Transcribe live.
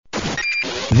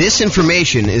This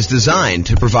information is designed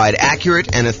to provide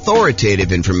accurate and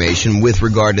authoritative information with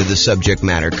regard to the subject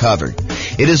matter covered.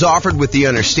 It is offered with the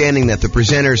understanding that the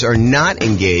presenters are not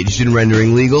engaged in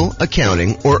rendering legal,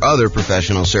 accounting, or other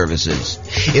professional services.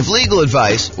 If legal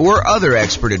advice or other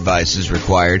expert advice is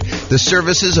required, the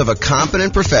services of a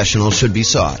competent professional should be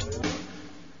sought.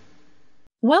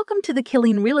 Welcome to the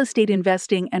Killeen Real Estate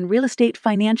Investing and Real Estate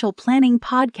Financial Planning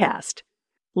podcast.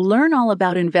 Learn all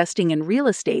about investing in real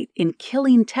estate in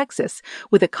Killeen, Texas,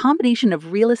 with a combination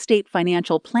of real estate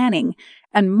financial planning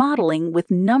and modeling with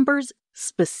numbers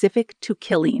specific to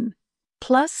Killeen,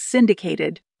 plus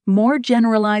syndicated, more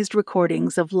generalized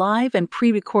recordings of live and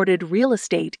pre-recorded real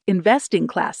estate investing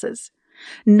classes,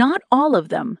 not all of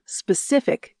them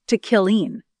specific to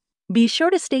Killeen. Be sure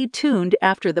to stay tuned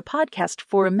after the podcast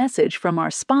for a message from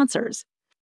our sponsors.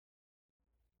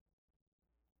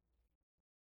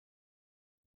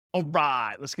 All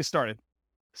right, let's get started.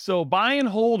 So buy and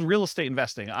hold real estate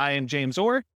investing. I am James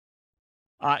Orr.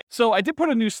 So I did put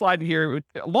a new slide here.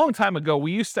 A long time ago,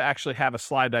 we used to actually have a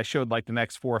slide that I showed like the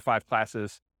next 4 or 5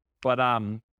 classes. But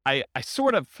I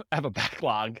sort of have a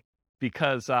backlog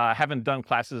because I haven't done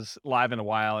classes live in a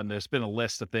while, and there's been a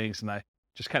list of things, and I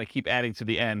just kind of keep adding to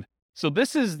the end. So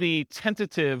this is the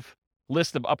tentative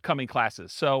list of upcoming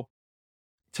classes. So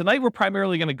tonight we're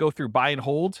primarily going to go through buy and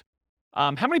hold.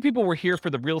 How many people were here for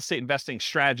the real estate investing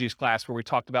strategies class where we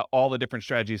talked about all the different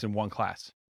strategies in one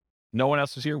class? No one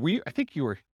else was here? I think you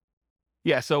were.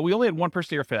 Yeah, so we only had one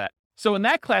person here for that. So in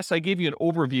that class, I gave you an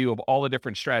overview of all the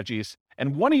different strategies.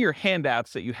 And one of your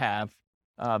handouts that you have,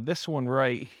 this one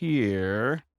right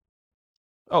here.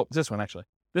 Oh, this one actually.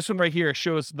 This one right here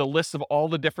shows the list of all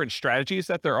the different strategies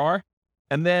that there are.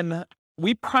 And then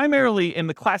we primarily, in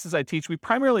the classes I teach, we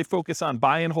primarily focus on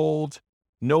buy and hold,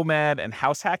 nomad, and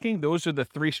house hacking. Those are the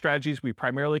 3 strategies we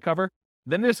primarily cover.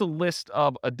 Then there's a list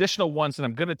of additional ones that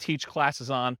I'm going to teach classes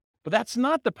on, but that's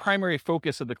not the primary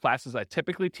focus of the classes I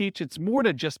typically teach. It's more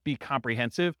to just be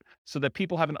comprehensive so that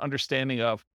people have an understanding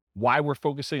of why we're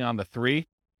focusing on the 3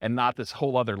 and not this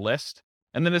whole other list.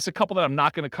 And then there's a couple that I'm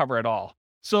not going to cover at all.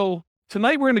 So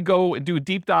tonight we're going to go and do a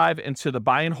deep dive into the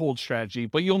buy and hold strategy,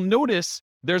 but you'll notice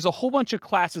there's a whole bunch of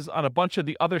classes on a bunch of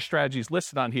the other strategies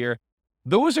listed on here.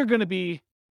 Those are going to be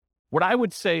what I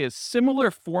would say is similar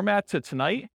format to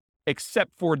tonight,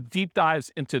 except for deep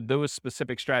dives into those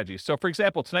specific strategies. So for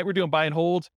example, tonight we're doing buy and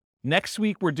hold. Next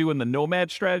week, we're doing the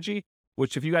nomad strategy,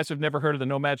 which if you guys have never heard of the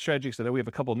nomad strategy, because I know we have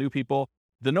a couple of new people,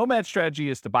 the nomad strategy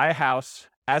is to buy a house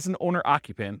as an owner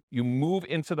occupant. You move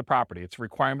into the property. It's a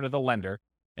requirement of the lender.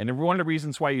 And one of the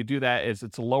reasons why you do that is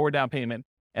it's a lower down payment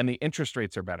and the interest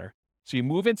rates are better. So you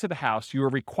move into the house, you are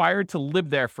required to live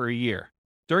there for a year.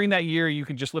 During that year, you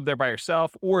can just live there by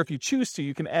yourself, or if you choose to,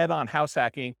 you can add on house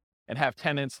hacking and have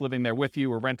tenants living there with you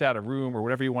or rent out a room or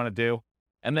whatever you want to do.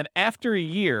 And then after a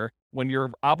year, when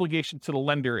your obligation to the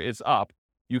lender is up,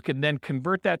 you can then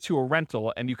convert that to a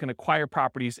rental and you can acquire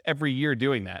properties every year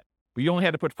doing that. But you only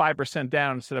had to put 5%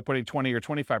 down instead of putting 20 or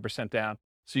 25% down.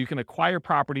 So you can acquire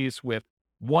properties with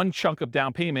one chunk of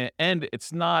down payment, and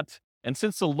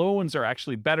since the loans are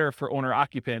actually better for owner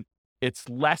occupant, it's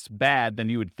less bad than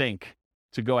you would think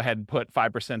to go ahead and put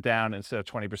 5% down instead of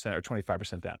 20% or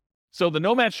 25% down. So the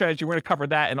nomad strategy, we're going to cover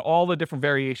that and all the different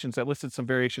variations. I listed some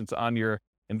variations on your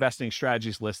investing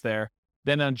strategies list there.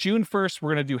 Then on June 1st,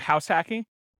 we're going to do house hacking.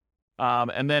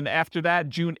 And then after that,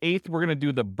 June 8th, we're going to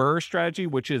do the BRRRR strategy,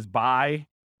 which is buy,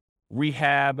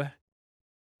 rehab,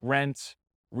 rent,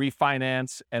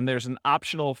 refinance. And there's an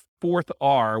optional 4th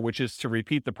R, which is to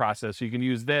repeat the process. So you can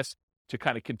use this to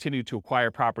kind of continue to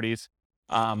acquire properties.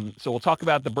 So we'll talk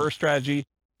about the BRRRR strategy.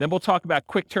 Then we'll talk about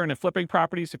quick turn and flipping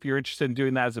properties if you're interested in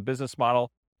doing that as a business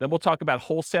model. Then we'll talk about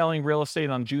wholesaling real estate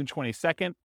on June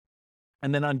 22nd.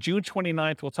 And then on June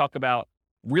 29th, we'll talk about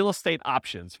real estate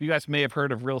options. You guys may have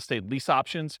heard of real estate lease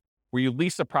options, where you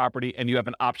lease a property and you have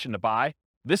an option to buy.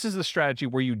 This is the strategy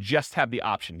where you just have the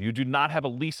option. You do not have a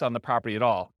lease on the property at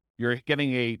all. You're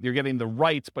getting the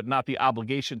rights, but not the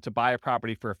obligation to buy a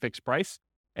property for a fixed price.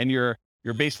 And you're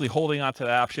basically holding on to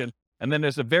that option. And then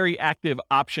there's a very active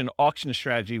option auction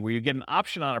strategy where you get an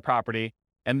option on a property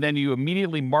and then you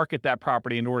immediately market that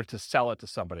property in order to sell it to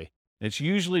somebody. And it's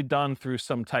usually done through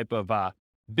some type of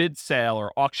bid sale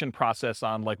or auction process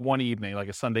on like one evening, like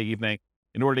a Sunday evening,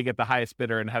 in order to get the highest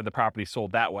bidder and have the property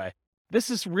sold that way. This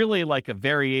is really like a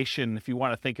variation, if you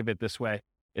want to think of it this way.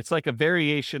 It's like a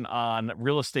variation on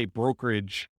real estate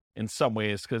brokerage in some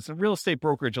ways, because a real estate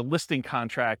brokerage, a listing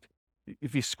contract,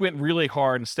 if you squint really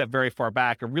hard and step very far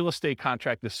back, a real estate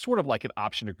contract is sort of like an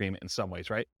option agreement in some ways,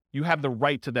 right? You have the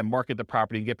right to then market the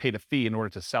property and get paid a fee in order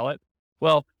to sell it.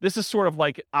 Well, this is sort of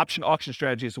like option auction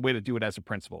strategy is a way to do it as a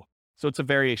principle. So it's a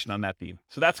variation on that theme.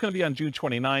 So that's going to be on June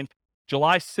 29th.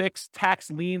 July 6th,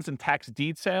 tax liens and tax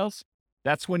deed sales.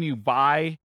 That's when you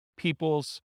buy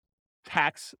people's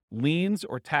tax liens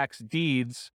or tax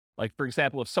deeds. Like, for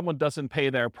example, if someone doesn't pay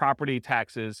their property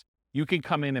taxes, you can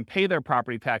come in and pay their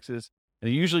property taxes,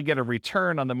 and you usually get a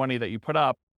return on the money that you put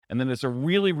up. And then there's a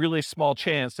really, really small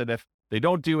chance that if they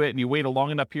don't do it and you wait a long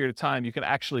enough period of time, you can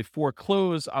actually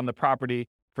foreclose on the property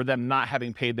for them not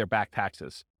having paid their back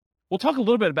taxes. We'll talk a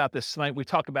little bit about this tonight. We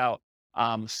talk about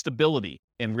stability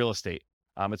in real estate.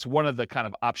 It's one of the kind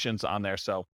of options on there.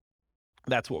 So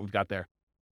that's what we've got there.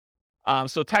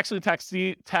 So tax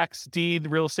lien, tax deed,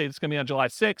 real estate is going to be on July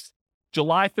 6th.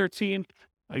 July 13th,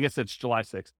 I guess it's July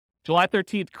 6th. July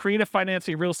 13th, creative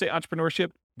financing, real estate entrepreneurship.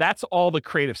 That's all the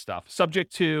creative stuff.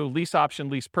 Subject to lease option,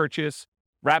 lease purchase,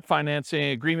 wrap financing,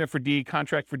 agreement for deed,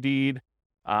 contract for deed.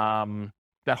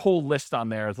 That whole list on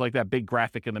there is like that big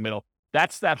graphic in the middle.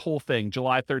 That's that whole thing.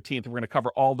 July 13th, we're going to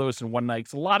cover all those in one night.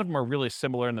 'Cause a lot of them are really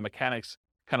similar in the mechanics.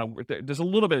 There's a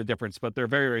little bit of difference, but they're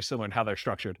very, very similar in how they're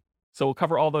structured. So we'll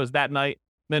cover all those that night.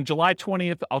 Then July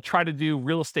 20th, I'll try to do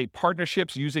real estate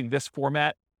partnerships using this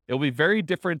format. It'll be very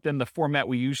different than the format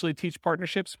we usually teach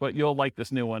partnerships, but you'll like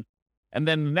this new one. And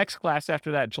then the next class after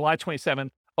that, July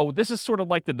 27th. Oh, this is sort of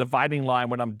like the dividing line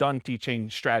when I'm done teaching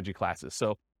strategy classes.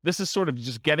 So this is sort of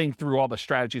just getting through all the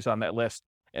strategies on that list.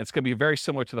 And it's going to be very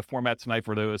similar to the format tonight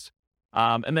for those.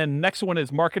 And then next one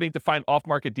is marketing to find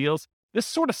off-market deals. This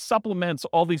sort of supplements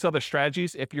all these other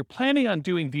strategies. If you're planning on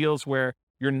doing deals where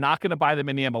you're not going to buy them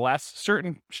in the MLS,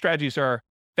 certain strategies are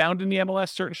found in the MLS.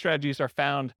 Certain strategies are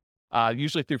found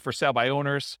usually through for sale by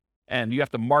owners, and you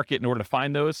have to market in order to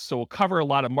find those. So we'll cover a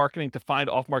lot of marketing to find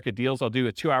off-market deals. I'll do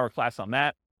a 2-hour class on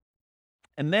that.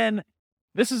 And then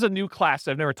this is a new class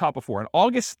I've never taught before on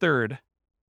August 3rd.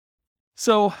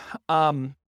 So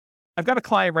I've got a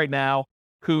client right now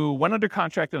who went under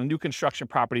contract on a new construction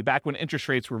property back when interest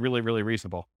rates were really, really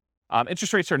reasonable.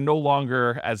 Interest rates are no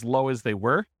longer as low as they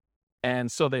were.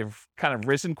 And so they've kind of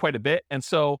risen quite a bit. And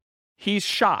so he's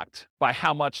shocked by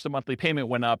how much the monthly payment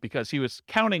went up because he was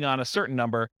counting on a certain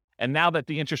number. And now that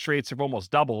the interest rates have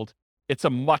almost doubled, it's a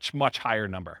much, much higher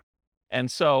number.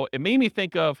 And so it made me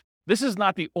think of, this is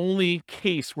not the only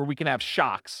case where we can have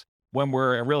shocks when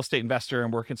we're a real estate investor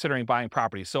and we're considering buying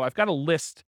properties. So I've got a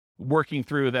list working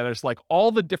through that is like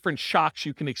all the different shocks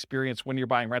you can experience when you're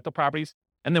buying rental properties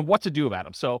and then what to do about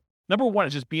them. So number one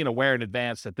is just being aware in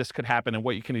advance that this could happen and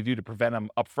what you can do to prevent them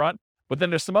up front. But then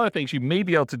there's some other things you may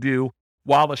be able to do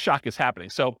while the shock is happening.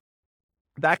 So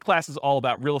that class is all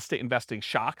about real estate investing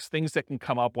shocks, things that can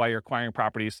come up while you're acquiring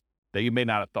properties that you may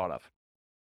not have thought of.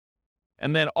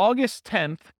 And then August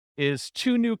 10th is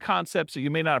 2 new concepts that you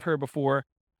may not have heard before,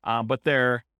 but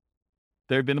there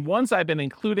have been ones I've been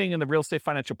including in the Real Estate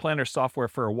Financial Planner software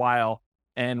for a while,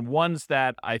 and ones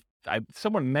that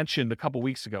someone mentioned a couple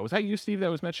weeks ago. Was that you, Steve, that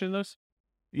was mentioning those?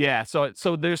 Yeah. So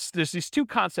there's these 2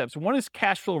 concepts. One is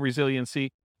cash flow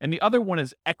resiliency, and the other one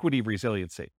is equity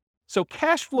resiliency. So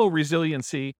cash flow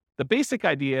resiliency, the basic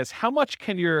idea is how much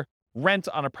can your rent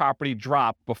on a property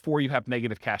drop before you have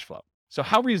negative cash flow? So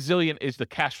how resilient is the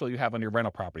cash flow you have on your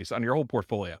rental properties, on your whole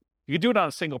portfolio? You can do it on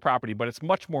a single property, but it's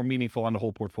much more meaningful on the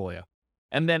whole portfolio.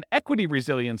 And then equity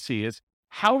resiliency is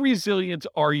how resilient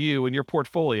are you in your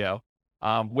portfolio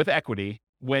with equity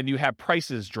when you have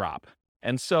prices drop?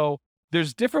 And so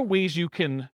there's different ways you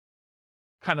can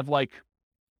kind of like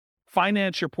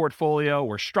finance your portfolio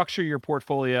or structure your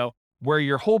portfolio where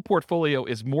your whole portfolio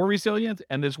is more resilient,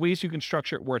 and there's ways you can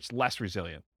structure it where it's less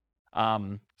resilient.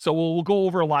 So we'll go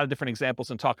over a lot of different examples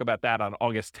and talk about that on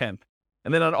August 10th.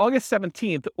 And then on August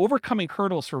 17th, overcoming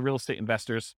hurdles for real estate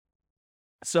investors.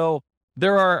 So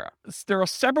there are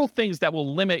several things that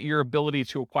will limit your ability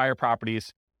to acquire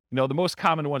properties. You know, the most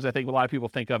common ones I think a lot of people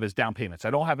think of is down payments. I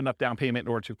don't have enough down payment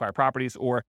in order to acquire properties,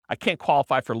 or I can't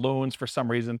qualify for loans for some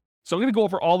reason. So I'm going to go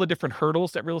over all the different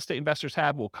hurdles that real estate investors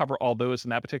have. We'll cover all those in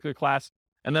that particular class.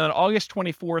 And then on August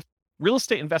 24th, real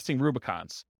estate investing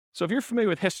Rubicons. So if you're familiar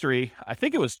with history, I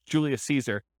think it was Julius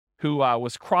Caesar who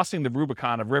was crossing the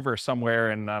Rubicon, a river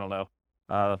somewhere in, I don't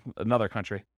know, another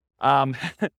country. And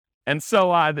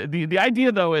so the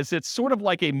idea, though, is it's sort of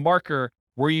like a marker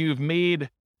where you've made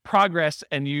progress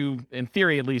and you, in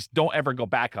theory at least, don't ever go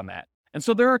back on that. And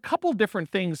so there are a couple different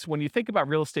things when you think about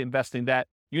real estate investing that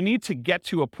you need to get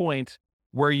to a point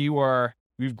where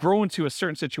you've grown to a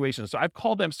certain situation. So I've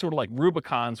called them sort of like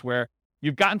Rubicons, where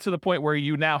you've gotten to the point where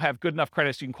you now have good enough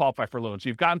credit so you can qualify for loans.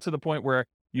 You've gotten to the point where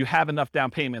you have enough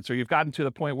down payments, or you've gotten to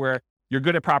the point where you're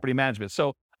good at property management.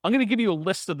 So I'm going to give you a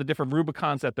list of the different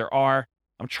Rubicons that there are.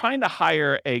 I'm trying to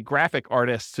hire a graphic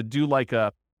artist to do like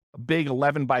a a big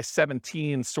 11 by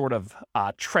 17 sort of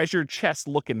treasure chest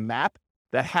looking map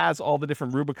that has all the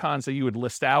different Rubicons that you would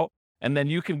list out. And then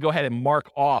you can go ahead and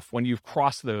mark off when you've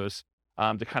crossed those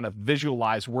to kind of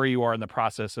visualize where you are in the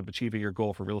process of achieving your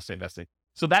goal for real estate investing.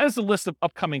 So that is the list of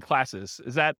upcoming classes.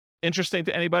 Is that interesting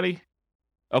to anybody?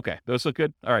 Okay, those look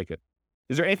good. All right, good.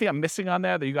 Is there anything I'm missing on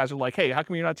there that you guys are like, hey, how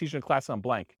come you're not teaching a class on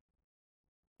blank?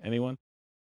 Anyone?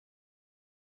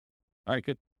 All right,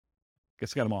 good.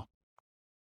 Guess I got them all.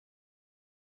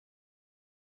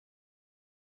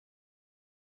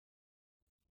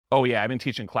 Oh yeah, I've been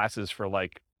teaching classes for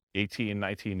like 18,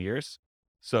 19 years.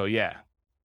 So yeah.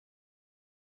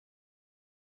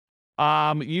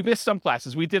 You missed some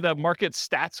classes. We did a market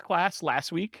stats class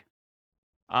last week.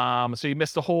 So you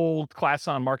missed the whole class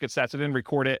on market stats. I didn't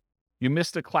record it. You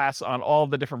missed a class on all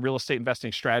the different real estate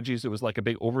investing strategies. It was like a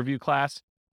big overview class.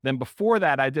 Then before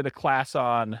that, I did a class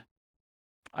on,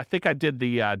 I think I did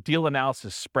the deal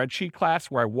analysis spreadsheet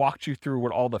class where I walked you through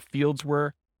what all the fields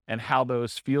were and how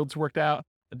those fields worked out.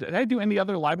 Did I do any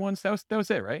other live ones? That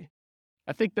was it, right?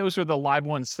 I think those are the live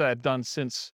ones that I've done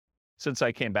since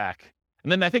I came back.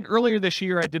 And then I think earlier this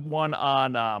year, I did one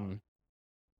on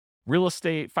real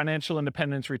estate, financial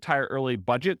independence, retire early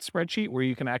budget spreadsheet, where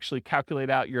you can actually calculate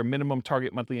out your minimum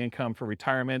target monthly income for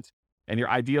retirement and your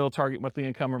ideal target monthly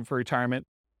income for retirement.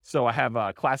 So I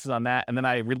have classes on that. And then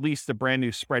I released a brand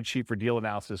new spreadsheet for deal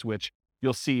analysis, which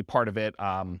you'll see part of it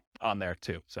on there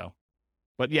too. So,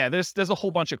 but yeah, there's a whole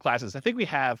bunch of classes. I think we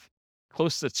have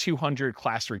close to 200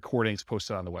 class recordings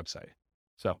posted on the website.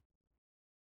 So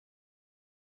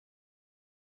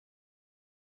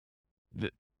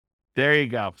there you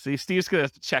go. See, Steve's going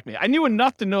to check me. I knew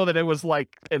enough to know that it was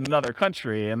like in another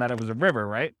country and that it was a river,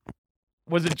 right?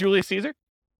 Was it Julius Caesar?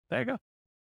 There you go.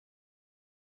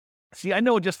 See, I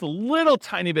know just a little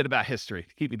tiny bit about history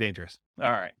to keep you dangerous.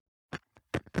 All right.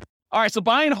 All right, so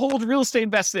buy and hold real estate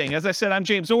investing. As I said, I'm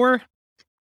James Orr.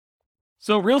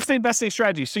 So real estate investing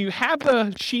strategies. So you have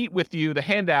the sheet with you, the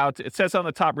handout. It says on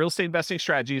the top, real estate investing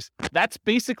strategies. That's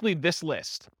basically this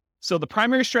list. So the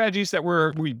primary strategies that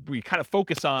we kind of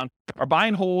focus on are buy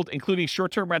and hold, including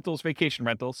short-term rentals, vacation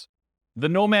rentals, the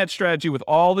nomad strategy with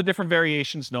all the different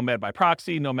variations, nomad by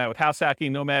proxy, nomad with house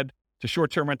hacking, nomad to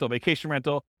short-term rental, vacation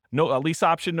rental, lease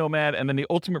option nomad, and then the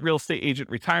ultimate real estate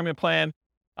agent retirement plan,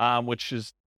 which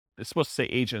is, it's supposed to say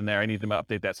agent in there. I need to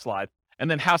update that slide. And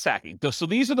then house hacking. So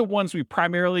these are the ones we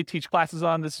primarily teach classes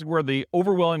on. This is where the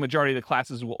overwhelming majority of the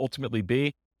classes will ultimately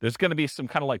be. There's going to be some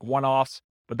kind of like one-offs,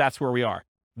 but that's where we are.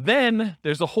 Then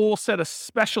there's a whole set of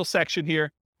special section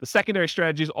here, the secondary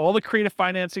strategies, all the creative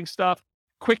financing stuff,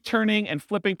 quick turning and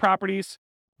flipping properties,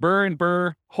 BRRRR and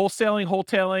BRRRR,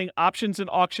 wholesaling, options and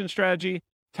auction strategy,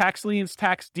 tax liens,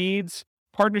 tax deeds,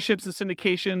 partnerships and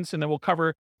syndications, and then we'll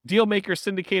cover deal maker,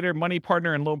 syndicator, money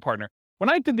partner, and loan partner. When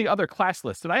I did the other class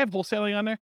list, did I have wholesaling on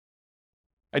there?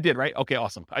 I did, right? Okay,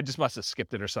 awesome. I just must have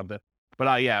skipped it or something.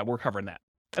 But yeah, we're covering that.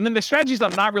 And then the strategies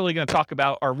I'm not really going to talk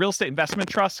about are real estate investment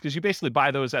trusts, because you basically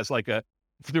buy those as like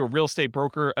through a real estate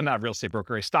broker, not a real estate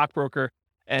broker, a stockbroker.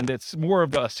 And it's more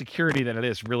of a security than it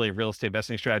is really a real estate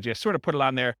investing strategy. I sort of put it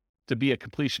on there to be a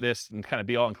completionist and kind of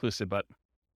be all inclusive, but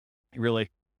really,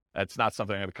 that's not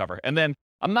something I'm going to cover. And then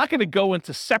I'm not going to go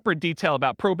into separate detail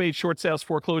about probate, short sales,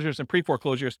 foreclosures, and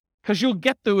pre-foreclosures, because you'll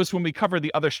get those when we cover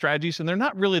the other strategies, and they're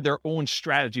not really their own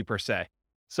strategy per se.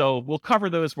 So we'll cover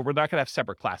those, but we're not going to have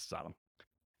separate classes on them.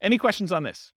 Any questions on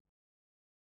this?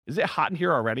 Is it hot in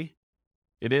here already?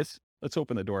 It is? Let's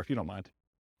open the door if you don't mind.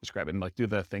 Just grab it and do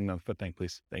the thing, the foot thing,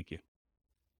 please. Thank you.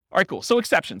 All right, cool. So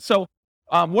exceptions. So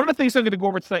one of the things I'm going to go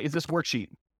over tonight is this worksheet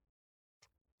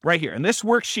right here. And this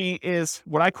worksheet is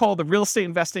what I call the real estate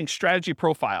investing strategy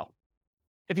profile.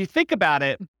 If you think about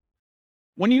it,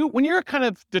 when you're kind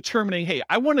of determining, hey,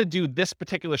 I want to do this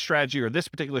particular strategy or this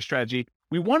particular strategy,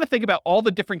 we want to think about all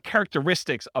the different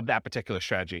characteristics of that particular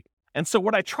strategy. And so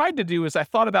what I tried to do is I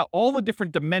thought about all the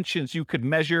different dimensions you could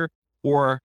measure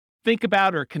or think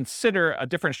about or consider a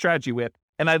different strategy with.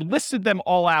 And I listed them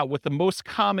all out with the most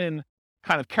common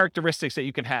kind of characteristics that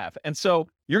you can have. And so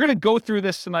you're going to go through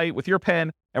this tonight with your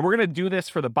pen, and we're going to do this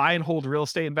for the buy and hold real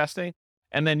estate investing.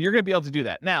 And then you're going to be able to do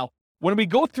that. Now, when we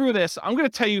go through this, I'm going to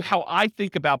tell you how I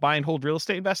think about buy and hold real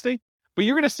estate investing, but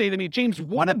you're going to say to me, James,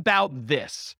 what about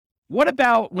this? What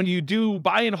about when you do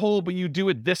buy and hold, but you do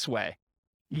it this way?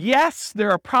 Yes,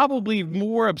 there are probably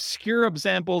more obscure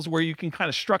examples where you can kind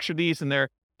of structure these, and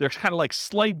there's kind of like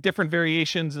slight different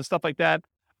variations and stuff like that.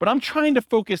 But I'm trying to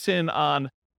focus in on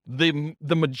the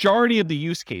majority of the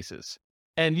use cases.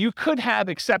 And you could have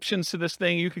exceptions to this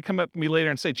thing. You could come up to me later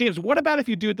and say, James, what about if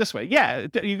you do it this way? Yeah,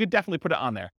 you could definitely put it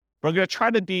on there. But I'm going to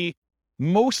try to be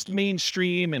most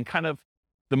mainstream and kind of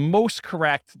the most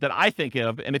correct that I think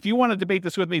of. And if you want to debate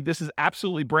this with me, this is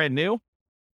absolutely brand new.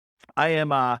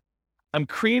 I'm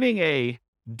creating a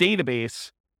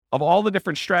database of all the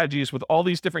different strategies with all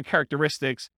these different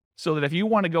characteristics, so that if you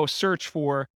want to go search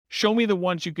for, show me the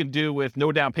ones you can do with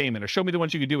no down payment, or show me the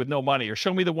ones you can do with no money, or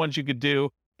show me the ones you could do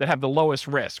that have the lowest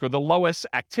risk or the lowest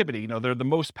activity, they're the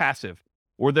most passive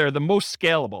or they're the most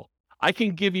scalable. I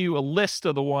can give you a list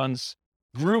of the ones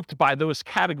grouped by those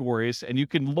categories, and you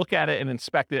can look at it and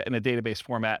inspect it in a database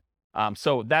format.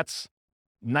 So that's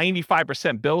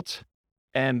 95% built,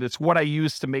 and it's what I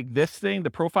use to make this thing,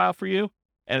 the profile for you.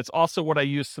 And it's also what I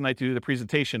use tonight to do the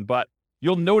presentation. But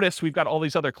you'll notice we've got all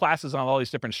these other classes on all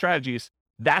these different strategies.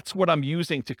 That's what I'm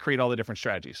using to create all the different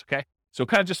strategies, okay? So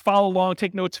kind of just follow along,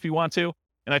 take notes if you want to.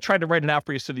 And I tried to write it out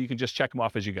for you so that you can just check them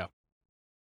off as you go.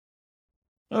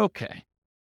 Okay.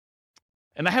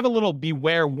 And I have a little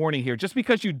beware warning here. Just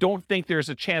because you don't think there's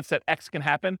a chance that X can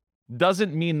happen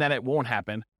doesn't mean that it won't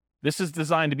happen. This is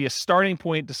designed to be a starting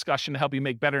point discussion to help you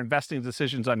make better investing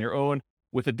decisions on your own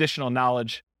with additional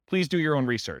knowledge. Please do your own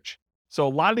research. So a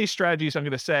lot of these strategies, I'm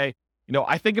going to say,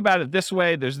 I think about it this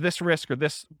way, there's this risk or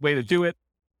this way to do it.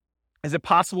 Is it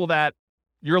possible that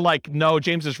you're like, no,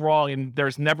 James is wrong, and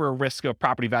there's never a risk of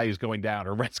property values going down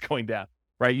or rents going down,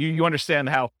 right? You understand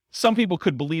how some people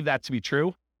could believe that to be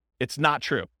true. It's not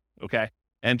true, okay?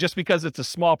 And just because it's a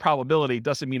small probability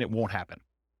doesn't mean it won't happen.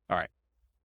 All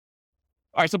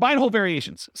right, so buy and hold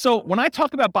variations. So when I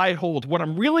talk about buy and hold, what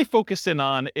I'm really focusing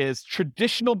on is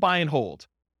traditional buy and hold,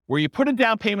 where you put a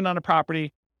down payment on a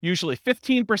property, usually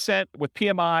 15% with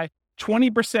PMI,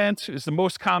 20% is the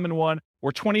most common one,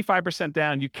 or 25%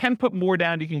 down. You can put more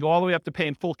down. You can go all the way up to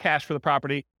paying full cash for the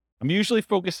property. I'm usually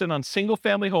focusing on single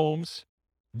family homes,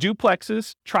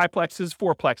 duplexes, triplexes,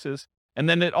 fourplexes, and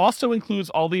then it also includes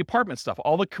all the apartment stuff,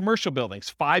 all the commercial buildings,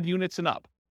 5 units and up.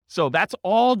 So that's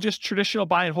all just traditional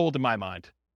buy and hold in my mind.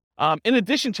 In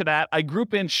addition to that, I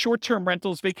group in short-term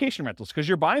rentals, vacation rentals, because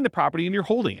you're buying the property and you're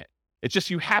holding it. It's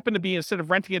just you happen to be, instead of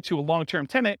renting it to a long-term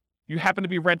tenant, you happen to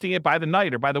be renting it by the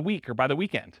night or by the week or by the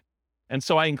weekend. And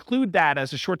so I include that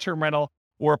as a short-term rental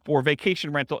or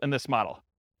vacation rental in this model.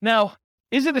 Now,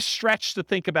 is it a stretch to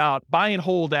think about buy and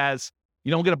hold as,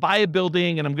 I'm going to buy a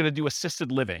building and I'm going to do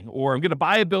assisted living, or I'm going to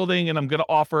buy a building and I'm going to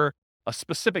offer a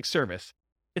specific service?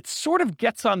 It sort of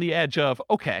gets on the edge of,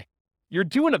 okay, you're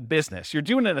doing a business, you're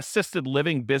doing an assisted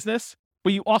living business,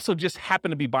 but you also just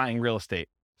happen to be buying real estate.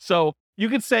 So you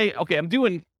could say, okay, I'm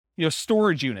doing,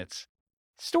 storage units.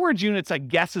 Storage units, I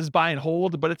guess, is buy and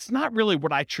hold, but it's not really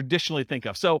what I traditionally think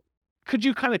of. So could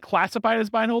you kind of classify it as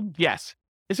buy and hold? Yes.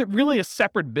 Is it really a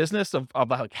separate business of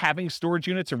like having storage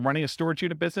units and running a storage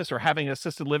unit business, or having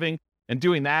assisted living and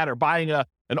doing that, or buying an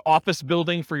office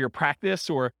building for your practice,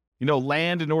 or,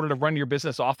 land in order to run your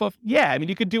business off of? Yeah, I mean,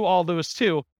 you could do all those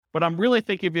too, but I'm really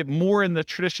thinking of it more in the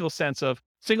traditional sense of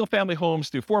single family homes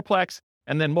through fourplex,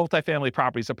 and then multifamily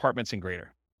properties, apartments, and greater.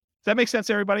 Does that make sense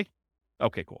to everybody?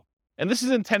 Okay, cool. And this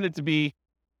is intended to be,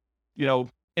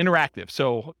 interactive.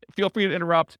 So feel free to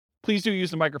interrupt. Please do use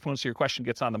the microphone so your question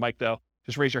gets on the mic, though.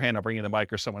 Just raise your hand. I'll bring you the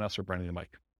mic, or someone else will bring you the mic.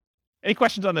 Any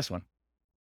questions on this one?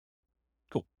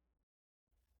 Cool.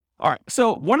 All right.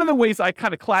 So one of the ways I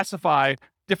kind of classify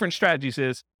different strategies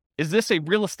is this a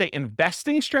real estate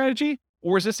investing strategy,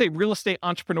 or is this a real estate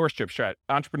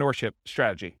entrepreneurship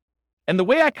strategy? And the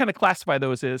way I kind of classify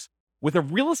those is, with a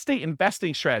real estate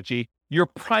investing strategy, you're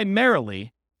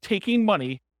primarily taking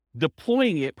money,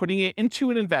 deploying it, putting it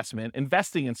into an investment,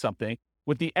 investing in something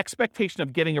with the expectation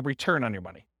of getting a return on your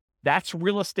money. That's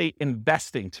real estate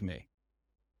investing to me.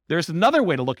 There's another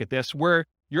way to look at this where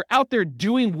you're out there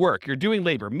doing work, you're doing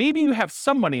labor. Maybe you have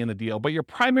some money in the deal, but you're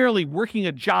primarily working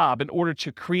a job in order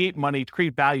to create money, to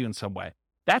create value in some way.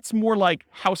 That's more like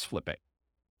house flipping,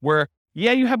 where,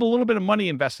 yeah, you have a little bit of money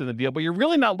invested in the deal, but you're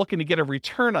really not looking to get a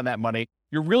return on that money.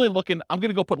 You're really looking, I'm going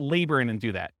to go put labor in and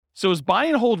do that. So is buy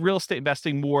and hold real estate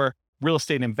investing more real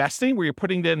estate investing, where you're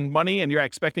putting in money and you're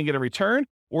expecting to get a return?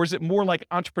 Or is it more like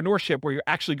entrepreneurship, where you're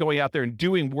actually going out there and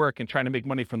doing work and trying to make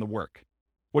money from the work?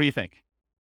 What do you think?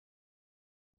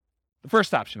 The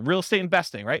first option, real estate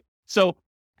investing, right? So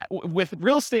with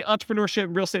real estate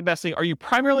entrepreneurship, real estate investing, are you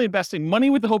primarily investing money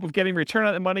with the hope of getting a return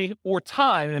on that money, or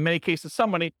time, and in many cases,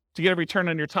 some money, to get a return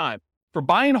on your time? For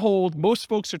buy and hold, most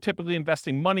folks are typically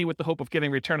investing money with the hope of getting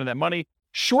a return on that money.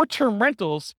 Short-term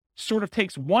rentals sort of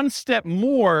takes one step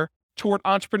more toward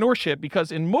entrepreneurship,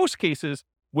 because in most cases,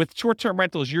 with short-term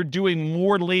rentals, you're doing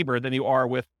more labor than you are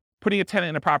with putting a tenant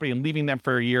in a property and leaving them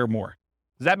for a year or more.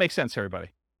 Does that make sense to everybody?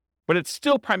 But it's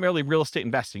still primarily real estate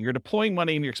investing. You're deploying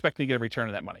money and you're expecting to get a return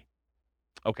on that money.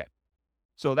 Okay.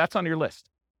 So that's on your list.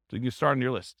 So you can start on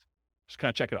your list. Just kind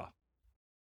of check it off.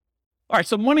 All right,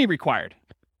 so money required.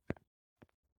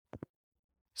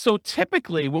 So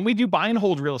typically when we do buy and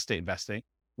hold real estate investing,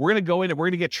 we're going to go in and we're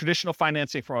going to get traditional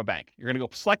financing from a bank. You're going to go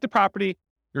select a property.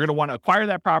 You're going to want to acquire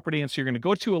that property. And so you're going to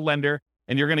go to a lender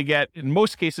and you're going to get, in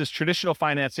most cases, traditional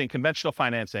financing, conventional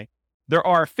financing. There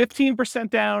are 15%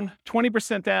 down,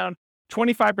 20% down,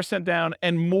 25% down,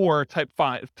 and more type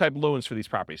loans for these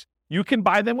properties. You can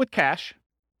buy them with cash,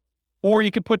 or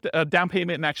you can put a down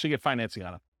payment and actually get financing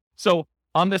on them. So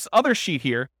on this other sheet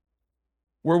here,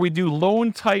 where we do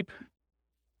loan type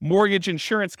mortgage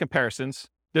insurance comparisons,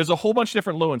 there's a whole bunch of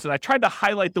different loans. And I tried to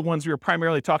highlight the ones we were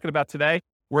primarily talking about today,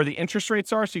 where the interest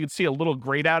rates are. So you can see a little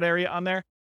grayed out area on there.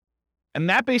 And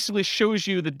that basically shows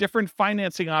you the different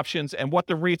financing options and what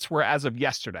the rates were as of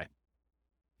yesterday.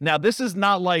 Now, this is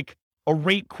not like a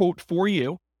rate quote for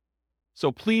you.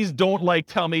 So please don't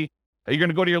tell me you're going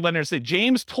to go to your lender and say,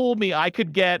 James told me I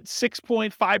could get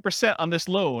 6.5% on this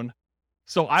loan,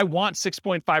 so I want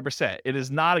 6.5%. It is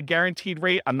not a guaranteed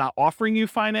rate. I'm not offering you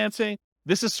financing.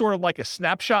 This is sort of like a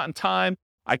snapshot in time.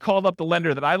 I called up the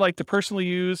lender that I like to personally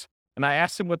use, and I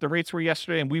asked him what the rates were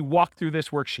yesterday, and we walked through this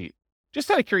worksheet. Just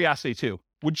out of curiosity too,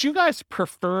 would you guys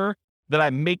prefer that I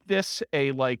make this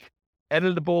a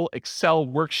editable Excel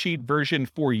worksheet version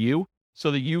for you so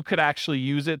that you could actually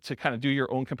use it to kind of do your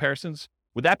own comparisons?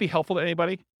 Would that be helpful to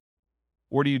anybody?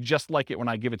 Or do you just like it when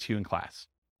I give it to you in class?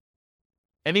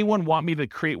 Anyone want me to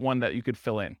create one that you could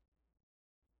fill in?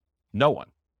 No one.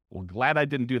 Well, glad I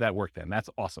didn't do that work then. That's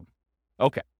awesome.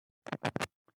 Okay.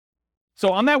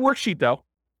 So on that worksheet though,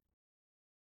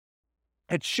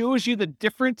 it shows you the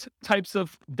different types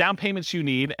of down payments you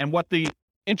need and what the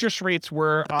interest rates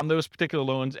were on those particular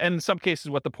loans, and in some cases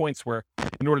what the points were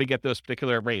in order to get those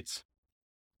particular rates.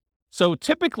 So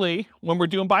typically when we're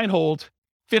doing buy and hold,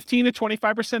 15 to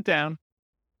 25% down,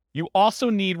 you also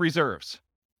need reserves.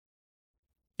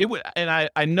 It would, and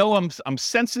I know I'm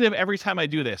sensitive every time I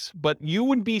do this, but you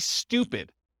would be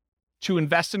stupid to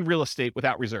invest in real estate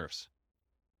without reserves.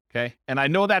 Okay? And I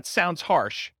know that sounds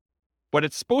harsh, but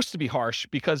it's supposed to be harsh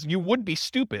because you would be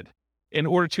stupid in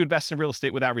order to invest in real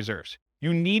estate without reserves.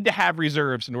 You need to have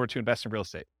reserves in order to invest in real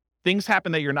estate. Things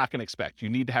happen that you're not going to expect. You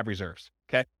need to have reserves.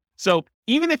 Okay? So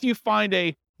even if you find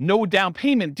a no down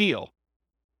payment deal,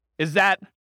 is that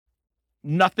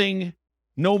nothing,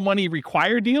 no money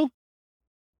required deal?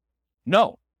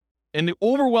 No. In the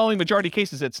overwhelming majority of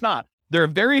cases, it's not. There are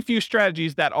very few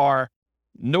strategies that are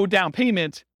no down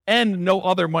payment and no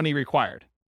other money required.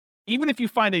 Even if you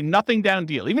find a nothing down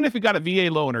deal, even if you got a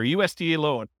VA loan or a USDA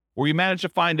loan, or you manage to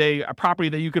find a property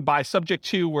that you could buy subject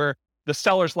to where the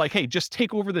seller's like, hey, just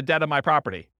take over the debt of my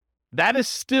property. That is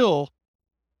still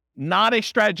not a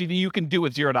strategy that you can do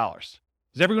with $0.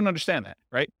 Does everyone understand that,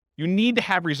 right? You need to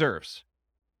have reserves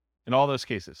in all those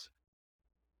cases.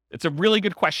 It's a really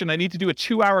good question. I need to do a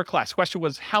 2-hour class. Question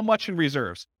was, how much in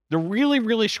reserves? The really,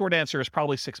 really short answer is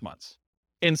probably 6 months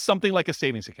in something like a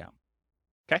savings account.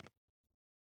 Okay.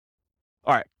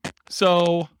 All right.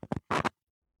 So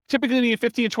typically you need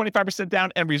 15 to 25%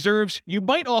 down and reserves. You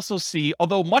might also see,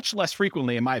 although much less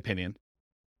frequently, in my opinion,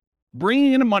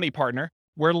 bringing in a money partner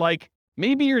where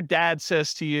maybe your dad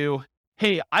says to you,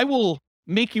 hey, I will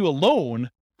make you a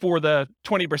loan for the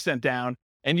 20% down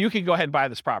and you can go ahead and buy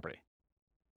this property.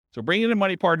 So bring in a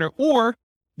money partner, or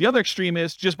the other extreme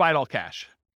is just buy it all cash.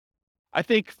 I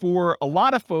think for a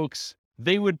lot of folks,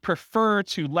 they would prefer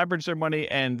to leverage their money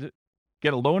and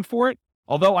get a loan for it.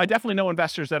 Although I definitely know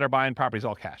investors that are buying properties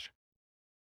all cash.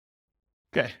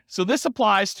 Okay, so this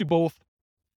applies to both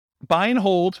buy and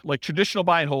hold, like traditional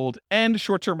buy and hold, and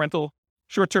short-term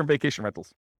vacation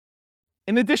rentals.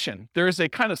 In addition, there is a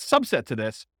kind of subset to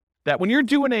this that when you're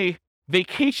doing a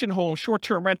vacation home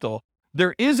short-term rental,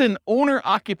 there is an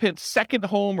owner-occupant second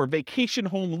home or vacation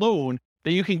home loan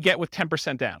that you can get with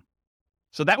 10% down.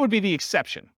 So that would be the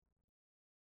exception.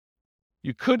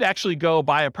 You could actually go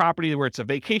buy a property where it's a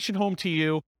vacation home to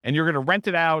you and you're going to rent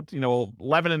it out,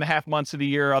 11 and a half months of the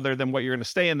year other than what you're going to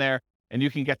stay in there, and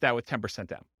you can get that with 10%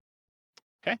 down.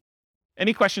 Okay?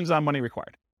 Any questions on money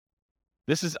required?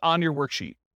 This is on your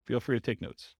worksheet. Feel free to take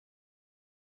notes.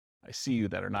 I see you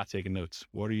that are not taking notes.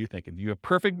 What are you thinking? Do you have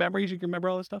perfect memories? You can remember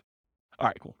all this stuff? All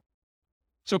right, cool.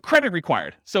 So credit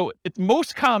required. So it's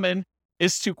most common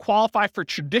is to qualify for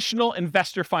traditional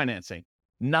investor financing,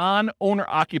 non-owner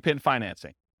occupant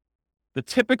financing. The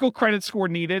typical credit score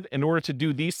needed in order to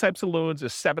do these types of loans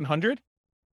is 700.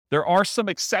 There are some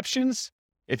exceptions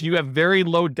if you have very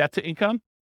low debt to income.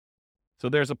 So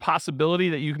there's a possibility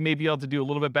that you may be able to do a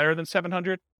little bit better than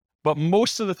 700, but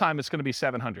most of the time it's going to be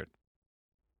 700.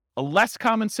 A less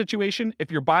common situation,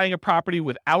 if you're buying a property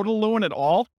without a loan at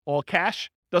all cash,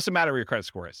 doesn't matter what your credit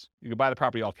score is. You can buy the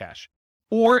property all cash.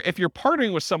 Or if you're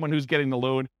partnering with someone who's getting the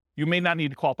loan, you may not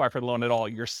need to qualify for the loan at all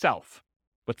yourself,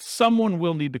 but someone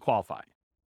will need to qualify.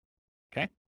 Okay.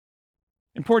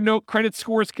 Important note, credit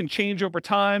scores can change over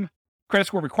time. Credit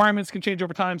score requirements can change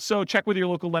over time. So check with your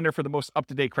local lender for the most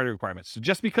up-to-date credit requirements. So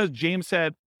just because James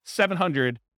said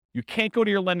 700, you can't go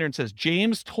to your lender and says,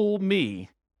 James told me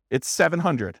it's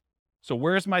 700. So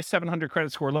where's my 700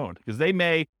 credit score loan? Because they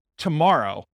may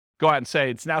tomorrow go out and say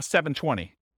it's now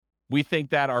 720. We think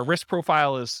that our risk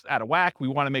profile is out of whack. We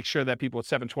want to make sure that people at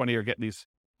 720 are getting these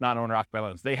non-owner occupied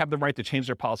loans. They have the right to change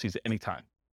their policies at any time.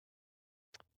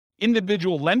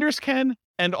 Individual lenders can,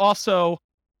 and also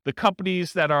the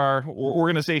companies that are, or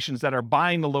organizations that are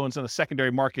buying the loans in the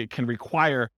secondary market can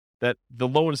require that the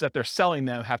loans that they're selling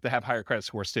them have to have higher credit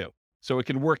scores too. So it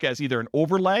can work as either an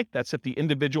overlay, that's if the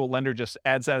individual lender just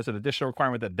adds that as an additional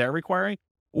requirement that they're requiring,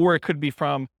 or it could be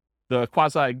from the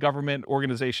quasi-government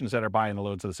organizations that are buying the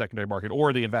loans in the secondary market,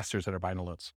 or the investors that are buying the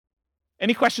loans.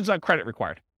 Any questions on credit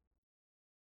required?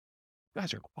 You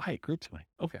guys are a quiet group tonight.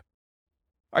 Okay.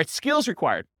 All right, skills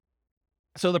required.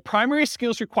 So the primary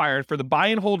skills required for the buy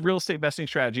and hold real estate investing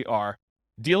strategy are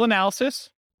deal analysis.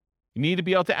 You need to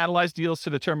be able to analyze deals to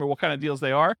determine what kind of deals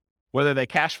they are, whether they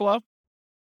cash flow,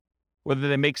 whether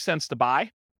they make sense to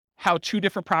buy, how 2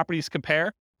 different properties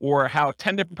compare, or how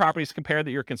 10 different properties compare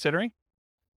that you're considering.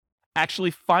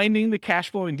 Actually finding the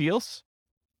cash flowing deals,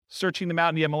 searching them out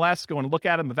in the MLS, going to look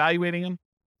at them, evaluating them.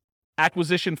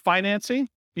 Acquisition financing,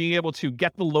 being able to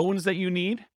get the loans that you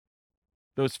need,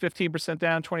 those 15%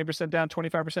 down, 20% down,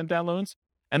 25% down loans,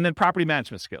 and then property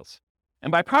management skills. And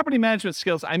by property management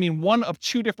skills, I mean one of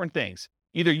 2 different things.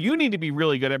 Either you need to be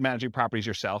really good at managing properties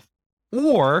yourself,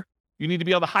 or you need to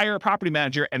be able to hire a property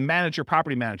manager and manage your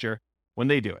property manager when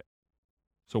they do it.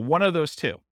 So one of those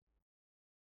 2.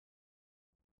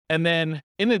 And then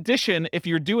in addition, if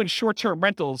you're doing short-term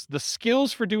rentals, the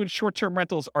skills for doing short-term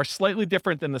rentals are slightly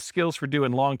different than the skills for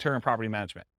doing long-term property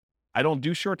management. I don't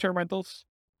do short-term rentals,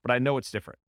 but I know it's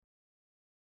different.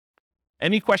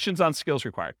 Any questions on skills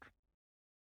required?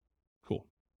 Cool.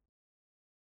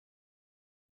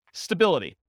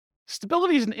 Stability.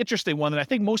 Stability is an interesting one that I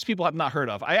think most people have not heard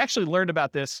of. I actually learned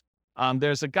about this.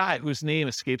 There's a guy whose name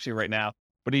escapes me right now,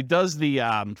 but he does the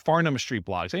Farnham Street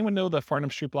blogs. Anyone know the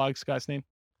Farnham Street blogs guy's name?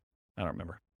 I don't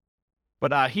remember.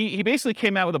 But he basically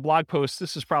came out with a blog post.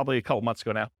 This is probably a couple months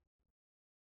ago now.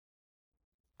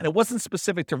 And it wasn't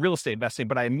specific to real estate investing,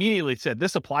 but I immediately said,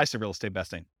 this applies to real estate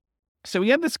investing. So we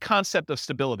have this concept of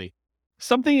stability.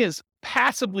 Something is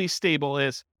passively stable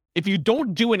is if you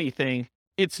don't do anything,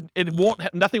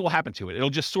 nothing will happen to it. It'll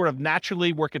just sort of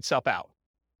naturally work itself out.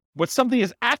 But something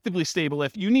is actively stable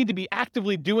if you need to be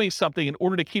actively doing something in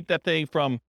order to keep that thing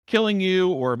from killing you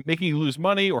or making you lose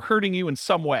money or hurting you in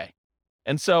some way.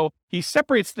 And so he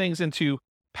separates things into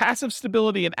passive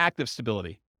stability and active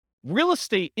stability. Real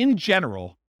estate in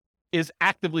general is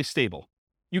actively stable.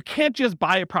 You can't just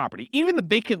buy a property, even the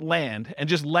vacant land, and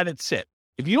just let it sit.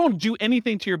 If you don't do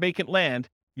anything to your vacant land,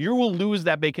 you will lose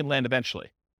that vacant land eventually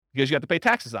because you have to pay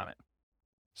taxes on it.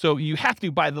 So you have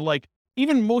to, by the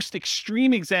even most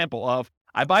extreme example of,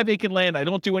 I buy vacant land, I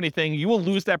don't do anything, you will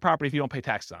lose that property if you don't pay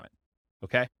taxes on it.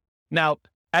 Okay? Now,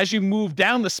 as you move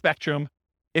down the spectrum,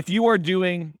 if you are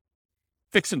doing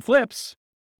fix and flips,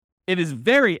 it is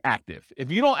very active.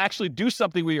 If you don't actually do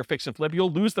something with your fix and flip,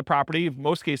 you'll lose the property. In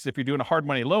most cases, if you're doing a hard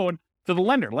money loan, to the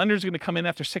lender. The lender's going to come in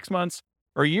after 6 months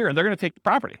or a year, and they're going to take the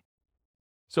property.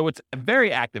 So it's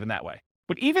very active in that way.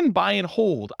 But even buy and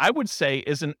hold, I would say,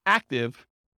 is an active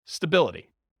stability.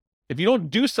 If you don't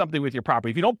do something with your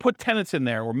property, if you don't put tenants in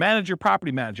there or manage your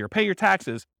property manager, pay your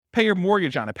taxes, pay your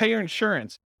mortgage on it, pay your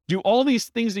insurance, do all these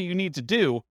things that you need to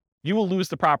do, you will lose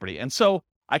the property. And so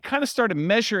I kind of started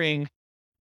measuring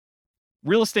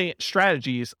real estate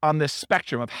strategies on this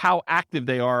spectrum of how active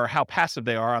they are or how passive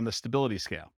they are on the stability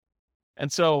scale.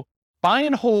 And so buy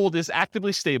and hold is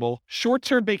actively stable.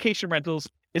 Short-term vacation rentals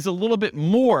is a little bit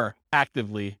more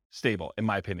actively stable, in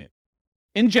my opinion.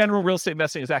 In general, real estate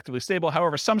investing is actively stable.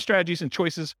 However, some strategies and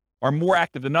choices are more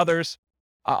active than others.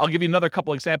 I'll give you another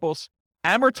couple examples.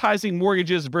 Amortizing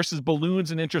mortgages versus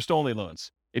balloons and interest-only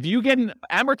loans. If you get an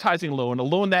amortizing loan, a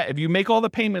loan that if you make all the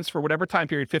payments for whatever time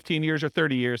period, 15 years or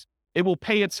 30 years, it will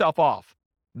pay itself off.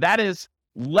 That is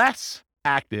less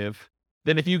active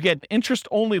than if you get an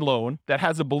interest-only loan that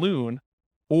has a balloon,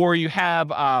 or you have,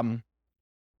 well,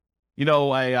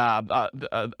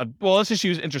 let's just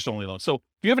use interest-only loan. So if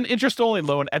you have an interest-only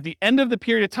loan, at the end of the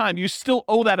period of time, you still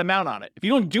owe that amount on it. If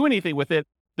you don't do anything with it,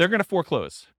 they're going to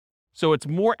foreclose. So it's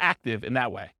more active in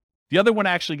that way. The other one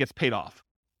actually gets paid off.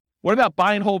 What about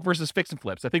buy and hold versus fix and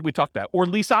flips? I think we talked about, or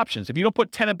lease options. If you don't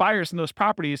put tenant buyers in those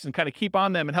properties and kind of keep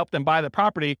on them and help them buy the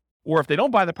property, Or if they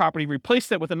don't buy the property,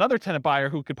 replace it with another tenant buyer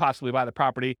who could possibly buy the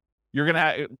property. You're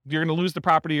gonna lose the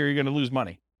property, or you're gonna lose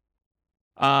money.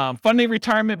 Funding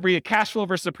retirement via cash flow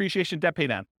versus appreciation, debt pay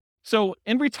down. So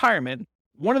in retirement,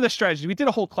 one of the strategies, we did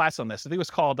a whole class on this. I think it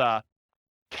was called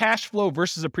cash flow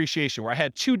versus appreciation, where I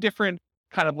had two different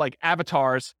kind of like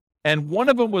avatars, and one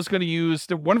of them was going to use,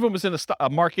 one of them was in a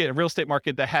market, a real estate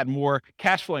market that had more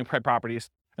cash flowing properties.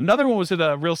 Another one was in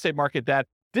a real estate market that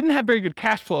didn't have very good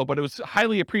cash flow, but it was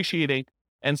highly appreciating.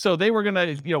 And so they were going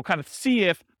to, kind of see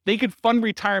if they could fund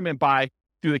retirement by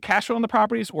through the cash flow on the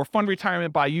properties, or fund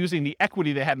retirement by using the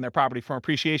equity they had in their property from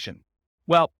appreciation.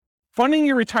 Well, funding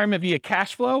your retirement via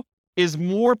cash flow is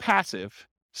more passive,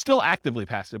 still actively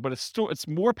passive, but it's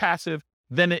more passive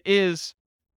than it is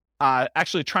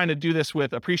actually trying to do this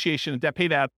with appreciation and debt pay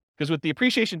down. Because with the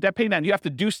appreciation debt pay down, you have to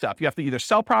do stuff. You have to either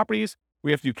sell properties,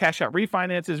 we have to do cash out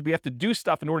refinances, we have to do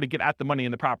stuff in order to get at the money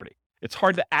in the property. It's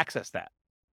hard to access that.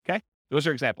 Okay, those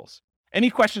are examples. Any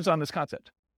questions on this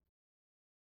concept?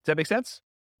 Does that make sense?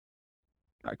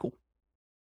 All right, cool.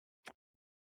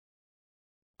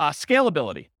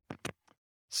 Scalability.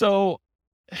 So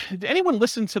did anyone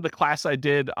listen to the class I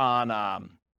did on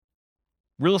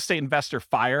Real Estate Investor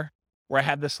Fire, where I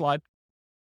had this slide?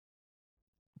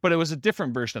 But it was a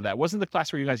different version of that. It wasn't the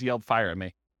class where you guys yelled fire at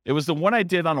me. It was the one I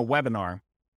did on a webinar.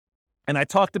 And I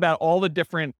talked about all the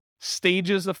different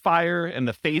stages of fire and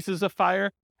the phases of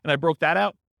fire, and I broke that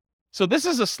out. So this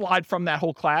is a slide from that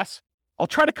whole class. I'll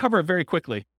try to cover it very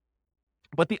quickly.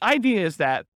 But the idea is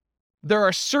that there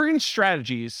are certain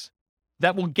strategies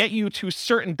that will get you to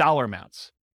certain dollar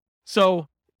amounts. So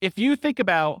if you think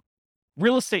about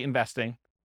real estate investing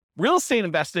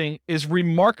is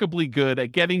remarkably good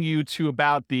at getting you to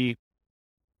about this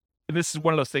is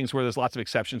one of those things where there's lots of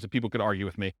exceptions and people could argue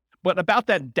with me, but about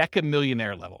that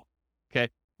decamillionaire level. Okay.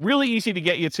 Really easy to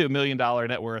get you to $1 million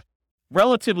net worth,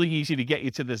 relatively easy to get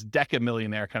you to this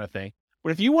decamillionaire kind of thing.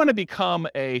 But if you want to become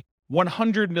a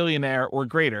 100 millionaire or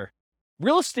greater,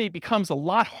 real estate becomes a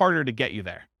lot harder to get you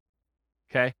there.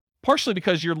 Okay. Partially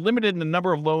because you're limited in the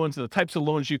number of loans and the types of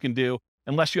loans you can do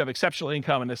unless you have exceptional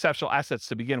income and exceptional assets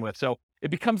to begin with. So it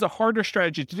becomes a harder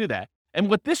strategy to do that. And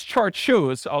what this chart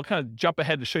shows, I'll kind of jump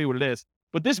ahead to show you what it is,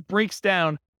 but this breaks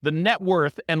down the net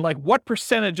worth and like what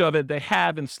percentage of it they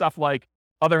have in stuff like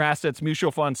other assets,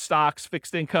 mutual funds, stocks,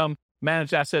 fixed income,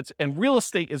 managed assets, and real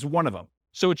estate is one of them.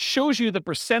 So it shows you the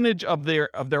percentage of their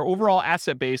overall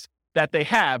asset base that they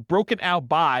have broken out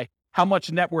by how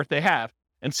much net worth they have.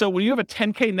 And so when you have a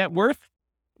 10K net worth,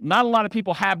 not a lot of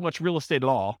people have much real estate at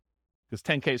all, because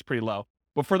 10K is pretty low.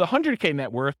 But for the 100K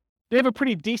net worth, they have a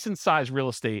pretty decent sized real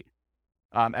estate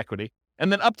equity.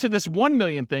 And then up to this 1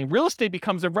 million thing, real estate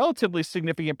becomes a relatively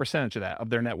significant percentage of that, of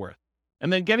their net worth.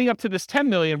 And then getting up to this 10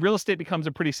 million, real estate becomes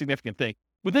a pretty significant thing.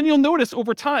 But then you'll notice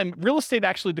over time, real estate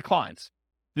actually declines.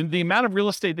 The amount of real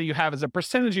estate that you have as a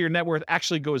percentage of your net worth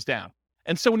actually goes down.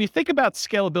 And so when you think about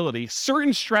scalability,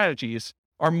 certain strategies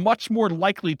are much more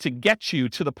likely to get you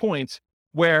to the point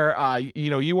where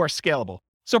you are scalable.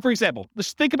 So for example,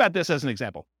 let's think about this as an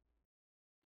example.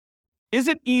 Is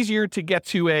it easier to get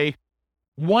to a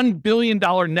 $1 billion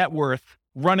net worth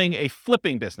running a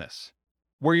flipping business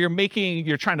where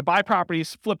you're trying to buy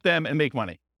properties, flip them, and make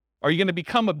money? Are you going to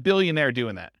become a billionaire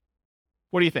doing that?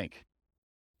 What do you think?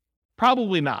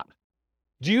 Probably not.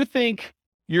 Do you think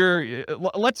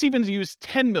let's even use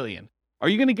 10 million. Are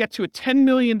you going to get to a $10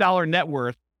 million net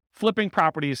worth flipping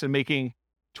properties and making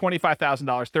 $25,000,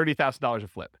 $30,000 a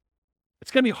flip?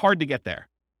 It's going to be hard to get there.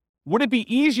 Would it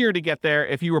be easier to get there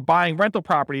if you were buying rental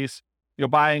properties,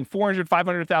 buying $400,000,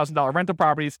 $500,000 rental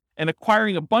properties and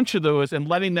acquiring a bunch of those and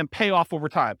letting them pay off over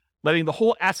time, letting the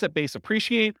whole asset base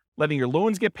appreciate, letting your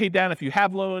loans get paid down if you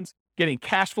have loans, getting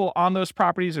cash flow on those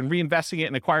properties and reinvesting it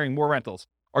and acquiring more rentals?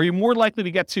 Are you more likely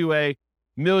to get to a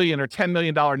 $1 million or $10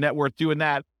 million net worth doing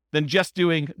that than just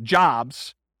doing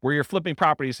jobs where you're flipping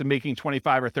properties and making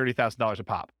 $25,000 or $30,000 a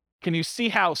pop? Can you see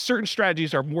how certain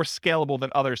strategies are more scalable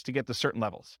than others to get to certain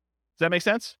levels? Does that make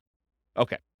sense?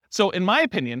 Okay. So in my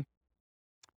opinion,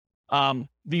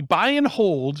 the buy and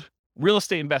hold real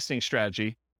estate investing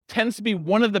strategy tends to be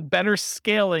one of the better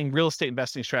scaling real estate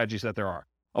investing strategies that there are.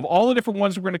 Of all the different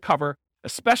ones we're going to cover,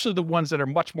 especially the ones that are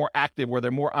much more active, where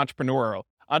they're more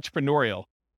entrepreneurial,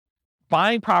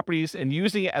 buying properties and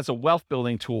using it as a wealth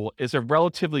building tool is a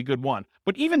relatively good one.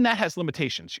 But even that has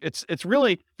limitations. It's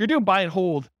really, if you're doing buy and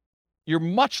hold, you're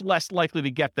much less likely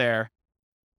to get there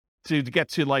to get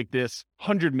to like this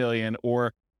 100 million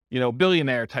or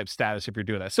billionaire type status if you're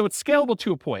doing that. So it's scalable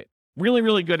to a point. Really,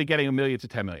 really good at getting 1 million to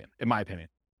 10 million, in my opinion.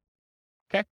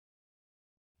 Okay.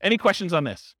 Any questions on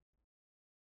this?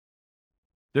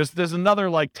 There's another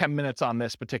like 10 minutes on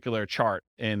this particular chart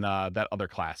in that other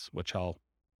class, which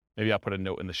maybe I'll put a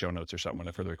note in the show notes or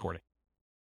something for the recording.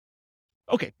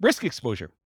 Okay, risk exposure.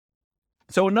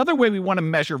 So another way we want to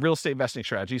measure real estate investing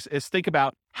strategies is think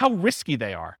about how risky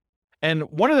they are. And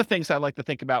one of the things I like to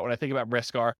think about when I think about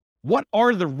risk are, what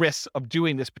are the risks of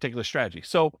doing this particular strategy?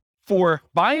 So for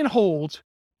buy and hold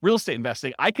real estate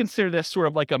investing, I consider this sort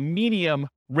of like a medium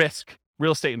risk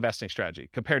real estate investing strategy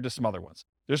compared to some other ones.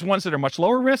 There's ones that are much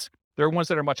lower risk. There are ones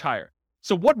that are much higher.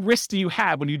 So what risks do you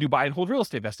have when you do buy and hold real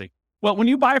estate investing? Well, when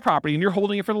you buy a property and you're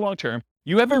holding it for the long term,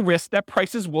 you have a risk that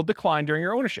prices will decline during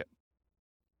your ownership,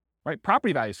 right?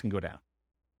 Property values can go down.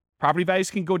 Property values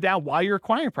can go down while you're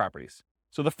acquiring properties.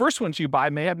 So the first ones you buy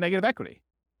may have negative equity,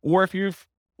 or if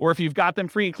you've got them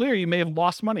free and clear, you may have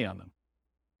lost money on them.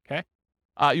 Okay.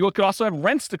 You could also have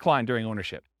rents decline during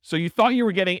ownership. So you thought you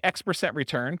were getting X%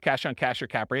 return, cash on cash or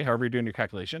cap rate, however you're doing your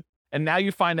calculation. And now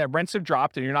you find that rents have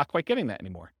dropped and you're not quite getting that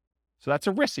anymore. So that's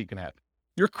a risk you can have.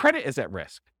 Your credit is at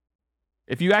risk.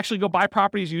 If you actually go buy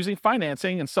properties using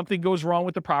financing and something goes wrong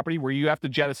with the property where you have to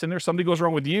jettison, or something goes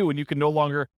wrong with you and you can no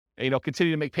longer,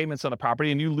 continue to make payments on the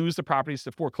property and you lose the properties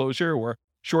to foreclosure or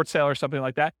short sale or something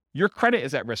like that, your credit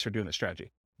is at risk for doing this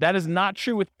strategy. That is not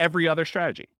true with every other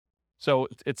strategy. So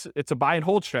it's a buy and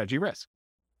hold strategy risk.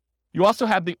 You also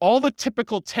have all the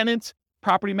typical tenant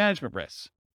property management risks.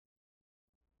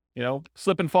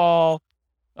 Slip and fall,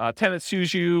 tenant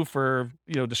sues you for,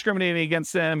 discriminating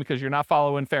against them because you're not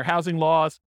following fair housing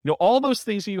laws. All those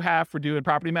things that you have for doing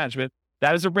property management,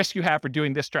 that is a risk you have for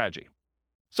doing this strategy.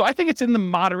 So I think it's in the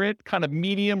moderate kind of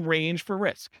medium range for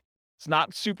risk. It's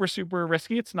not super, super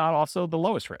risky. It's not also the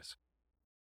lowest risk.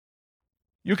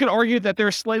 You can argue that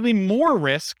there's slightly more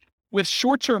risk with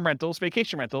short-term rentals,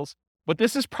 vacation rentals, but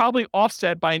this is probably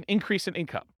offset by an increase in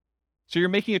income. So you're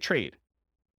making a trade.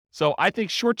 So I think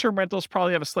short-term rentals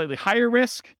probably have a slightly higher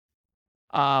risk.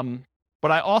 But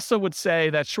I also would say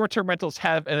that short-term rentals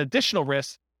have an additional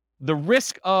risk, the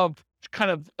risk of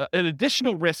an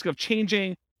additional risk of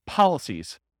changing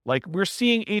policies. Like we're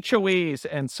seeing HOAs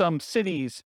and some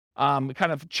cities kind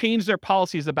of change their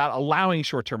policies about allowing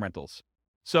short-term rentals.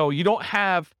 So you don't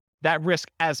have that risk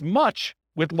as much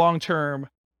with long-term,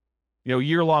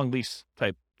 year-long lease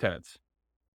type tenants.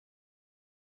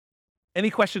 Any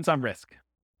questions on risk?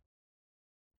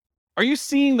 Are you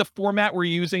seeing the format we're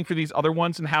using for these other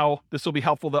ones and how this will be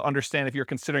helpful to understand if you're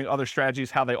considering other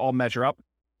strategies, how they all measure up?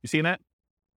 You seeing that?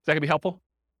 Is that gonna be helpful?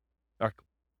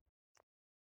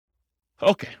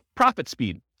 Okay, profit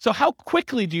speed. So how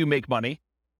quickly do you make money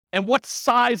and what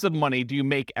size of money do you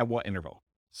make at what interval?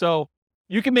 So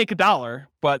you can make $1,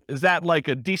 but is that like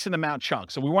a decent amount chunk?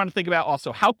 So we want to think about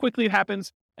also how quickly it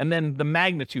happens and then the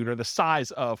magnitude or the size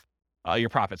of your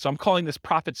profit. So I'm calling this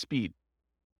profit speed.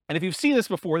 And if you've seen this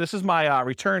before, this is my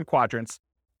return quadrants.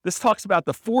 This talks about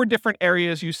the 4 different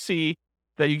areas you see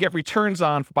that you get returns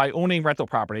on by owning rental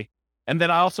property. And then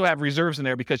I also have reserves in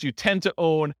there because you tend to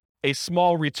own a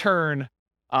small return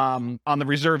on the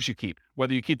reserves you keep.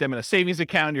 Whether you keep them in a savings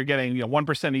account, you're getting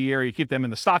 1% a year. You keep them in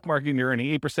the stock market, you're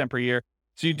earning 8% per year.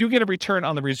 So you do get a return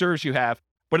on the reserves you have,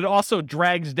 but it also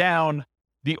drags down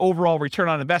the overall return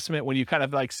on investment when you kind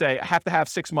of like say, I have to have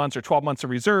 6 months or 12 months of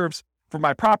reserves for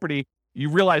my property. You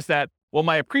realize that, well,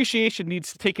 my appreciation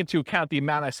needs to take into account the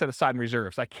amount I set aside in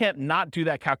reserves. I can't not do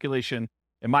that calculation,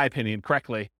 in my opinion,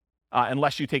 correctly,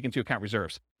 unless you take into account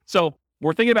reserves. So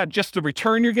we're thinking about just the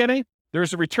return you're getting.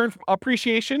 There's a return from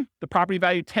appreciation, the property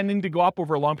value tending to go up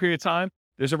over a long period of time.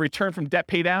 There's a return from debt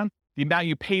pay down, the amount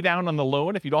you pay down on the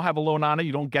loan. If you don't have a loan on it,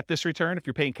 you don't get this return. If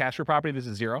you're paying cash for property, this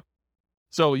is 0.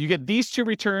 So you get these 2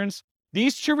 returns.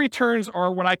 These 2 returns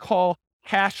are what I call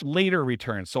cash later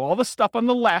returns. So all the stuff on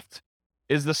the left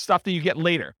is the stuff that you get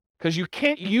later, because you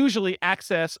can't usually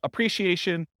access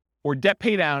appreciation or debt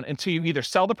pay down until you either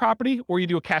sell the property or you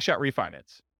do a cash out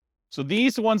refinance. So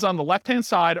these ones on the left-hand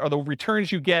side are the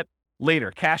returns you get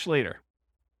later, cash later.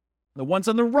 The ones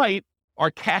on the right are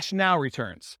cash now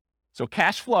returns. So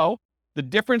cash flow, the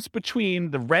difference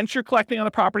between the rent you're collecting on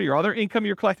the property or other income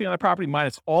you're collecting on the property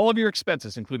minus all of your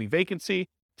expenses, including vacancy,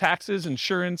 taxes,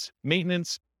 insurance,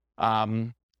 maintenance,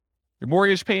 your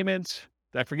mortgage payments.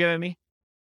 Did I forget any?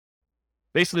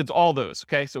 Basically, it's all those,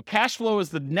 okay? So cash flow is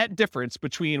the net difference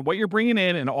between what you're bringing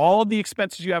in and all of the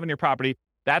expenses you have in your property.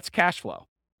 That's cash flow.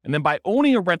 And then by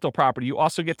owning a rental property, you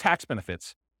also get tax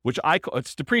benefits, which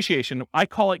it's depreciation. I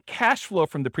call it cash flow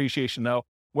from depreciation, though,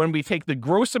 when we take the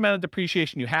gross amount of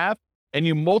depreciation you have and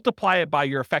you multiply it by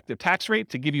your effective tax rate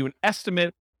to give you an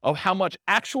estimate of how much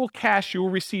actual cash you will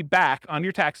receive back on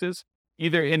your taxes,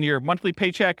 either in your monthly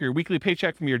paycheck or your weekly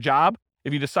paycheck from your job,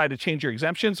 if you decide to change your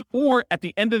exemptions, or at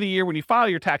the end of the year when you file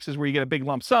your taxes where you get a big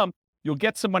lump sum, you'll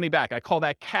get some money back. I call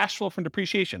that cash flow from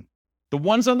depreciation. The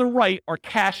ones on the right are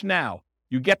cash now.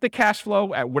 You get the cash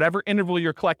flow at whatever interval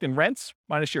you're collecting rents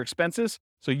minus your expenses.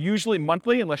 So usually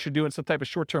monthly, unless you're doing some type of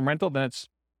short-term rental, then it's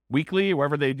weekly,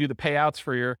 wherever they do the payouts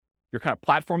for your kind of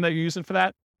platform that you're using for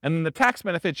that. And then the tax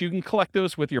benefits, you can collect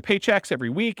those with your paychecks every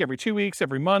week, every 2 weeks,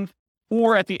 every month,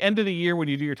 or at the end of the year when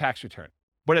you do your tax return.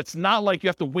 But it's not like you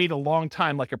have to wait a long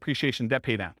time like appreciation debt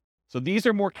pay down. So these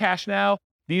are more cash now.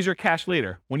 These are cash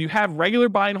later. When you have regular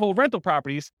buy and hold rental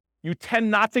properties, you tend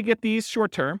not to get these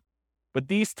short term, but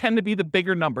these tend to be the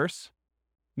bigger numbers.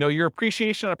 You know, your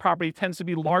appreciation on a property tends to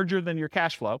be larger than your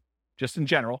cash flow, just in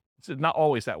general. It's not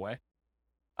always that way.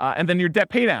 And then your debt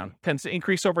pay down tends to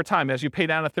increase over time. As you pay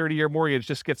down a 30-year mortgage,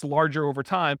 just gets larger over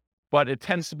time, but it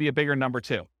tends to be a bigger number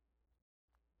too.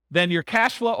 Then your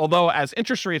cash flow, although as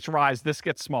interest rates rise, this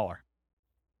gets smaller.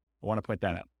 I want to point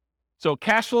that out. So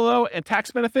cash flow and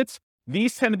tax benefits,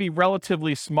 these tend to be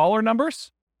relatively smaller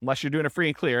numbers, unless you're doing a free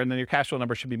and clear, and then your cash flow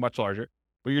number should be much larger.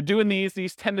 But you're doing these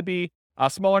tend to be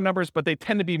smaller numbers, but they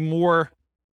tend to be more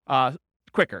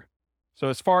quicker. So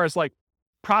as far as like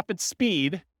profit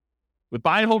speed, with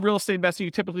buy and hold real estate investing,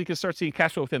 you typically can start seeing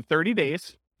cash flow within 30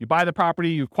 days. You buy the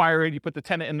property, you acquire it, you put the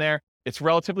tenant in there. It's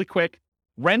relatively quick.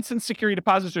 Rents and security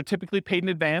deposits are typically paid in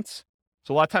advance.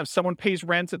 So a lot of times someone pays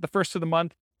rents at the first of the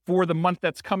month for the month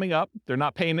that's coming up. They're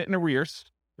not paying it in arrears.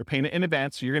 They're paying it in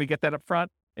advance. So you're going to get that up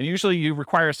front. And usually you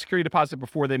require a security deposit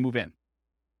before they move in.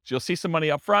 So you'll see some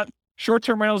money up front.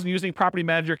 Short-term rentals and using property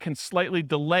manager can slightly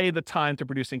delay the time to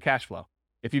producing cash flow.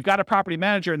 If you've got a property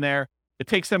manager in there, it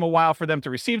takes them a while for them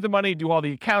to receive the money, do all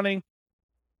the accounting,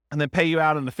 and then pay you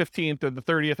out on the 15th or the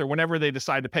 30th or whenever they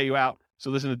decide to pay you out.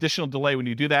 So there's an additional delay when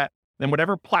you do that. Then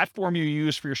whatever platform you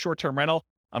use for your short-term rental,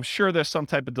 I'm sure there's some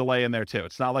type of delay in there too.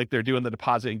 It's not like they're doing the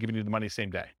deposit and giving you the money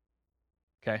same day.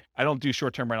 Okay. I don't do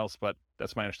short-term rentals, but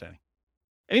that's my understanding.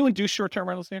 Anyone do short-term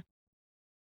rentals here?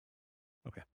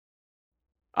 Okay.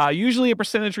 Usually a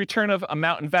percentage return of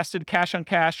amount invested, cash on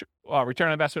cash, return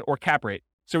on investment, or cap rate.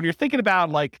 So when you're thinking about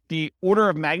like the order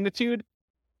of magnitude,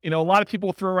 you know, a lot of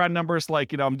people throw around numbers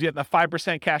like, you know, I'm getting a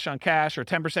 5% cash on cash or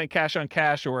 10% cash on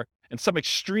cash, or in some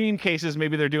extreme cases,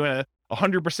 maybe they're doing a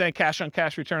 100% cash on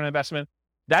cash return on investment.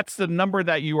 That's the number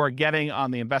that you are getting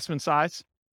on the investment size,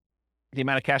 the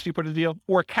amount of cash you put in the deal.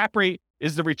 Or cap rate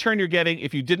is the return you're getting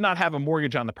if you did not have a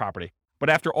mortgage on the property, but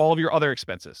after all of your other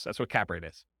expenses. That's what cap rate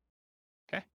is.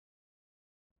 Okay.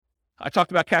 I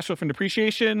talked about cash flow from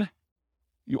depreciation.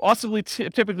 You also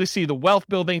typically see the wealth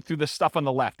building through the stuff on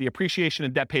the left. The appreciation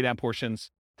and debt pay down portions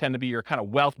tend to be your kind of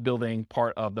wealth building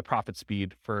part of the profit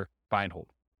speed for buy and hold.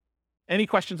 Any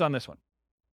questions on this one?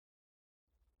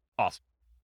 Awesome.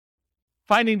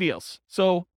 Finding deals.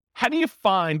 So how do you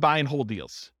find buy and hold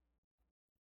deals?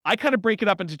 I kind of break it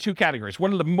up into two categories.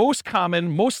 One of the most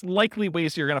common, most likely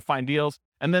ways you're going to find deals,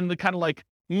 and then the kind of like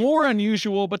more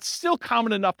unusual, but still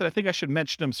common enough that I think I should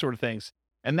mention them sort of things.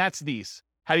 And that's these.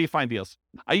 How do you find deals?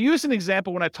 I used an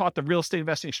example when I taught the real estate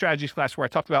investing strategies class where I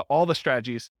talked about all the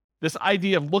strategies, this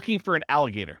idea of looking for an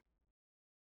alligator.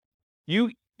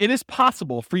 It is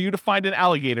possible for you to find an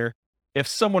alligator if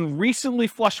someone recently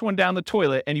flushed one down the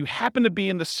toilet and you happen to be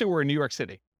in the sewer in New York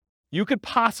City. You could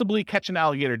possibly catch an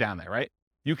alligator down there, right?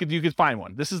 You could find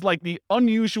one. This is like the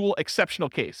unusual, exceptional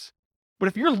case. But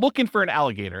if you're looking for an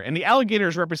alligator, and the alligator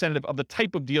is representative of the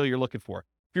type of deal you're looking for,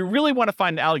 if you really want to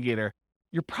find an alligator,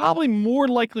 you're probably more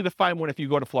likely to find one if you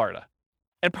go to Florida.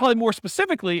 And probably more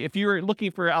specifically, if you're looking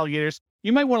for alligators,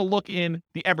 you might want to look in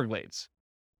the Everglades.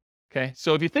 Okay,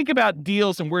 so if you think about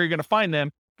deals and where you're going to find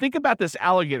them, think about this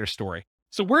alligator story.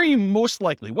 So where are you most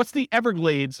likely? What's the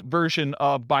Everglades version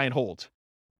of buy and hold?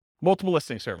 Multiple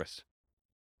listing service.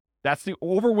 That's the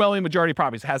overwhelming majority of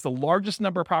properties. It has the largest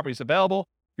number of properties available.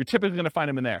 You're typically going to find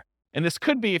them in there. And this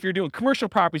could be, if you're doing commercial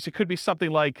properties, it could be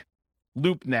something like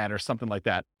LoopNet or something like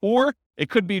that. Or it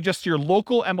could be just your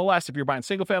local MLS if you're buying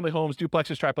single family homes,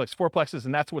 duplexes, triplexes, fourplexes,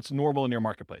 and that's what's normal in your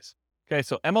marketplace. Okay,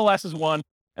 so MLS is one.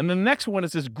 And the next one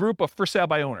is this group of for sale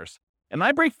by owners. And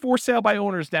I break for sale by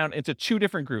owners down into two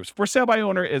different groups. For sale by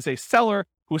owner is a seller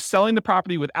who's selling the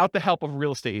property without the help of a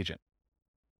real estate agent.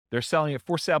 They're selling it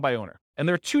for sale by owner. And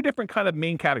there are two different kind of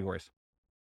main categories.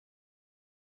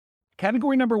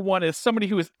 Category number one is somebody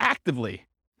who is actively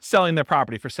selling their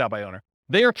property for sale by owner.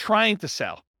 They are trying to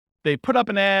sell. They put up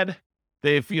an ad.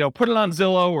 They've, put it on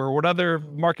Zillow or what other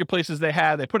marketplaces they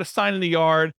have. They put a sign in the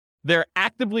yard. They're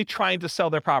actively trying to sell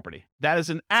their property. That is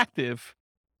an actively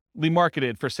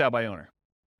marketed for sale by owner.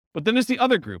 But then there's the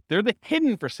other group. They're the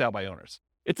hidden for sale by owners.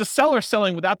 It's a seller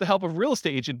selling without the help of a real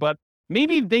estate agent, but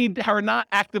maybe they are not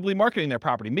actively marketing their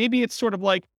property. Maybe it's sort of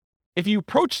like if you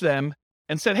approach them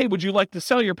and said, hey, would you like to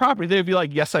sell your property? They'd be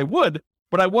like, yes, I would.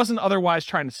 but I wasn't otherwise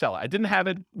trying to sell it. I didn't have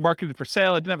it marketed for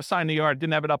sale. I didn't have a sign in the yard.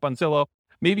 Didn't have it up on Zillow.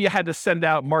 Maybe you had to send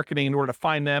out marketing in order to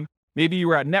find them. Maybe you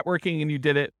were out networking and you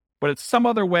did it, but it's some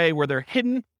other way where they're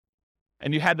hidden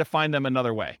and you had to find them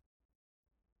another way.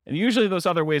 And usually those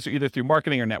other ways are either through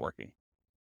marketing or networking.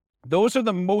 Those are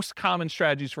the most common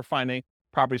strategies for finding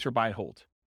properties for buy and hold.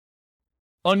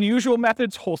 Unusual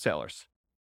methods, wholesalers.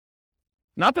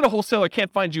 Not that a wholesaler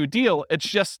can't find you a deal. It's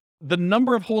just the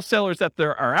number of wholesalers that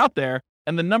there are out there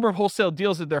and the number of wholesale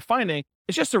deals that they're finding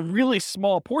is just a really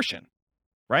small portion,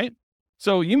 right?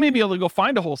 So you may be able to go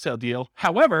find a wholesale deal.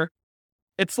 However,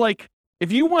 it's like,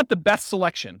 if you want the best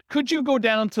selection, could you go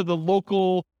down to the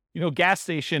local, gas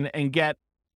station and get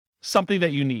something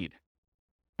that you need?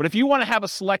 But if you want to have a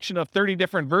selection of 30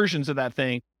 different versions of that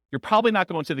thing, you're probably not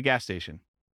going to the gas station.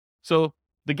 So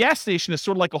the gas station is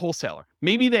sort of like a wholesaler.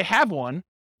 Maybe they have one,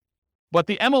 but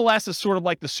the MLS is sort of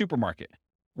like the supermarket,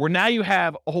 where now you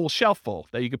have a whole shelf full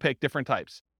that you can pick different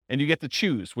types, and you get to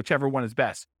choose whichever one is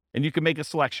best, and you can make a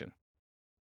selection.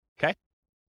 Okay?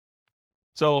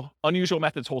 So unusual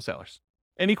methods, wholesalers.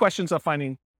 Any questions on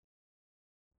finding?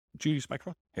 Did you use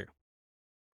microphone? Here.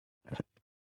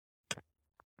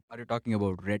 Are you talking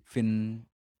about Redfin,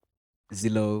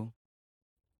 Zillow?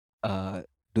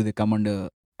 Do they come under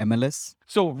MLS?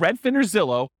 So Redfin or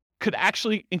Zillow could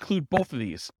actually include both of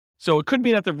these. So it could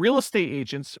be that the real estate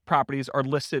agents' properties are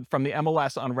listed from the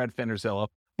MLS on Redfin or Zillow,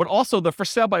 but also the for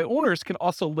sale by owners can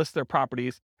also list their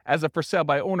properties as a for sale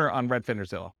by owner on Redfin or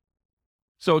Zillow.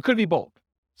 So it could be both.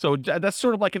 So that's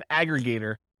sort of like an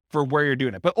aggregator for where you're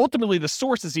doing it. But ultimately, the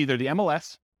source is either the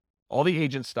MLS, all the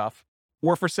agent stuff,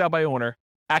 or for sale by owner,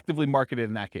 actively marketed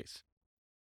in that case.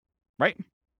 Right?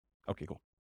 Okay, cool.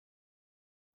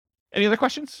 Any other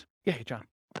questions? Yeah, hey, John.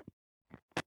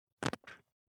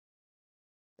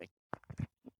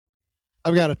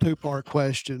 I've got a two-part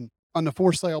question. On the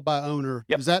for sale by owner,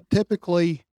 Yep. Is that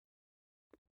typically,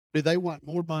 do they want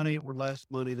more money or less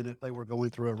money than if they were going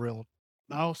through a realtor?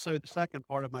 And also, the second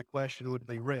part of my question would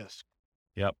be risk.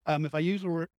 Yep. If I use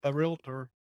a realtor,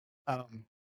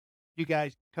 you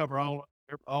guys cover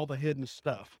all the hidden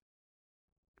stuff.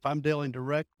 If I'm dealing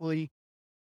directly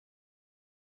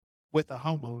with a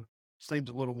homeowner, seems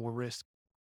a little more risky.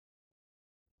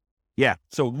 Yeah.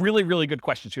 So really, really good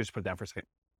questions. Just put it down for a second.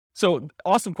 So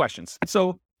awesome questions.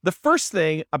 So the first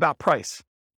thing about price,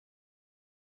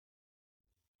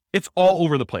 it's all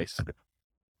over the place.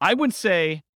 I would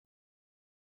say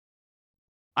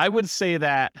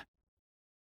that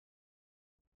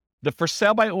the for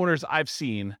sale by owners I've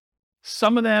seen,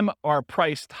 some of them are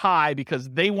priced high because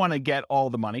they want to get all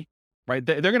the money, right?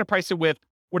 They're going to price it with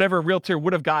whatever a realtor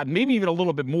would have gotten, maybe even a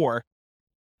little bit more,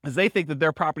 because they think that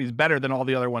their property is better than all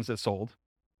the other ones that sold.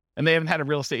 And they haven't had a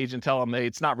real estate agent tell them, hey,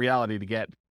 it's not reality to get,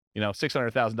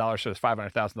 $600,000 for this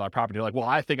 $500,000 property. You're like, well,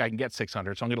 I think I can get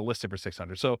 600, so I'm going to list it for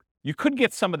 600. So you could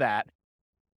get some of that.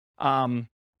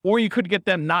 Or you could get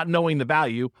them not knowing the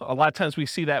value. A lot of times we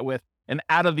see that with an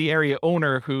out of the area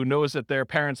owner who knows that their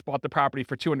parents bought the property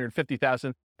for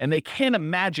 $250,000 and they can't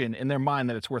imagine in their mind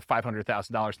that it's worth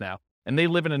 $500,000 now. And they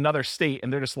live in another state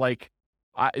and they're just like,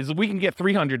 if we can get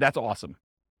 300, that's awesome.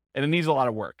 And it needs a lot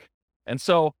of work. And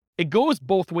so it goes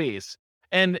both ways.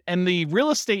 And the real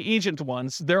estate agent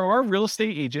ones, there are real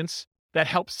estate agents that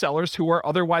help sellers who are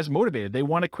otherwise motivated. They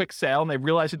want a quick sale and they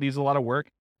realize it needs a lot of work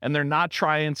and they're not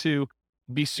trying to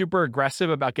be super aggressive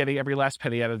about getting every last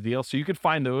penny out of the deal. So you could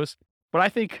find those. But I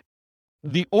think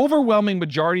the overwhelming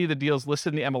majority of the deals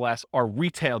listed in the MLS are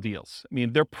retail deals. I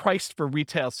mean, they're priced for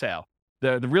retail sale.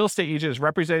 The real estate agent is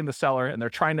representing the seller and they're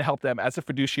trying to help them as a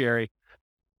fiduciary,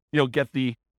 get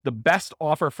the best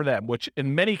offer for them, which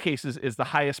in many cases is the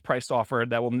highest priced offer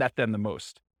that will net them the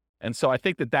most. And so I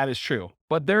think that is true.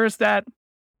 But there's that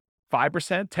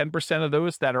 5%, 10% of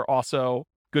those that are also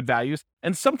good values.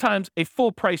 And sometimes a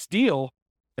full price deal,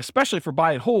 especially for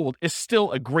buy and hold, is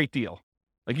still a great deal.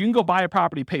 Like you can go buy a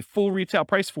property, pay full retail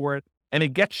price for it, and it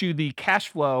gets you the cash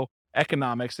flow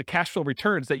economics, the cash flow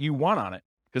returns that you want on it.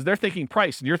 Because they're thinking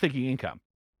price and you're thinking income,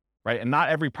 right? And not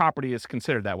every property is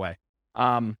considered that way.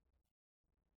 And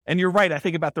you're right, I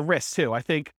think about the risk too. I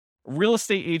think real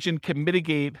estate agent can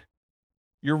mitigate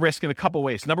your risk in a couple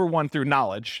ways. Number one, through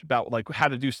knowledge about like how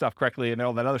to do stuff correctly and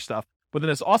all that other stuff. But then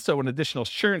there's also an additional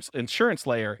insurance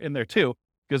layer in there too,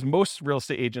 because most real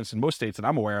estate agents in most states that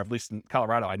I'm aware of, at least in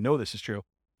Colorado, I know this is true,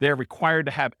 they're required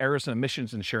to have errors and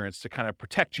omissions insurance to kind of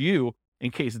protect you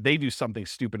in case they do something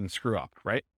stupid and screw up,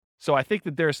 right? So I think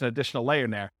that there's an additional layer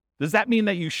in there. Does that mean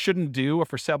that you shouldn't do a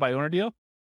for sale by owner deal?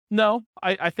 No,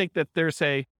 I think that there's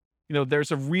a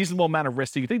reasonable amount of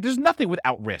risk that you think. There's nothing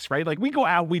without risk, right? Like we go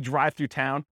out, we drive through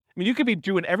town. I mean, you could be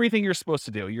doing everything you're supposed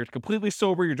to do. You're completely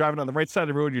sober. You're driving on the right side of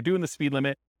the road. You're doing the speed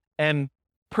limit, and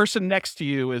person next to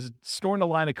you is snorting a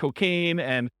line of cocaine,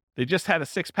 and they just had a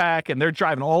 6-pack, and they're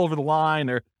driving all over the line.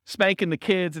 They're spanking the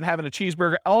kids and having a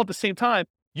cheeseburger all at the same time.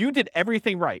 You did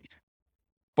everything right,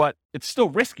 but it's still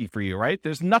risky for you, right?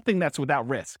 There's nothing that's without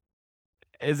risk.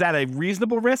 Is that a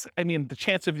reasonable risk? I mean, the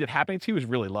chance of it happening to you is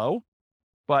really low,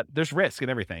 but there's risk in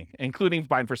everything, including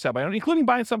buying for sale by owner, including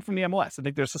buying some from the MLS. I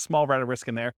think there's a small amount of risk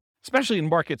in there, especially in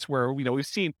markets where,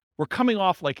 we're coming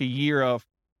off like a year of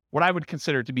what I would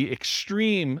consider to be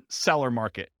extreme seller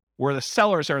market, where the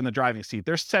sellers are in the driving seat.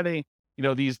 They're setting,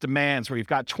 these demands where you've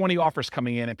got 20 offers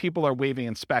coming in and people are waiving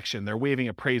inspection, they're waiving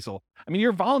appraisal. I mean,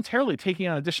 you're voluntarily taking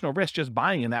on additional risk just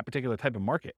buying in that particular type of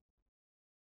market.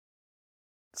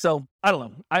 So I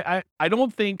don't know. I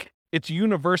don't think it's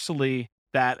universally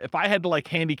that if I had to like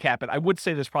handicap it, I would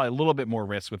say there's probably a little bit more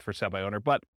risk with for sale by owner,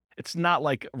 but it's not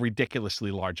like a ridiculously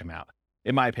large amount,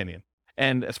 in my opinion.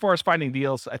 And as far as finding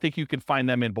deals, I think you can find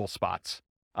them in both spots.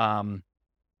 And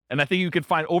I think you can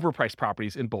find overpriced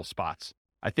properties in both spots.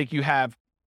 I think you have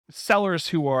sellers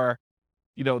who are,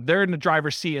 they're in the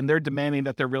driver's seat and they're demanding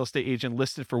that their real estate agent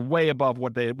list it for way above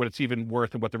what it's even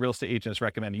worth and what the real estate agent is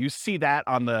recommending. You see that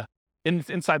on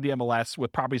inside the MLS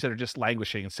with properties that are just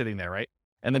languishing and sitting there, right?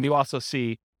 And then you also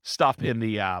see stuff in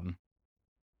the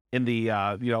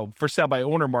for sale by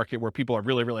owner market where people are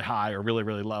really, really high or really,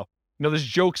 really low. There's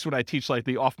jokes when I teach like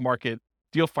the off-market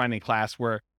deal finding class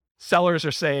where sellers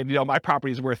are saying, my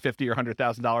property is worth $50,000 or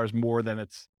 $100,000 more than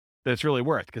it's really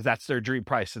worth, because that's their dream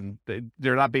price, and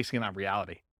they're not basing it on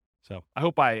reality. So I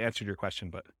hope I answered your question,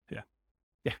 but yeah.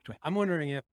 Dwayne. I'm wondering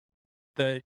if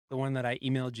the one that I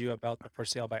emailed you about the for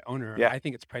sale by owner, Yeah. I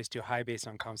think it's priced too high based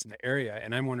on comps in the area.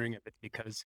 And I'm wondering if it's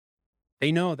because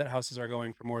they know that houses are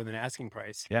going for more than asking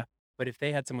price. Yeah. But if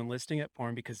they had someone listing it for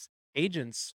them, because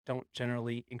agents don't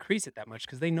generally increase it that much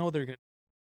because they know they're going to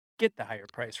get the higher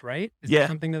price, right? Is there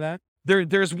something to that?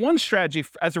 There's one strategy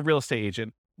as a real estate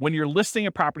agent when you're listing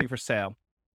a property for sale.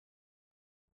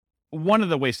 One of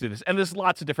the ways to do this, and there's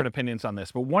lots of different opinions on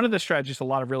this, but one of the strategies a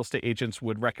lot of real estate agents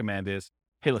would recommend is,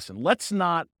 hey, listen, let's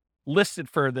not list it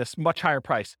for this much higher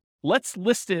price. Let's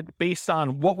list it based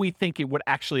on what we think it would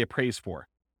actually appraise for.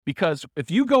 Because if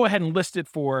you go ahead and list it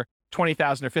for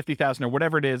 $20,000 or $50,000 or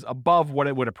whatever it is above what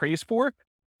it would appraise for,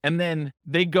 and then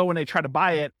they go and they try to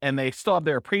buy it and they still have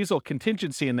their appraisal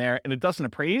contingency in there and it doesn't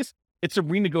appraise, it's a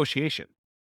renegotiation.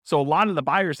 So a lot of the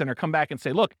buyers then are come back and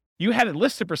say, look, you had it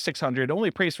listed for $600, only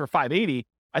appraised for $580.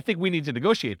 I think we need to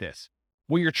negotiate this.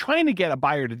 What you're trying to get a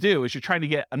buyer to do is you're trying to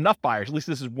get enough buyers, at least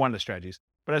this is one of the strategies,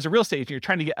 but as a real estate agent, you're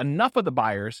trying to get enough of the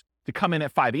buyers to come in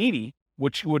at $580,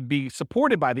 which would be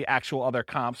supported by the actual other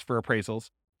comps for appraisals,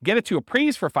 get it to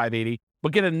appraise for $580,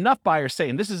 but get enough buyers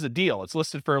saying this is a deal. It's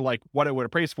listed for like what it would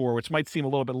appraise for, which might seem a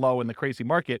little bit low in the crazy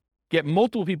market. Get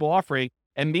multiple people offering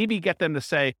and maybe get them to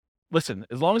say, listen,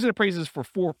 as long as it appraises for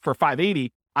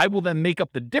 $580, I will then make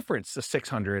up the difference to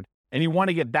 $600. And you want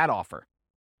to get that offer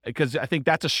because I think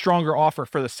that's a stronger offer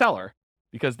for the seller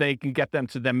because they can get them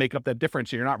to then make up that difference.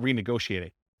 So you're not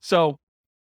renegotiating. So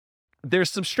there's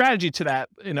some strategy to that.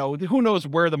 Who knows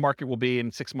where the market will be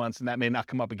in 6 months, and that may not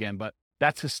come up again, but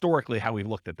that's historically how we've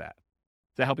looked at that.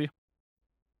 Does that help you?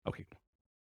 Okay.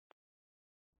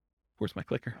 Where's my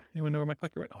clicker? Anyone know where my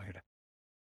clicker went? Oh, here it is.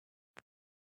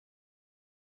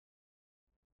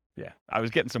 Yeah, I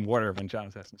was getting some water when John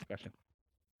was asking this question.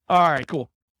 All right, cool.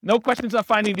 No questions on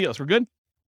finding deals. We're good?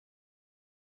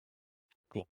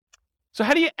 Cool. So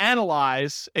how do you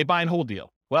analyze a buy and hold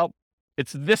deal? Well,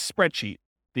 it's this spreadsheet,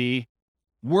 the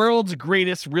world's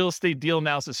greatest real estate deal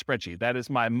analysis spreadsheet. That is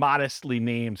my modestly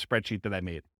named spreadsheet that I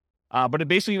made. But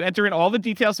basically you enter in all the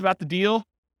details about the deal,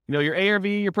 your ARV,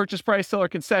 your purchase price, seller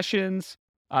concessions,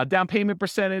 down payment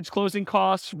percentage, closing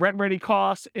costs, rent ready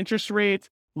costs, interest rate,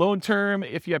 loan term,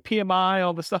 if you have PMI,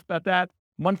 all the stuff about that,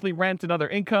 monthly rent and other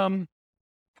income,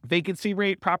 vacancy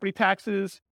rate, property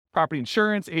taxes, property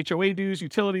insurance, HOA dues,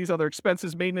 utilities, other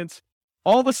expenses, maintenance,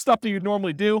 all the stuff that you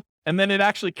normally do. And then it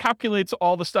actually calculates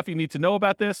all the stuff you need to know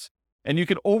about this. And you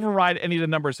can override any of the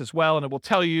numbers as well. And it will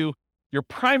tell you you're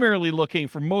primarily looking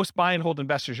for most buy and hold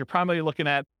investors. You're primarily looking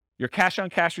at your cash on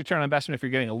cash return on investment if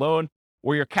you're getting a loan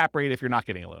or your cap rate if you're not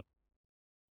getting a loan.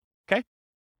 Okay.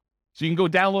 So you can go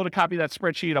download a copy of that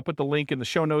spreadsheet. I'll put the link in the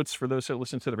show notes for those who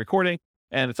listen to the recording,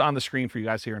 and it's on the screen for you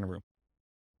guys here in the room.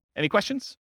 Any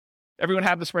questions? Everyone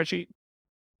have the spreadsheet?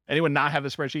 Anyone not have the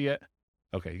spreadsheet yet?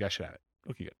 Okay, you guys should have it.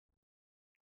 Okay, good.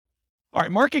 All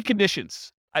right, market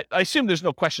conditions. I assume there's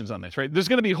no questions on this, right? There's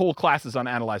going to be whole classes on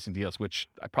analyzing deals, which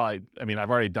I've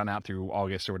already done out through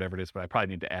August or whatever it is, but I probably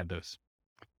need to add those.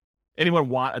 Anyone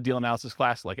want a deal analysis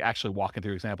class, like actually walking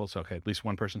through examples? Okay, at least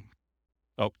one person.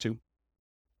 Oh, two.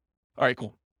 All right,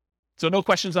 cool. So no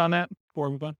questions on that before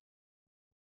we move on?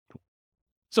 Cool.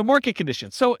 So market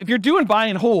conditions. So if you're doing buy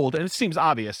and hold, and it seems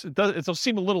obvious, it'll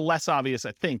seem a little less obvious,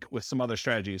 I think, with some other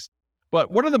strategies. But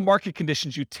what are the market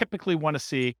conditions you typically want to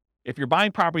see if you're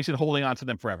buying properties and holding on to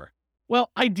them forever?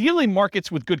 Well, ideally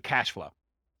markets with good cash flow.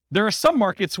 There are some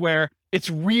markets where it's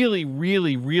really,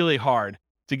 really, really hard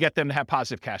to get them to have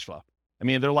positive cash flow. I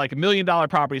mean, they're like $1 million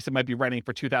properties that might be renting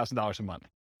for $2,000 a month.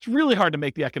 It's really hard to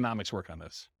make the economics work on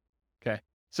this. Okay.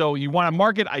 So you want a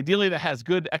market ideally that has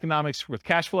good economics with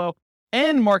cash flow,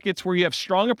 and markets where you have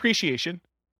strong appreciation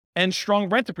and strong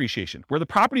rent appreciation, where the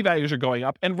property values are going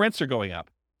up and rents are going up.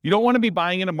 You don't want to be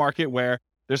buying in a market where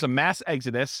there's a mass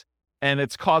exodus and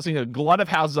it's causing a glut of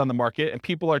houses on the market and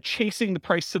people are chasing the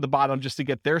price to the bottom just to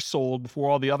get theirs sold before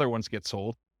all the other ones get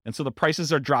sold. And so the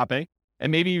prices are dropping.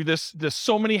 And maybe there's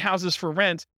so many houses for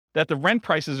rent that the rent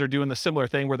prices are doing the similar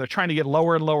thing where they're trying to get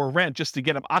lower and lower rent just to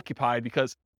get them occupied,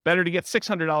 because better to get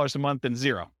 $600 a month than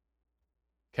zero.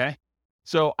 Okay.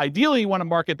 So ideally you want a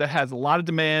market that has a lot of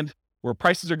demand, where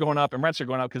prices are going up and rents are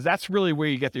going up, because that's really where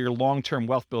you get your long-term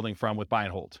wealth building from with buy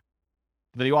and hold.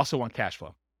 But then you also want cash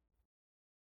flow.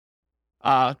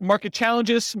 Market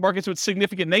challenges, markets with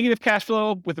significant negative cash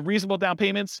flow with reasonable down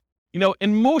payments. You know,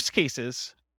 in most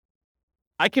cases,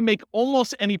 I can make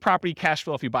almost any property cash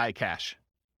flow if you buy it cash,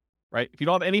 right? If you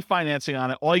don't have any financing on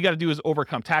it, all you got to do is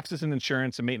overcome taxes and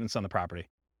insurance and maintenance on the property.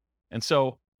 And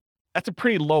so that's a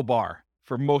pretty low bar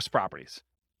for most properties.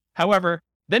 However,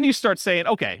 then you start saying,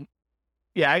 okay,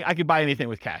 yeah, I could buy anything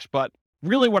with cash, but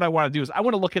really what I want to do is I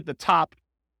want to look at the top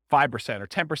 5% or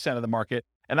 10% of the market,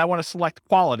 and I want to select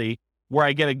quality where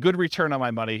I get a good return on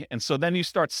my money. And so then you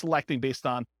start selecting based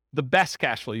on the best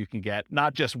cash flow you can get,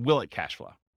 not just will it cash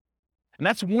flow. And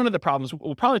that's one of the problems.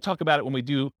 We'll probably talk about it when we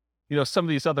do, you know, some of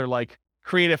these other like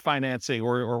creative financing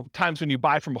or times when you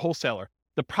buy from a wholesaler.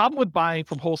 The problem with buying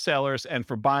from wholesalers and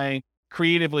for buying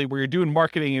creatively where you're doing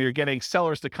marketing and you're getting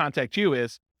sellers to contact you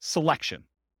is selection.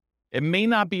 It may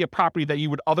not be a property that you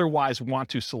would otherwise want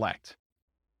to select.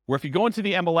 Where if you go into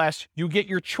the MLS, you get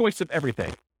your choice of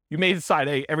everything. You may decide,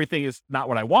 hey, everything is not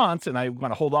what I want, and I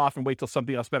want to hold off and wait till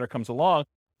something else better comes along.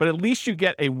 But at least you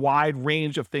get a wide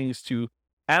range of things to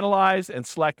analyze and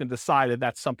select and decide if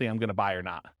that's something I'm going to buy or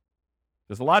not.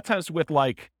 There's a lot of times with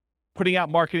like putting out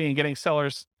marketing and getting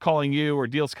sellers calling you or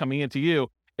deals coming into you,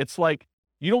 it's like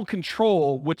you don't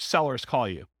control which sellers call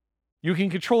you. You can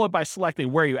control it by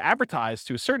selecting where you advertise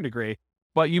to a certain degree,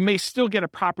 but you may still get a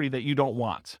property that you don't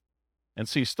want. And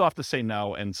so you still have to say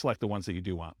no and select the ones that you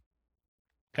do want.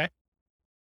 Okay.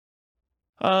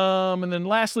 And then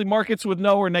lastly, markets with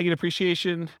no or negative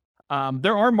appreciation.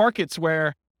 There are markets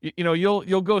where, you know,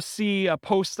 you'll go see a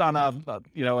post on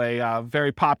a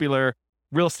very popular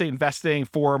real estate investing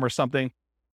forum or something.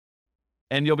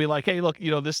 And you'll be like, hey, look,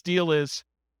 you know, this deal is,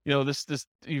 you know, this,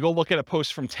 you go look at a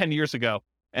post from 10 years ago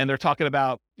and they're talking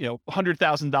about, you know,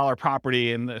 $100,000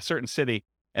 property in a certain city.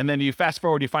 And then you fast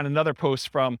forward, you find another post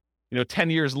from, you know, 10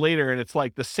 years later, and it's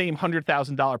like the same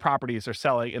 $100,000 properties are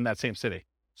selling in that same city.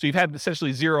 So you've had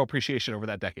essentially zero appreciation over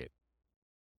that decade.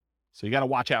 So you got to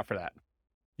watch out for that.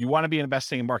 You want to be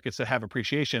investing in markets that have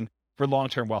appreciation for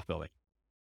long-term wealth building.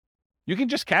 You can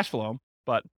just cash flow them,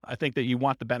 but I think that you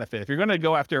want the benefit. If you're going to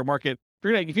go after a market,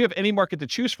 if you have any market to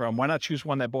choose from, why not choose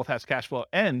one that both has cash flow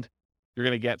and you're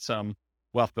going to get some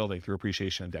wealth building through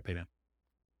appreciation and debt paydown,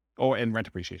 and rent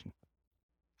appreciation.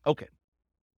 Okay.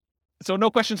 So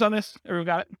no questions on this? Everyone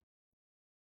got it?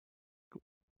 Cool.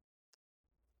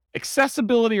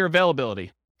 Accessibility or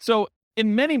availability. So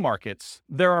in many markets,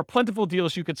 there are plentiful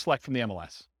deals you could select from the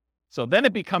MLS. So then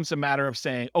it becomes a matter of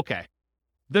saying, okay,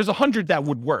 there's 100 that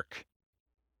would work.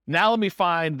 Now let me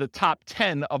find the top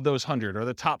 10 of those 100 or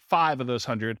the top 5 of those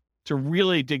 100 to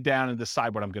really dig down and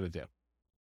decide what I'm going to do.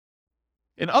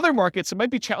 In other markets, it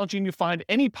might be challenging to find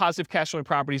any positive cash flowing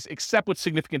properties except with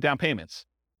significant down payments.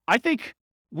 I think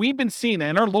we've been seeing,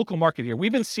 in our local market here,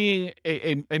 we've been seeing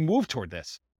a move toward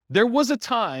this. There was a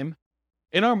time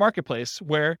in our marketplace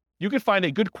where you could find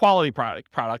a good quality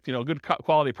product, you know, good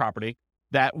quality property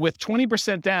that with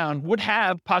 20% down would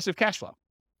have positive cash flow.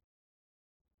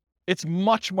 It's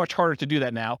much, much harder to do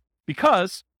that now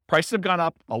because prices have gone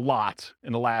up a lot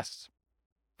in the last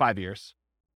 5 years.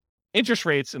 Interest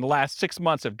rates in the last 6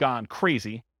 months have gone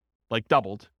crazy, like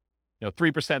doubled,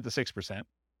 3% to 6%.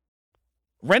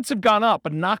 Rents have gone up,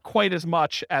 but not quite as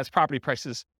much as property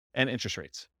prices and interest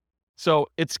rates. So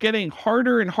it's getting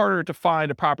harder and harder to find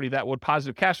a property that would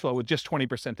positive cash flow with just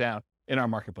 20% down in our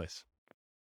marketplace.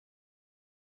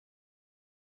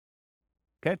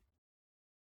 Okay.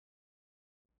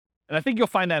 And I think you'll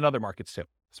find that in other markets too,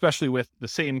 especially with the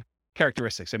same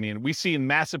characteristics. I mean, we see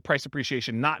massive price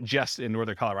appreciation, not just in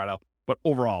Northern Colorado, but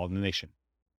overall in the nation.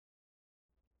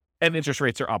 And interest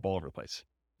rates are up all over the place.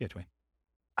 Yeah, Dwayne.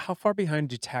 How far behind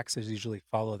do taxes usually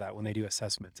follow that when they do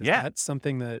assessments? Is that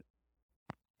something that...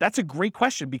 That's a great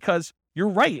question, because you're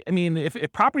right. I mean, if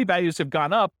property values have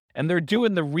gone up and they're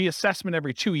doing the reassessment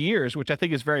every 2 years, which I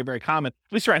think is very, very common,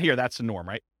 at least around here, that's the norm,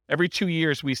 right? Every 2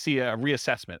 years, we see a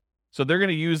reassessment. So they're going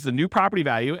to use the new property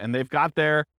value, and they've got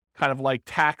their kind of like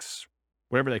tax,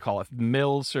 whatever they call it,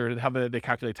 mills, or how they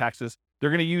calculate taxes. They're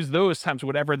going to use those times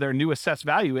whatever their new assessed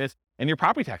value is, and your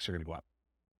property taxes are going to go up.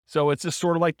 So it's just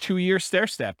sort of like 2-year stair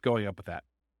step going up with that.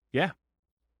 Yeah.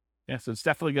 So it's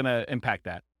definitely going to impact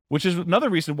that, which is another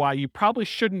reason why you probably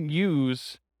shouldn't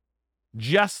use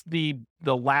just the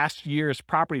last year's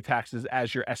property taxes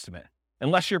as your estimate,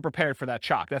 unless you're prepared for that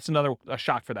shock. That's another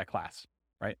shock for that class,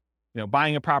 right?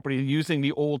 Buying a property using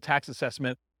the old tax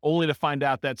assessment only to find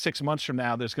out that 6 months from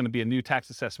now, there's going to be a new tax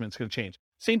assessment. It's going to change.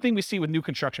 Same thing we see with new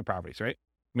construction properties, right?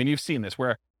 I mean, you've seen this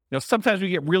where, sometimes we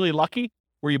get really lucky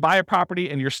where you buy a property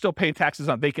and you're still paying taxes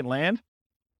on vacant land.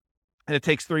 And it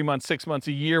takes 3 months, 6 months,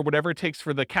 a year, whatever it takes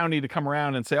for the county to come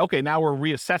around and say, okay, now we're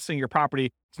reassessing your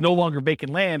property. It's no longer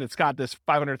vacant land. It's got this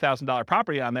 $500,000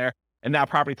 property on there. And now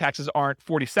property taxes aren't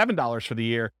 $47 for the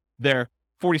year. They're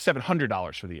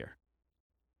 $4,700 for the year.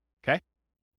 Okay.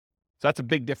 So that's a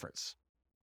big difference.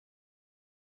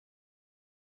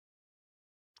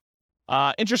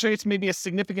 Interest rates may be a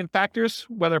significant factors,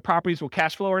 whether properties will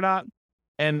cash flow or not.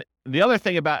 And the other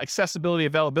thing about accessibility,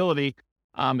 availability,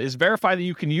 is verify that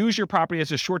you can use your property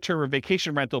as a short-term or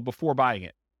vacation rental before buying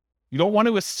it. You don't want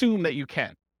to assume that you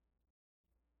can.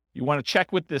 You want to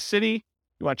check with the city.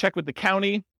 You want to check with the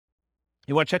county.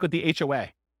 You want to check with the HOA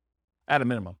at a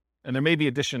minimum. And there may be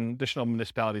additional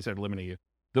municipalities that are limiting you.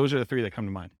 Those are the 3 that come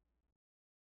to mind.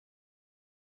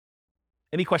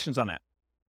 Any questions on that?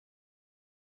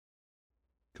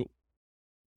 Cool.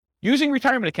 Using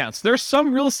retirement accounts. There are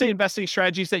some real estate investing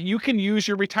strategies that you can use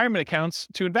your retirement accounts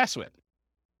to invest with.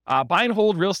 Buy and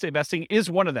hold real estate investing is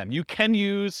one of them. You can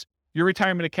use your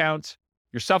retirement account,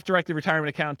 your self-directed retirement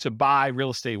account, to buy real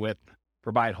estate with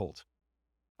for buy and hold.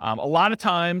 A lot of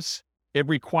times it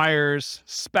requires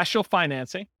special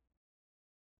financing.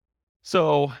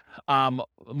 So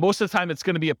most of the time it's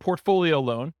going to be a portfolio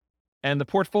loan, and the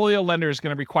portfolio lender is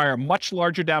going to require a much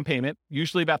larger down payment,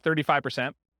 usually about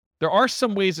 35%. There are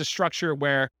some ways to structure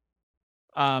where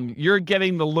you're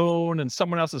getting the loan and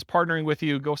someone else is partnering with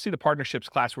you. Go see the partnerships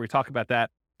class where we talk about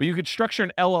that. But you could structure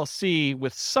an LLC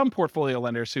with some portfolio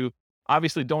lenders who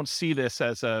obviously don't see this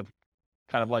as a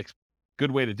kind of like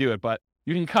good way to do it. But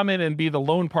you can come in and be the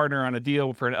loan partner on a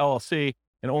deal for an LLC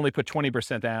and only put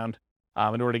 20% down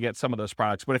in order to get some of those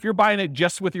products. But if you're buying it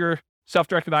just with your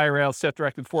self-directed IRA,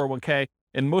 self-directed 401k,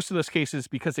 in most of those cases,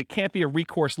 because it can't be a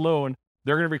recourse loan,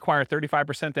 they're going to require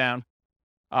 35% down.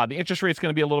 The interest rate is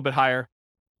going to be a little bit higher.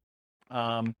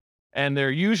 And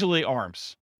they're usually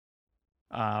ARMs.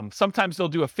 Sometimes they'll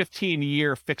do a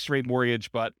 15-year fixed rate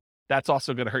mortgage, but that's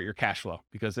also going to hurt your cash flow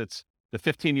because it's the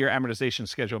 15-year amortization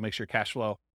schedule makes your cash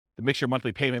flow, it makes your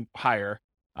monthly payment higher,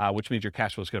 which means your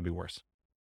cash flow is going to be worse.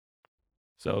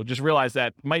 So just realize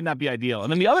that might not be ideal.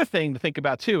 And then the other thing to think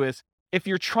about too is if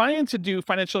you're trying to do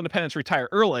financial independence, retire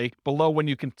early, below when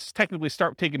you can technically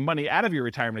start taking money out of your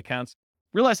retirement accounts,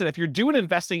 realize that if you're doing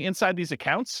investing inside these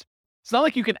accounts, it's not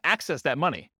like you can access that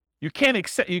money. You can't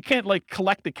like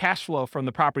collect the cash flow from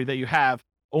the property that you have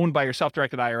owned by your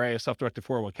self-directed IRA or self-directed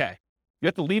 401k. You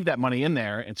have to leave that money in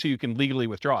there until you can legally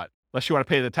withdraw it, unless you want to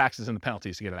pay the taxes and the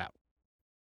penalties to get it out.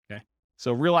 Okay.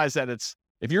 So realize that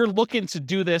if you're looking to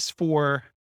do this for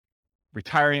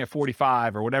retiring at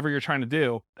 45 or whatever you're trying to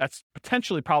do, that's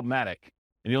potentially problematic.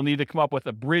 And you'll need to come up with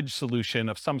a bridge solution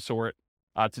of some sort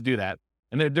to do that.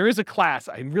 And there is a class,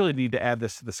 I really need to add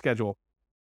this to the schedule.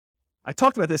 I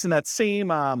talked about this in that same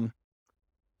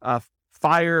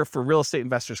Fire for Real Estate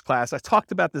Investors class. I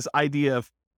talked about this idea of,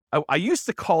 I used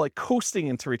to call it coasting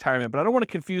into retirement, but I don't want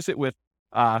to confuse it with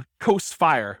Coast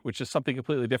Fire, which is something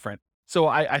completely different. So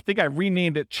I think I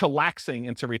renamed it chillaxing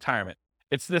into retirement.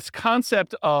 It's this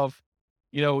concept of,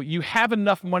 you have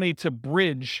enough money to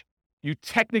bridge, you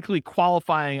technically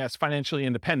qualifying as financially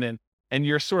independent, and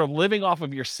you're sort of living off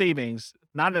of your savings,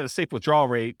 not at a safe withdrawal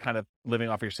rate, kind of living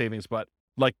off your savings, but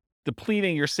like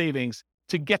depleting your savings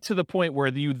to get to the point where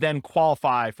you then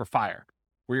qualify for FIRE,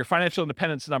 where your financial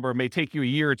independence number may take you a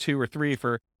year or 2 or 3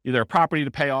 for either a property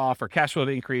to pay off or cash flow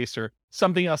to increase or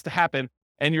something else to happen.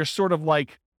 And you're sort of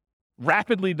like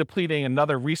rapidly depleting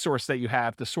another resource that you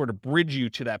have to sort of bridge you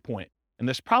to that point. And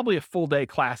there's probably a full day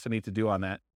class I need to do on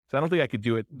that. So I don't think I could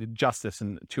do it justice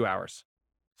in 2 hours.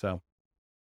 So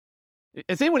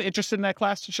is anyone interested in that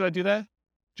class? Should I do that?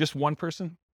 Just one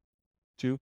person?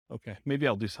 Two? Okay. Maybe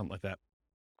I'll do something like that.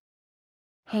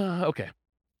 Okay.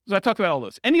 So I talked about all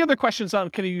those. Any other questions on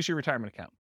can you use your retirement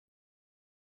account?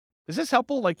 Is this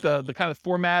helpful? Like the kind of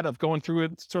format of going through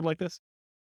it sort of like this?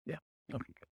 Yeah.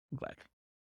 Okay, good. I'm glad.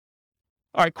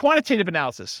 All right, quantitative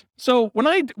analysis. So when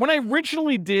I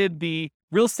originally did the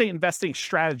real estate investing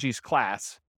strategies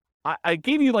class, I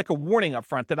gave you like a warning up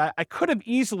front that I could have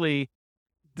easily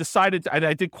decided,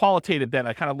 I did qualitative then.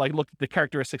 I kind of like looked at the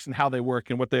characteristics and how they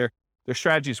work and what their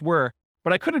strategies were.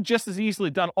 But I could have just as easily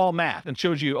done all math and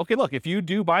showed you, okay, look, if you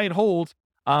do buy and hold,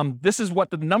 this is what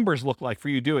the numbers look like for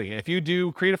you doing it. If you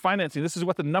do creative financing, this is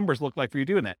what the numbers look like for you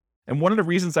doing it. And one of the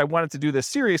reasons I wanted to do this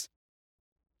series,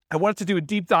 I wanted to do a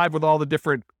deep dive with all the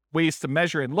different ways to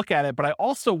measure and look at it, but I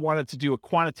also wanted to do a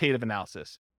quantitative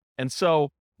analysis. And so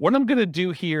what I'm going to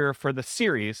do here for the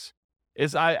series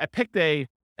is I picked an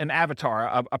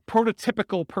avatar, a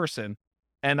prototypical person,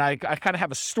 and I kind of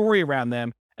have a story around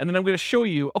them. And then I'm going to show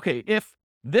you, okay, if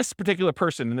this particular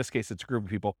person, in this case, it's a group of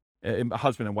people, a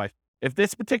husband and wife, if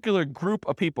this particular group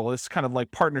of people, this kind of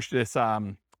like partnership, this,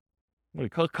 what do you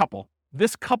call it, couple,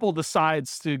 this couple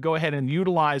decides to go ahead and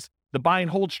utilize the buy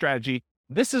and hold strategy,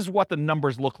 this is what the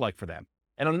numbers look like for them.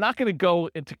 And I'm not going to go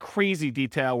into crazy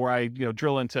detail where I,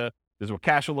 drill into, this is what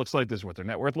cash flow looks like, this is what their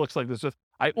net worth looks like,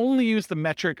 I only use the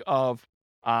metric of,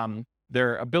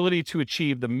 their ability to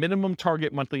achieve the minimum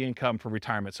target monthly income for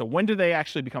retirement. So when do they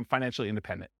actually become financially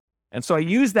independent? And so I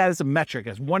use that as a metric,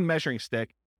 as one measuring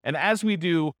stick. And as we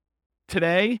do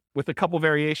today with a couple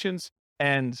variations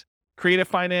and creative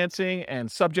financing and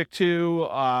subject to,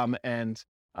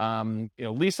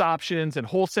 lease options and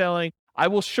wholesaling, I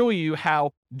will show you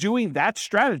how doing that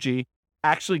strategy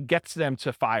actually gets them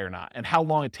to FI or not and how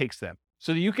long it takes them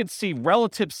so that you can see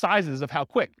relative sizes of how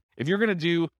quick. If you're going to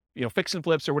do fix and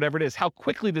flips or whatever it is, how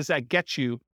quickly does that get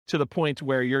you to the point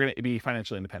where you're going to be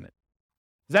financially independent?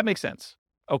 Does that make sense?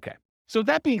 Okay. So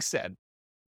that being said,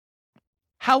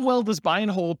 how well does buy and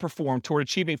hold perform toward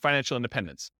achieving financial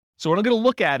independence? So what I'm going to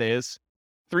look at is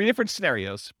 3 different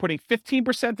scenarios, putting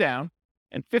 15% down,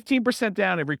 and 15%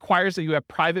 down, it requires that you have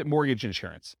private mortgage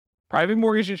insurance. Private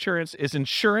mortgage insurance is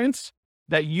insurance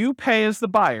that you pay as the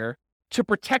buyer to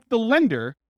protect the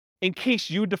lender in case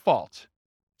you default.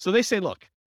 So they say, look,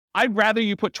 I'd rather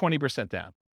you put 20%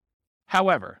 down.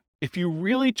 However, if you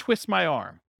really twist my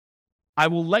arm, I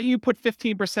will let you put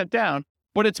 15% down,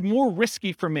 but it's more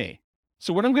risky for me.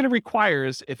 So what I'm going to require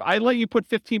is if I let you put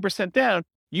 15% down,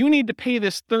 you need to pay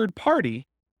this third party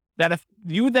that if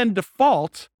you then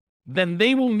default, then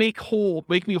they will make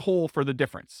me whole for the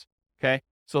difference. Okay.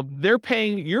 So you're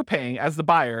paying as the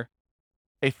buyer,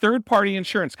 a third party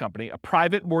insurance company, a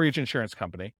private mortgage insurance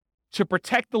company to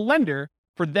protect the lender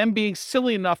for them being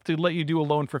silly enough to let you do a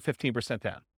loan for 15%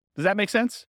 down. Does that make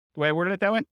sense? The way I worded it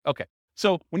that way? Okay.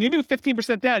 So when you do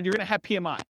 15% down, you're going to have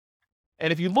PMI.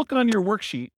 And if you look on your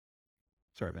worksheet,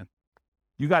 sorry, man,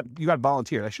 you got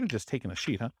volunteered. I should have just taken a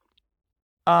sheet,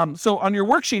 huh? So on your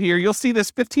worksheet here, you'll see this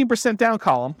 15% down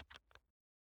column.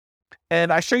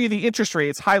 And I show you the interest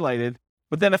rates highlighted,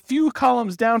 but then a few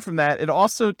columns down from that, it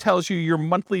also tells you your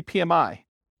monthly PMI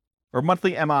or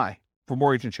monthly MI for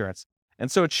mortgage insurance.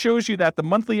 And so it shows you that the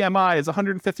monthly MI is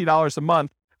 $150 a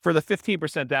month for the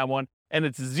 15% down one, and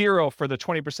it's 0 for the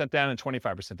 20% down and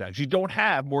 25% down. You don't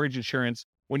have mortgage insurance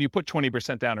when you put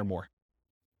 20% down or more.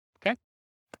 Okay?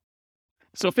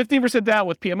 So 15% down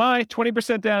with PMI,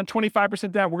 20% down,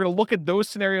 25% down. We're going to look at those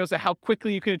scenarios of how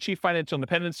quickly you can achieve financial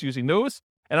independence using those.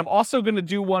 And I'm also going to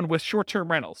do one with short-term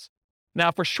rentals.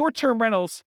 Now, for short-term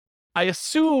rentals, I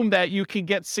assume that you can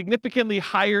get significantly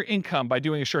higher income by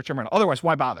doing a short-term rental. Otherwise,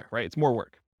 why bother, right? It's more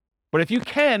work. But if you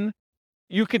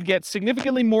could get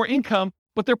significantly more income,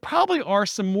 but there probably are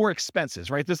some more expenses,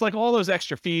 right? There's like all those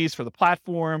extra fees for the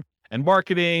platform and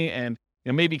marketing and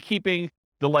maybe keeping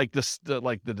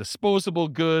the disposable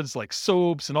goods like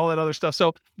soaps and all that other stuff.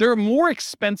 So there are more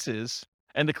expenses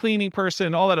and the cleaning person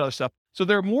and all that other stuff. So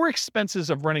there are more expenses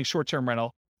of running short-term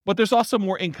rental, but there's also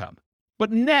more income. But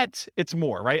net, it's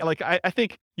more, right? Like I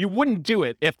think you wouldn't do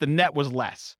it if the net was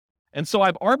less. And so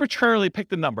I've arbitrarily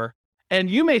picked a number. And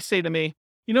you may say to me,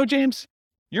 James,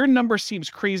 your number seems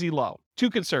crazy low, too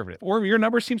conservative, or your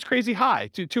number seems crazy high,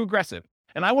 too aggressive.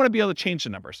 And I want to be able to change the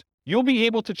numbers. You'll be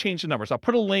able to change the numbers. I'll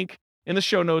put a link in the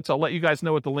show notes. I'll let you guys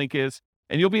know what the link is,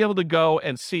 and you'll be able to go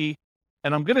and see.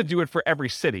 And I'm going to do it for every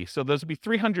city. So there's will be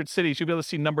 300 cities. You'll be able to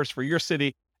see numbers for your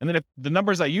city. And then if the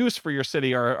numbers I use for your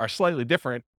city are slightly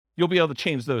different, you'll be able to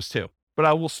change those too. But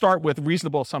I will start with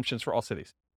reasonable assumptions for all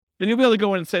cities. Then you'll be able to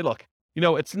go in and say, look,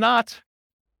 it's not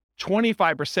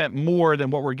 25% more than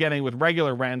what we're getting with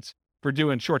regular rent. for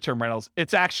doing short-term rentals,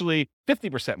 it's actually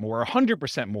 50% more,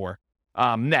 100% more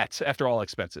net after all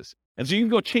expenses. And so you can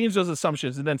go change those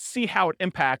assumptions and then see how it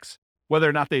impacts whether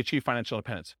or not they achieve financial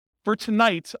independence. For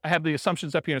tonight, I have the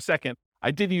assumptions up here in a second.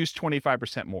 I did use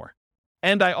 25% more.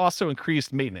 And I also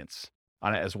increased maintenance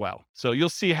on it as well. So you'll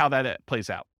see how that plays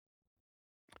out.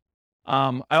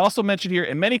 I also mentioned here,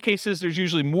 in many cases, there's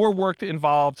usually more work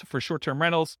involved for short-term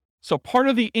rentals. So part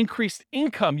of the increased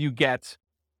income you get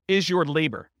is your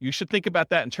labor. You should think about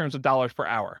that in terms of dollars per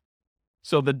hour.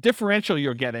 So the differential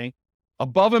you're getting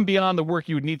above and beyond the work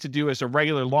you would need to do as a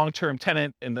regular long-term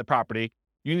tenant in the property,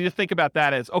 you need to think about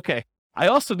that as, okay, I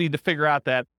also need to figure out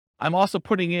that I'm also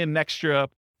putting in an extra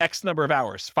X number of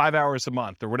hours, 5 hours a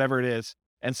month or whatever it is.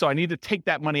 And so I need to take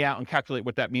that money out and calculate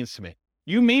what that means to me.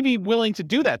 You may be willing to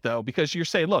do that though, because you're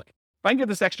saying, look, if I can get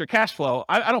this extra cash flow,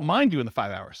 I don't mind doing the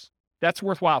 5 hours. That's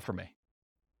worthwhile for me.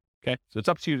 Okay. So it's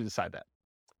up to you to decide that.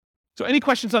 So any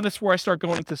questions on this before I start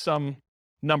going into some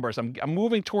numbers? I'm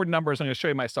moving toward numbers. I'm going to show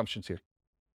you my assumptions here.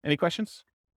 Any questions?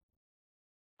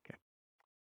 Okay.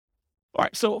 All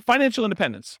right. So financial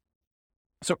independence.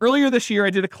 So earlier this year, I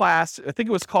did a class, I think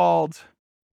it was called,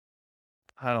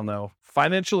 I don't know,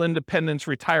 Financial Independence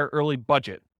Retire Early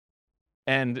Budget.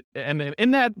 And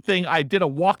in that thing, I did a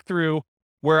walkthrough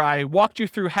where I walked you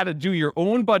through how to do your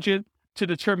own budget to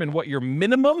determine what your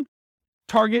minimum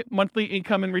target monthly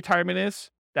income in retirement is.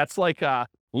 That's like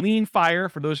lean fire,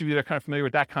 for those of you that are kind of familiar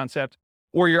with that concept,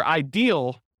 or your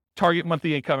ideal target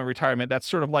monthly income in retirement. That's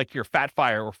sort of like your fat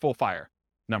fire or full fire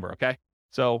number, okay?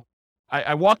 So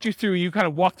I walked you through, you kind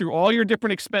of walked through all your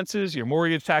different expenses, your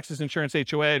mortgage, taxes, insurance,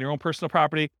 HOA, and your own personal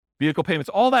property, vehicle payments,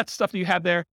 all that stuff that you have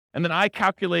there. And then I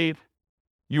calculate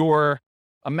your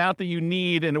amount that you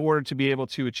need in order to be able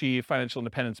to achieve financial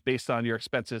independence based on your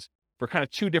expenses for kind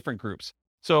of two different groups.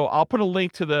 So I'll put a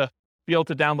link to be able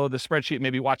to download the spreadsheet,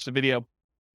 maybe watch the video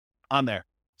on there.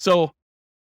 So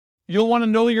you'll want to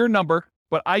know your number,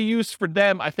 but I used for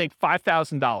them, I think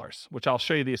 $5,000, which I'll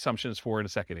show you the assumptions for in a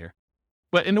second here.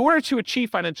 But in order to achieve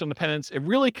financial independence, it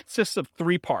really consists of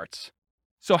three parts.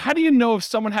 So how do you know if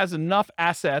someone has enough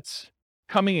assets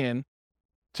coming in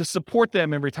to support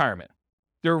them in retirement?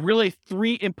 There are really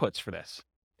three inputs for this.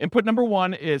 Input number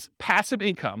one is passive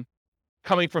income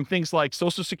coming from things like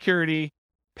Social Security,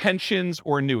 pensions,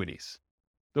 or annuities.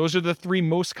 Those are the three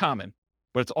most common,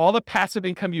 but it's all the passive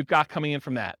income you've got coming in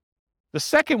from that. The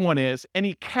second one is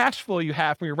any cash flow you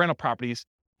have from your rental properties,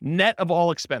 net of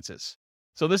all expenses.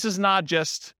 So this is not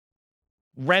just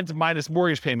rent minus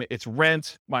mortgage payment. It's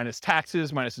rent minus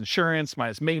taxes, minus insurance,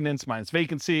 minus maintenance, minus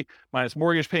vacancy, minus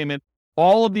mortgage payment.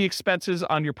 All of the expenses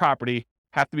on your property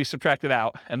have to be subtracted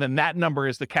out. And then that number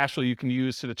is the cash flow you can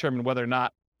use to determine whether or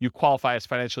not you qualify as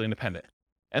financially independent.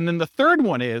 And then the third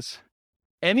one is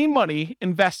any money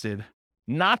invested,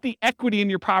 not the equity in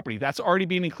your property. That's already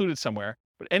being included somewhere,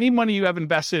 but any money you have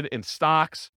invested in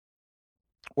stocks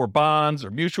or bonds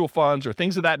or mutual funds or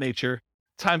things of that nature,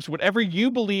 times whatever you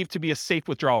believe to be a safe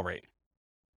withdrawal rate.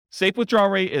 Safe withdrawal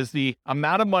rate is the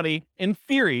amount of money, in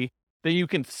theory, that you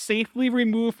can safely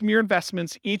remove from your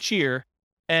investments each year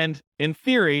and, in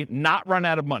theory, not run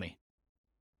out of money.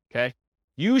 Okay?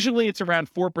 Usually it's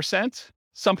around 4%.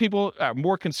 Some people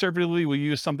more conservatively will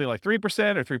use something like 3%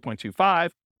 or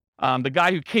 3.25. The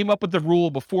guy who came up with the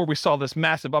rule before we saw this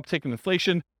massive uptick in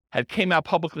inflation had came out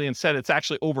publicly and said it's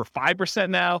actually over 5%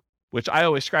 now, which I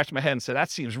always scratched my head and said, that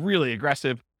seems really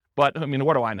aggressive. But I mean,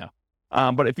 what do I know?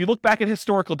 But if you look back at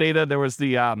historical data, there was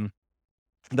the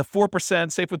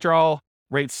 4% safe withdrawal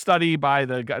rate study by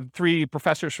the three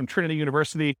professors from Trinity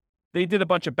University. They did a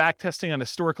bunch of back testing on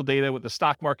historical data with the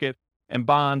stock market and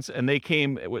bonds, and they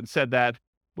came and said that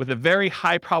with a very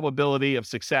high probability of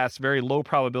success, very low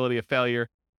probability of failure,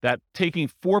 that taking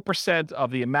 4%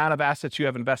 of the amount of assets you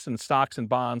have invested in stocks and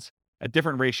bonds at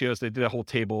different ratios, they did a whole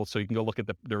table, so you can go look at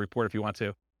the report if you want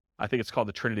to. I think it's called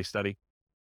the Trinity study.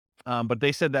 But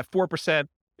they said that 4%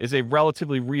 is a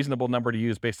relatively reasonable number to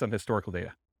use based on historical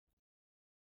data.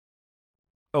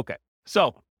 Okay,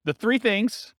 so the three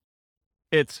things,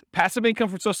 it's passive income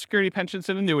from Social Security, pensions,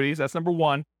 and annuities. That's number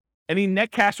one. Any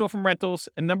net cash flow from rentals.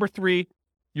 And number three,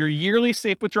 your yearly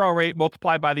safe withdrawal rate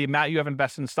multiplied by the amount you have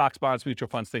invested in stocks, bonds, mutual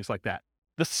funds, things like that.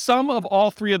 The sum of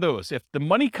all three of those, if the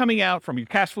money coming out from your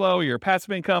cash flow, your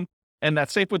passive income, and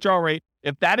that safe withdrawal rate,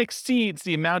 if that exceeds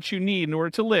the amount you need in order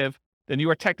to live, then you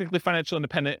are technically financially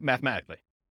independent mathematically.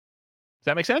 Does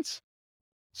that make sense?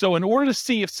 So in order to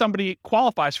see if somebody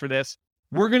qualifies for this,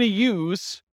 we're going to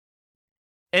use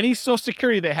any Social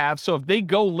Security they have. So if they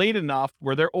go late enough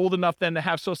where they're old enough then to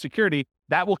have Social Security,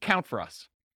 that will count for us.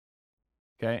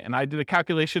 Okay. And I did a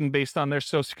calculation based on their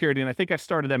Social Security, and I think I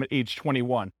started them at age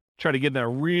 21, try to give them a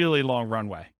really long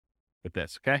runway. with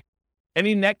this, okay?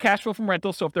 Any net cash flow from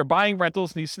rentals. So if they're buying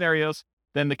rentals in these scenarios,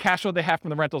 then the cash flow they have from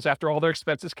the rentals after all their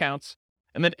expenses counts.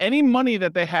 And then any money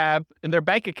that they have in their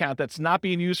bank account that's not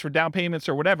being used for down payments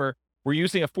or whatever, we're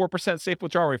using a 4% safe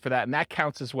withdrawal rate for that, and that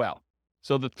counts as well.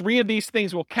 So the three of these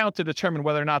things will count to determine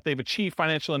whether or not they've achieved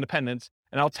financial independence,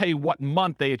 and I'll tell you what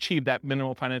month they achieved that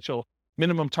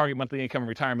minimum target monthly income in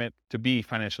retirement to be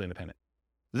financially independent.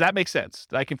 Does that make sense?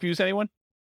 Did I confuse anyone?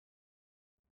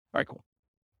 All right, cool.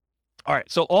 All right,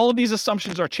 so all of these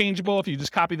assumptions are changeable if you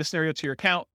just copy the scenario to your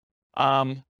account.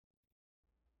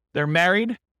 They're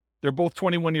married. They're both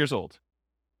 21 years old.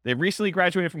 They've recently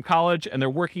graduated from college, and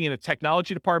they're working in a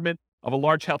technology department of a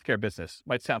large healthcare business.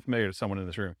 Might sound familiar to someone in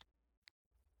this room.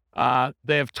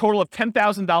 They have a total of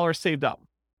 $10,000 saved up.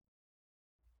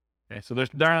 Okay, so they're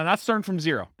not starting from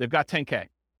zero. They've got 10K.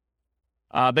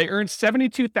 They earn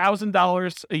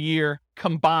 $72,000 a year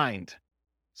combined.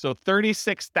 So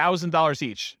 $36,000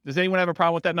 each. Does anyone have a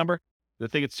problem with that number? Do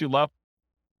they think it's too low?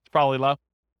 It's probably low.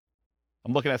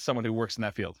 I'm looking at someone who works in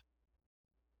that field.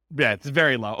 Yeah, it's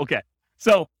very low. Okay.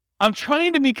 So I'm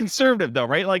trying to be conservative though,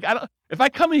 right? Like if I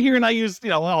come in here and I use,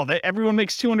 everyone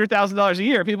makes $200,000 a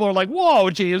year, people are like, whoa,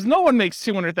 James, no one makes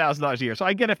 $200,000 a year. So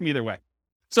I get it from either way.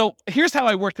 So here's how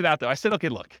I worked it out though. I said, okay,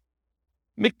 look,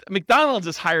 McDonald's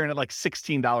is hiring at like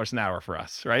 $16 an hour for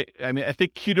us, right? I mean, I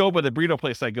think Qdoba, the burrito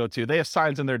place I go to, they have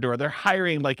signs on their door. They're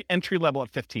hiring like entry level at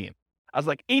 15. I was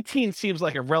like, 18 seems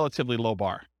like a relatively low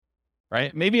bar,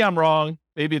 right? Maybe I'm wrong.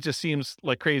 Maybe it just seems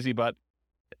like crazy, but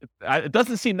it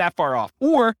doesn't seem that far off.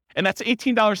 And that's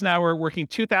 $18 an hour, working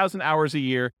 2,000 hours a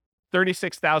year,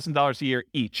 $36,000 a year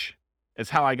each is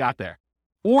how I got there.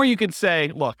 Or you could say,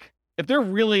 look, if they're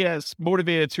really as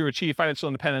motivated to achieve financial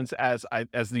independence as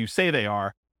you say they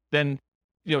are, then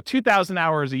 2,000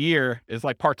 hours a year is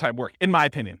like part-time work, in my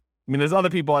opinion. I mean, there's other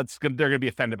people they're going to be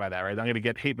offended by that, right? I'm going to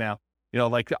get hate mail,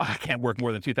 I can't work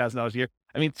more than $2,000 a year.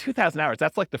 I mean, 2,000 hours,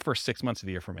 that's like the first 6 months of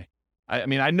the year for me. I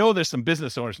mean, I know there's some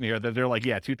business owners in here that they're like,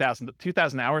 yeah,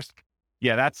 2,000 hours.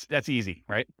 Yeah, that's easy,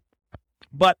 right?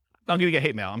 But I'm going to get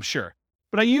hate mail, I'm sure.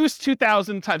 But I use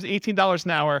 2,000 times $18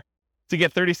 an hour to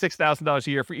get $36,000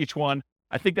 a year for each one.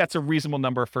 I think that's a reasonable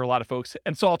number for a lot of folks.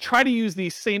 And so I'll try to use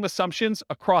these same assumptions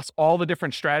across all the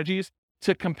different strategies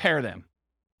to compare them.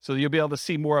 So you'll be able to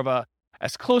see more of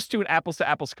as close to an apples to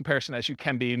apples comparison as you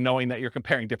can be, knowing that you're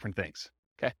comparing different things.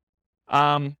 Okay.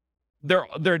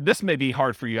 This may be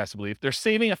hard for you guys to believe. They're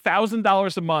saving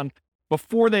 $1,000 a month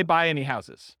before they buy any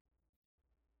houses.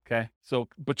 Okay. So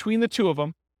between the two of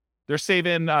them, they're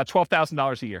saving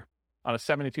 $12,000 a year on a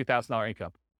 $72,000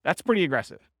 income. That's pretty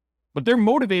aggressive, but they're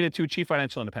motivated to achieve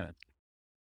financial independence.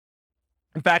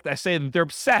 In fact, I say that they're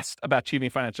obsessed about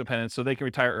achieving financial independence so they can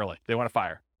retire early. They want to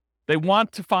fire. They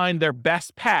want to find their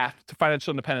best path to financial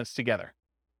independence together.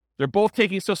 They're both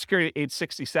taking Social Security at age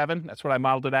 67. That's what I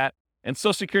modeled it at. And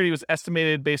Social Security was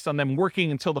estimated based on them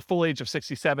working until the full age of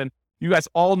 67. You guys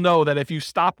all know that if you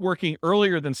stop working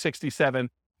earlier than 67,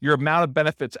 your amount of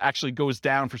benefits actually goes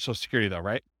down for Social Security though,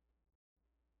 right?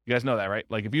 You guys know that, right?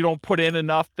 Like if you don't put in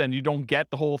enough, then you don't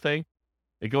get the whole thing.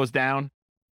 It goes down.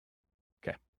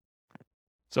 Okay.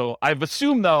 So I've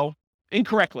assumed though,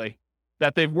 incorrectly,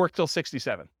 that they've worked till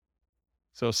 67.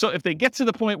 So if they get to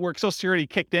the point where Social Security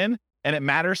kicked in and it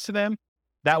matters to them,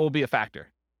 that will be a factor.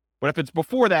 But if it's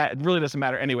before that, it really doesn't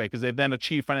matter anyway, because they've then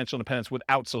achieved financial independence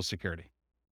without Social Security.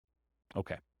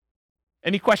 Okay.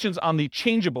 Any questions on the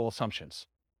changeable assumptions?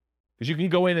 Because you can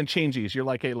go in and change these. You're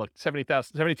like, hey, look,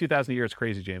 72,000 a year is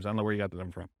crazy, James. I don't know where you got the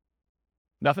number from.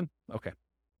 Nothing? Okay.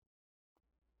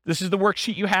 This is the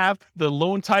worksheet you have, the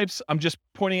loan types. I'm just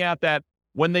pointing out that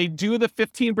when they do the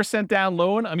 15% down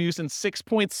loan, I'm using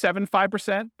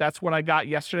 6.75%. That's what I got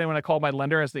yesterday when I called my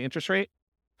lender as the interest rate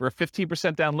for a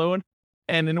 15% down loan.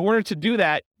 And in order to do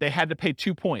that, they had to pay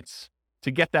 2 points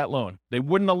to get that loan. They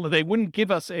wouldn't give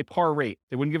us a par rate.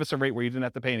 They wouldn't give us a rate where you didn't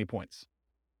have to pay any points.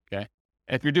 Okay.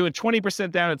 And if you're doing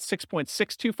 20% down at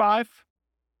 6.625,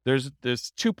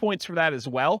 there's 2 points for that as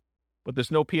well, but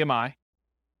there's no PMI.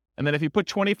 And then if you put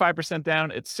 25%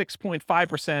 down at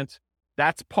 6.5%,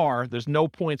 that's par. There's no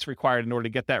points required in order to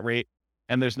get that rate,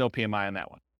 and there's no PMI on that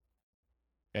one.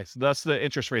 Okay, so that's the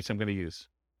interest rates I'm going to use.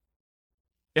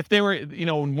 If they were,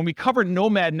 when we cover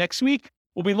Nomad next week,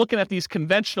 we'll be looking at these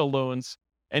conventional loans,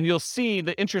 and you'll see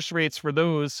the interest rates for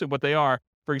those, what they are.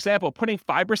 For example, putting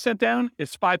 5% down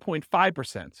is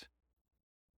 5.5%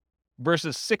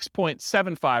 versus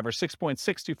 6.75 or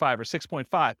 6.625 or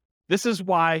 6.5. This is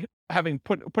why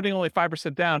putting only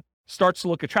 5% down starts to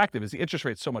look attractive, is the interest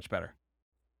rate's so much better.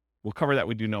 We'll cover that.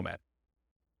 We do Nomad.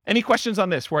 Any questions on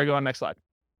this before I go on next slide?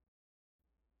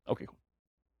 Okay, cool.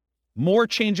 More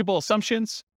changeable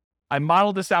assumptions. I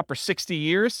modeled this out for 60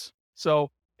 years.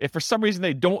 So if for some reason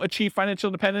they don't achieve financial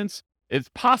independence, it's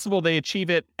possible they achieve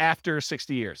it after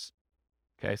 60 years.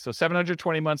 Okay, so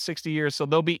 720 months, 60 years. So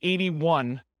they'll be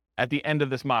 81 at the end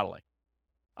of this modeling.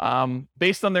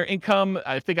 Based on their income,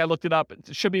 I think I looked it up.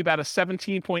 It should be about a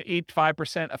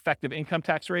 17.85% effective income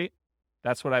tax rate.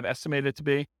 That's what I've estimated it to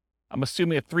be. I'm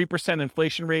assuming a 3%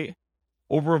 inflation rate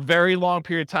over a very long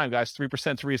period of time, guys.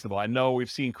 3% is reasonable. I know we've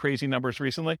seen crazy numbers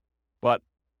recently, but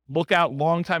look out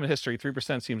long time in history.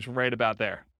 3% seems right about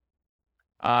there.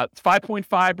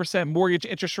 5.5% mortgage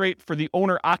interest rate for the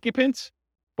owner occupant,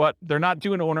 but they're not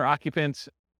doing owner occupant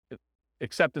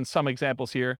except in some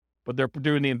examples here, but they're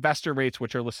doing the investor rates,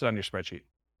 which are listed on your spreadsheet.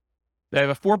 They have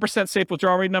a 4% safe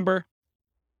withdrawal rate number.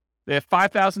 They have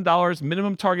 $5,000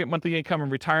 minimum target monthly income in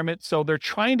retirement. So they're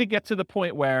trying to get to the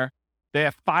point where they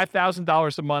have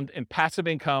 $5,000 a month in passive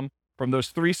income from those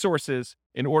three sources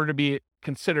in order to be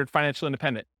considered financially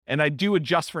independent. And I do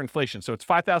adjust for inflation. So it's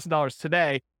 $5,000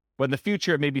 today, but in the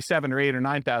future, it may be $7,000 or $8,000 or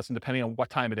 $9,000, depending on what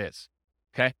time it is.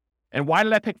 Okay. And why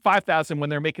did I pick $5,000 when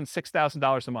they're making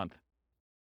 $6,000 a month?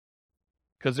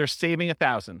 Because they're saving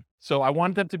 $1,000. So I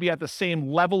want them to be at the same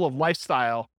level of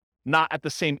lifestyle, not at the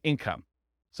same income.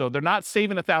 So they're not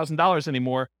saving $1,000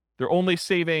 anymore. They're only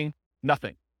saving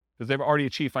nothing because they've already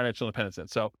achieved financial independence. And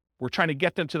so we're trying to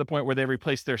get them to the point where they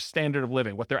replace their standard of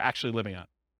living, what they're actually living on.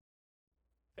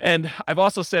 And I've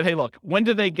also said, hey, look, when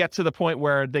do they get to the point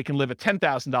where they can live a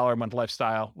 $10,000 a month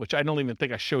lifestyle, which I don't even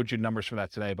think I showed you numbers for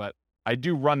that today, but I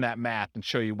do run that math and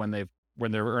show you when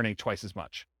they're earning twice as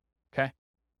much. Okay.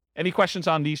 Any questions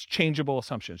on these changeable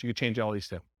assumptions? You can change all these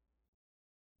too.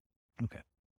 Okay.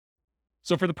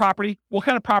 So for the property, what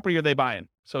kind of property are they buying?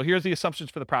 So here's the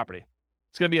assumptions for the property.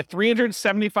 It's going to be a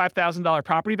 $375,000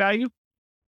 property value,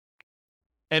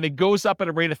 and it goes up at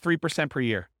a rate of 3% per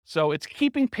year. So it's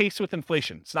keeping pace with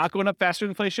inflation. It's not going up faster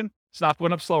than inflation. It's not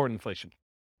going up slower than inflation.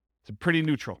 It's pretty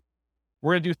neutral.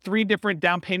 We're going to do 3 different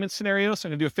down payment scenarios. So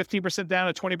I'm going to do a 15% down,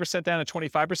 a 20% down, a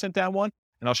 25% down one,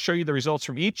 and I'll show you the results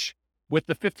from each. With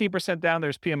the 15% down,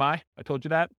 there's PMI. I told you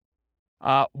that.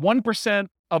 1%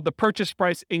 of the purchase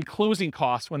price in closing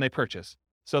costs when they purchase.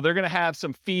 So they're going to have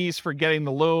some fees for getting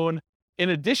the loan. In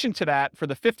addition to that, for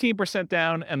the 15%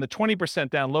 down and the 20%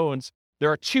 down loans, there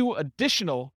are 2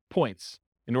 additional points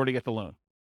in order to get the loan.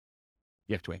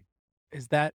 You have to wait. Is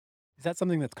that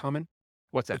something that's common?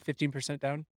 What's that? 15%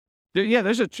 down? Yeah,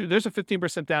 there's a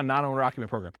 15% down non-owner occupant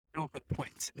program. No, but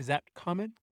points. Is that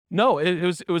common? No, it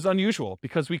was unusual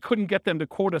because we couldn't get them to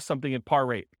quote us something at par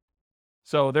rate.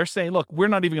 So they're saying, look, we're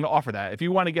not even going to offer that. If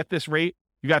you want to get this rate,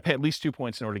 you got to pay at least 2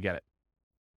 points in order to get it.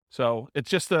 So it's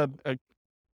just a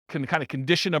kind of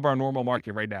condition of our normal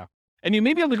market right now. And you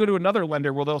may be able to go to another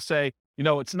lender where they'll say,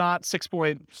 it's not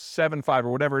 6.75 or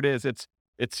whatever it is. It's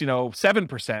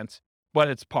 7%, but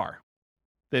it's par.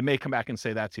 They may come back and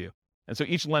say that to you. And so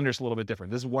each lender's a little bit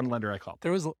different. This is one lender I called.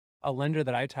 There was a lender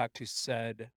that I talked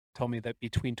to told me that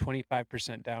between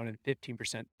 25% down and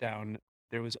 15% down,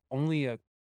 there was only a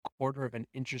quarter of an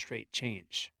interest rate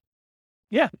change.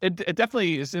 Yeah, it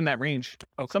definitely is in that range.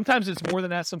 Okay. Sometimes it's more than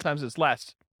that. Sometimes it's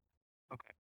less.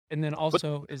 Okay. And then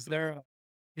also, is there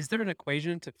an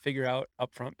equation to figure out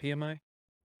upfront PMI?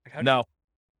 No.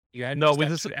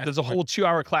 There's a whole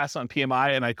 2-hour class on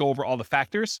PMI, and I go over all the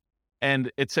factors,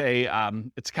 and it's a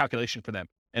calculation for them.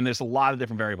 And there's a lot of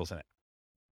different variables in it,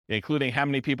 including how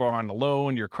many people are on the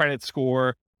loan, your credit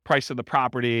score, price of the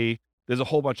property. There's a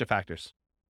whole bunch of factors.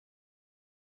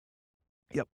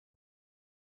 Yep.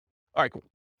 All right, cool.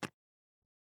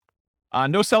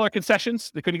 No seller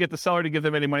concessions. They couldn't get the seller to give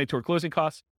them any money toward closing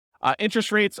costs.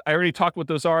 Interest rates, I already talked what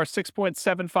those are.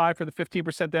 6.75 for the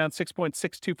 15% down,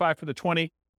 6.625 for the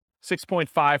 20,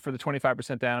 6.5 for the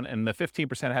 25% down, and the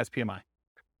 15% has PMI.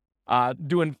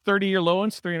 Doing 30-year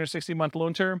loans, 360-month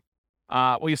loan term.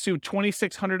 We assume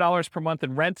 $2,600 per month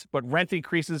in rent, but rent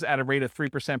increases at a rate of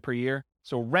 3% per year.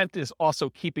 So rent is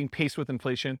also keeping pace with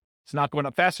inflation. It's not going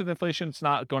up faster than inflation. It's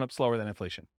not going up slower than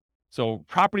inflation. So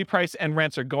property price and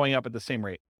rents are going up at the same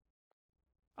rate.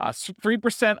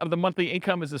 3% of the monthly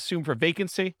income is assumed for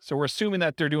vacancy. So we're assuming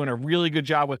that they're doing a really good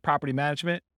job with property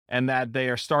management and that they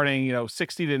are starting,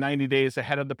 60 to 90 days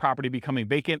ahead of the property becoming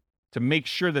vacant to make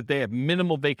sure that they have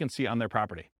minimal vacancy on their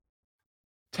property.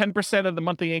 10% of the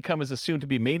monthly income is assumed to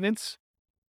be maintenance.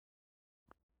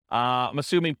 I'm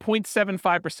assuming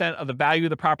 0.75% of the value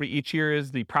of the property each year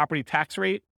is the property tax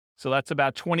rate. So that's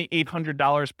about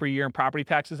 $2,800 per year in property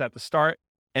taxes at the start.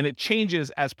 And it changes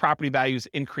as property values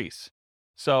increase.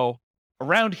 So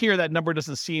around here, that number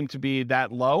doesn't seem to be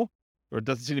that low, or it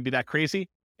doesn't seem to be that crazy.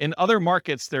 In other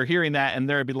markets, they're hearing that and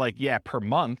they'll be like, yeah, per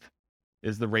month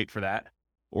is the rate for that.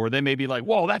 Or they may be like,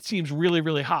 whoa, that seems really,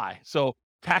 really high. So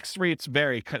Tax rates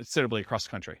vary considerably across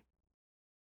the country.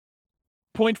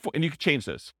 0.4, and you can change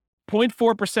those.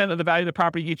 0.4% of the value of the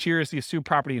property each year is the assumed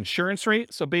property insurance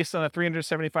rate. So based on a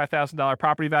 $375,000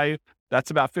 property value,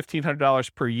 that's about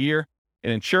 $1,500 per year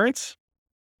in insurance.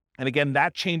 And again,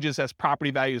 that changes as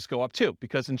property values go up too,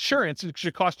 because insurance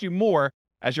should cost you more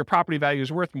as your property value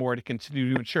is worth more to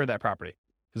continue to insure that property.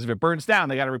 Because if it burns down,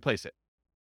 they got to replace it.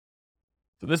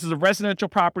 So this is a residential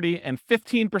property, and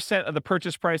 15% of the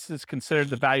purchase price is considered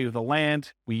the value of the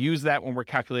land. We use that when we're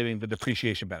calculating the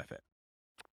depreciation benefit.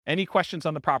 Any questions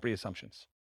on the property assumptions?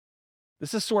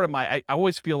 This is sort of I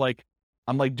always feel like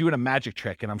I'm like doing a magic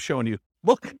trick and I'm showing you,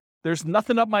 look, there's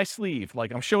nothing up my sleeve.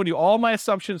 Like I'm showing you all my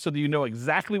assumptions so that you know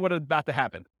exactly what is about to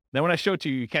happen. Then when I show it to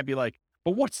you, you can't be like,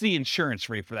 but what's the insurance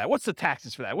rate for that? What's the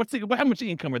taxes for that? How much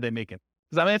income are they making?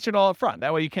 Because I'm answering it all up front.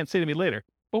 That way you can't say to me later,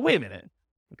 but wait a minute.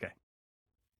 Okay.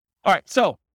 All right.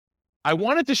 So I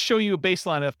wanted to show you a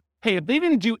baseline of, hey, if they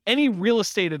didn't do any real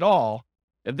estate at all,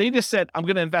 if they just said, I'm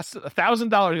going to invest $1,000, I'm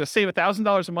going to save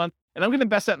 $1,000 a month, and I'm going to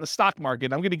invest that in the stock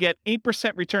market, I'm going to get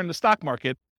 8% return in the stock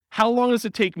market, how long does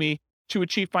it take me to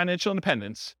achieve financial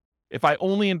independence if I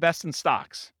only invest in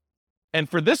stocks? And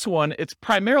for this one, it's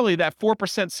primarily that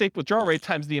 4% safe withdrawal rate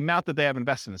times the amount that they have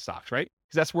invested in stocks, right?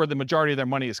 Because that's where the majority of their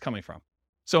money is coming from.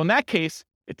 So in that case,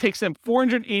 it takes them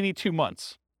 482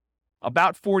 months,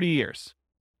 about 40 years.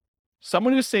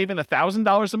 Someone who's saving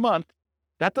 $1,000 a month,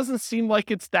 that doesn't seem like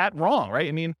it's that wrong, right?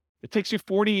 I mean, it takes you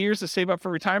 40 years to save up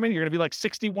for retirement. You're going to be like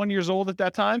 61 years old at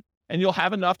that time, and you'll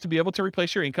have enough to be able to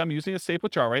replace your income using a safe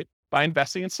withdrawal rate by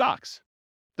investing in stocks.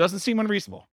 Doesn't seem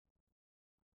unreasonable.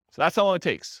 So that's all it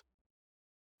takes.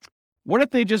 What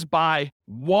if they just buy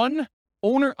one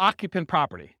owner-occupant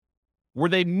property where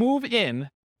they move in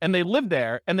and they live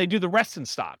there and they do the rest in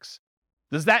stocks?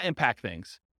 Does that impact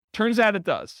things? Turns out it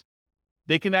does.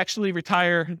 They can actually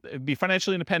retire, be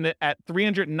financially independent at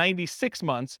 396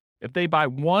 months if they buy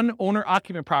one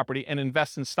owner-occupant property and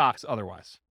invest in stocks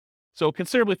otherwise. So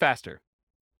considerably faster.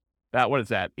 What is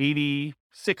that,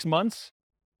 86 months?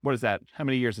 What is that? How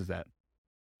many years is that?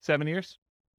 7 years?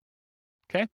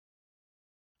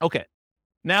 Okay.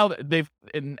 Now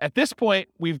at this point,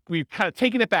 we've kind of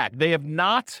taken it back. They have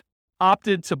not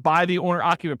opted to buy the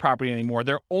owner-occupant property anymore.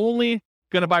 They're only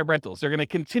going to buy rentals. They're going to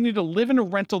continue to live in a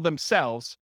rental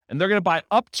themselves, and they're going to buy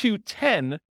up to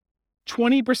 10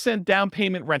 20% down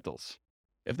payment rentals.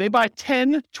 If they buy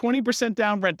 10 20%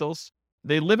 down rentals,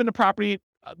 they live in a property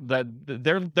that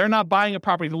they're not buying a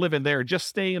property to live in. They're just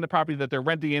staying in the property that they're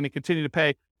renting in and continue to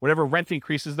pay whatever rent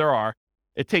increases there are.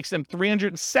 It takes them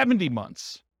 370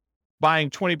 months buying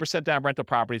 20% down rental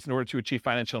properties in order to achieve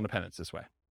financial independence this way.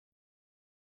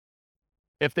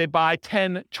 If they buy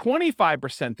 10,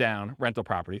 25% down rental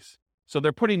properties, so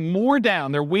they're putting more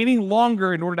down, they're waiting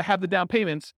longer in order to have the down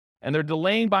payments, and they're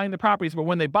delaying buying the properties, but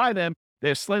when they buy them, they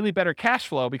have slightly better cash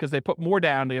flow because they put more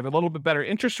down, they have a little bit better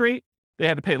interest rate, they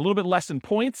had to pay a little bit less in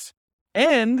points,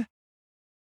 and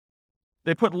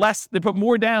they put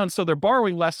more down, so they're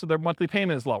borrowing less, so their monthly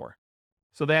payment is lower.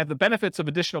 So they have the benefits of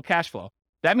additional cash flow.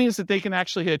 That means that they can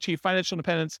actually achieve financial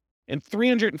independence in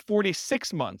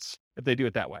 346 months if they do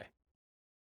it that way.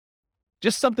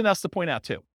 Just something else to point out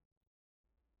too.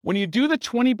 When you do the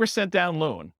 20% down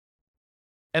loan,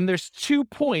 and there's 2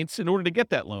 points in order to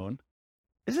get that loan,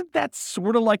 isn't that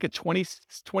sort of like a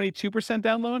 22%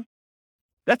 down loan?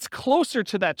 That's closer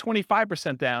to that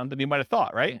 25% down than you might have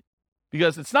thought, right?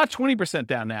 Because it's not 20%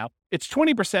 down now, it's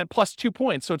 20% plus 2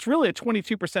 points. So it's really a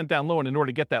 22% down loan in order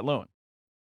to get that loan.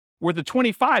 Where the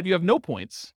 25, you have no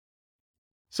points.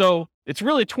 So it's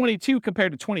really 22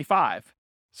 compared to 25.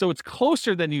 So it's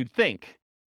closer than you'd think.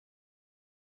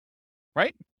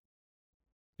 Right?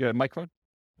 You have a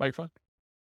microphone?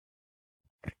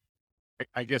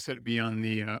 I guess it'd be on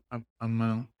the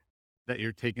amount that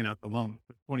you're taking out the loan,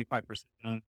 25%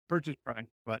 on purchase price,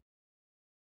 but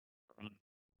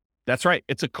that's right.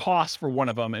 It's a cost for one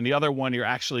of them, and the other one you're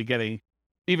actually getting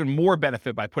even more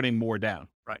benefit by putting more down.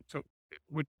 right. So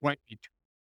it might be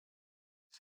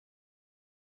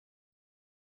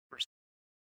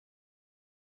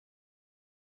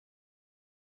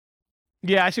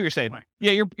Yeah, I see what you're saying. Right.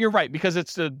 Yeah, you're right, because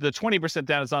it's the 20%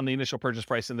 down is on the initial purchase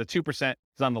price and the 2%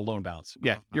 is on the loan balance.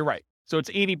 Yeah, you're right. So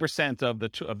it's 80% of the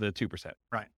 2%.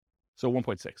 Right. So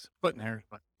 1.6. splitting hairs,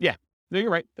 but No, you're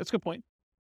right. That's a good point.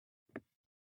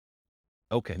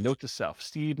 Okay, note to self.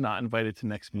 Steve not invited to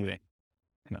next meeting.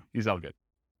 No, he's all good.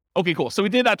 Okay, cool. So we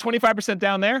did that 25%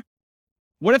 down there.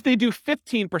 What if they do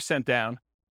 15% down?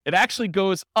 It actually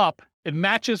goes up. It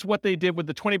matches what they did with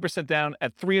the 20% down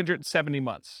at 370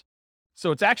 months.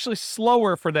 So it's actually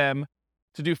slower for them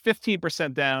to do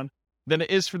 15% down than it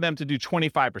is for them to do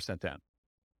 25% down.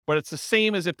 but it's the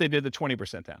same as if they did the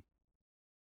 20% down.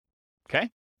 Okay?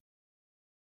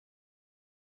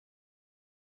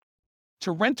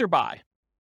 To rent or buy.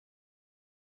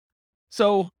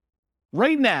 So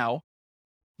right now,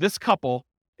 this couple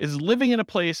is living in a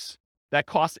place that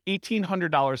costs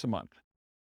 $1,800 a month.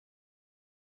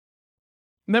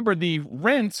 Remember, the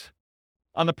rent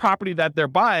on the property that they're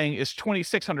buying is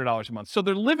 $2,600 a month. So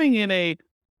they're living in a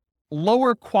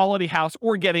lower quality house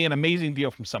or getting an amazing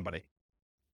deal from somebody.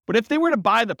 But if they were to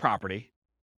buy the property,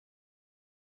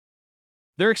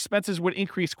 their expenses would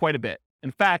increase quite a bit.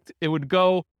 In fact, it would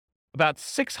go about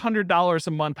 $600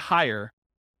 a month higher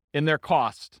in their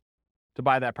cost to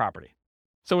buy that property.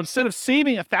 So instead of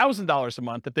saving $1,000 a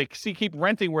month that they keep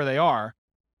renting where they are,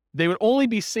 they would only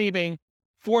be saving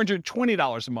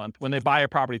 $420 a month when they buy a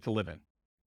property to live in.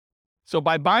 So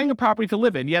by buying a property to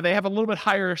live in, yeah, they have a little bit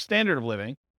higher standard of living,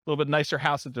 a little bit nicer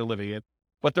house that they're living in,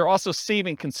 but they're also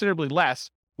saving considerably less,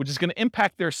 which is going to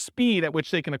impact their speed at which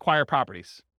they can acquire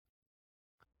properties.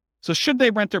 So should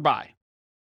they rent or buy?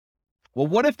 Well,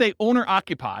 what if they own or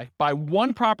occupy, buy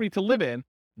one property to live in,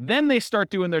 then they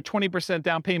start doing their 20%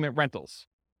 down payment rentals?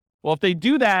 Well, if they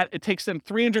do that, it takes them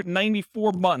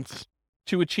 394 months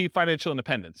to achieve financial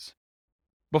independence.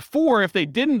 Before, if they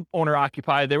didn't own or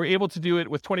occupy, they were able to do it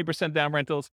with 20% down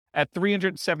rentals at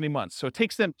 370 months. So it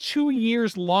takes them 2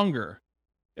 years longer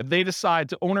if they decide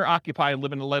to own or occupy and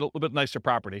live in a little bit nicer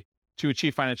property to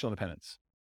achieve financial independence.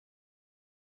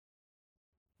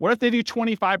 What if they do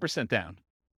 25% down?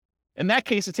 In that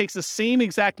case, it takes the same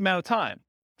exact amount of time,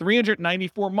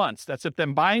 394 months. That's if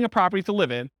them buying a property to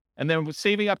live in and then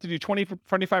saving up to do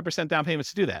 25% down payments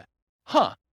to do that.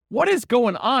 What is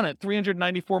going on at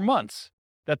 394 months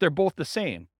that they're both the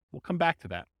same? We'll come back to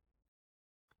that.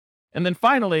 And then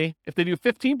finally, if they do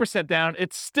 15% down,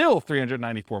 it's still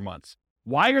 394 months.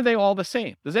 Why are they all the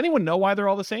same? Does anyone know why they're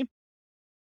all the same?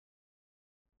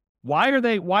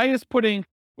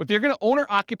 If you're going to own or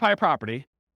occupy a property,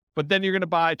 but then you're going to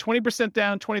buy 20%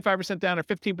 down, 25% down, or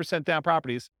 15% down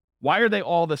properties, why are they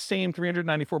all the same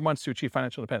 394 months to achieve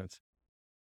financial independence?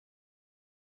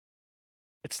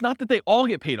 It's not that they all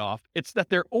get paid off. It's that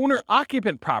their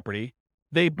owner-occupant property,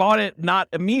 they bought it not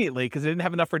immediately because they didn't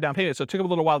have enough for a down payment, so it took them a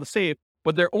little while to save,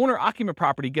 but their owner-occupant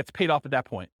property gets paid off at that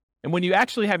point. And when you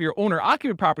actually have your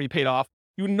owner-occupant property paid off,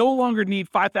 you no longer need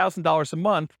 $5,000 a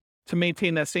month to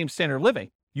maintain that same standard of living.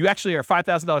 You actually are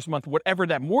 $5,000 a month, whatever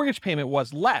that mortgage payment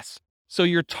was, less. So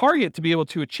your target to be able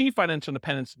to achieve financial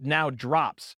independence now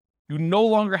drops. You no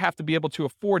longer have to be able to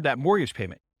afford that mortgage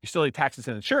payment. You still need taxes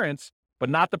and insurance, but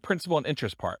not the principal and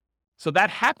interest part. So that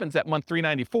happens at month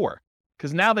 394,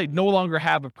 because now they no longer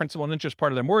have a principal and interest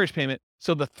part of their mortgage payment.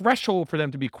 So the threshold for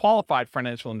them to be qualified for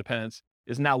financial independence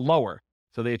is now lower.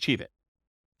 So they achieve it.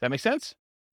 That make sense?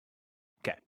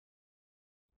 Okay.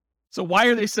 So why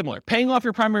are they similar? Paying off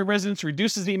your primary residence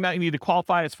reduces the amount you need to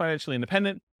qualify as financially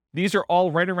independent. These are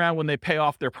all right around when they pay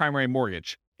off their primary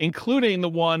mortgage, including the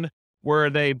one where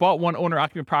they bought one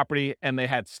owner-occupant property and they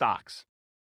had stocks,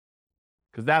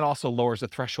 because that also lowers the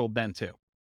threshold then too.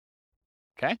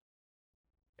 Okay?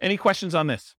 Any questions on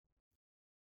this?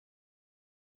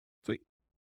 Sweet.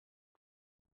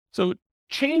 So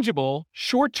changeable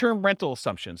short-term rental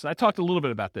assumptions. And I talked a little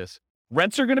bit about this.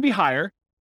 Rents are going to be higher,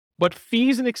 but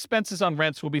fees and expenses on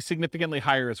rents will be significantly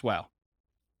higher as well.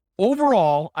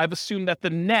 Overall, I've assumed that the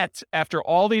net after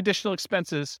all the additional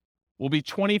expenses will be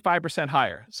 25%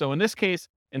 higher. So in this case,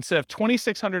 instead of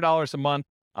 $2,600 a month,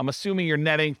 I'm assuming you're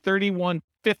netting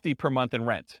 $3,150 per month in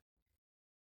rent.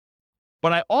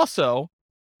 But I also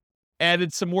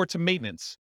added some more to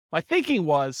maintenance. My thinking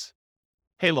was,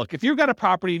 hey, look, if you've got a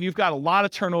property and you've got a lot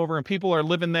of turnover and people are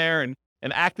living there and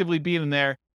actively being in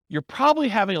there, you're probably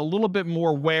having a little bit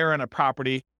more wear on a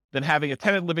property than having a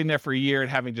tenant living there for a year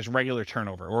and having just regular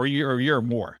turnover, or a year or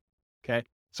more. Okay.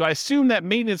 So I assume that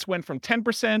maintenance went from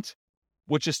 10%,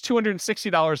 which is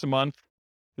 $260 a month,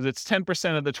 because it's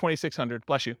 10% of the $2,600,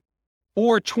 bless you,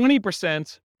 or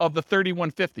 20% of the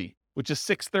 $3,150, which is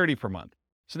 $630 per month.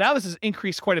 So now this has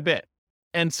increased quite a bit.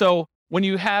 And so when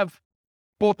you have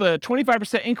both a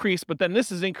 25% increase, but then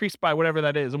this is increased by whatever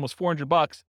that is, almost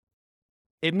 $400,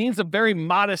 it means a very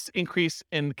modest increase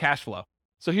in cash flow.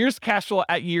 So here's cash flow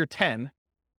at year 10.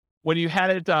 When you had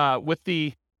it with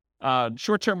the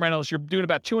short-term rentals, you're doing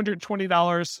about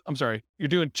 $220. I'm sorry, you're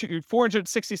doing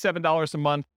 $467 a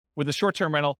month with a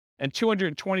short-term rental and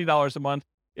 $220 a month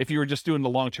if you were just doing the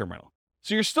long-term rental.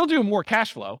 So you're still doing more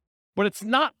cash flow, but it's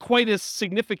not quite as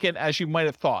significant as you might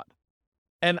have thought.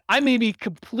 And I may be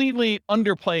completely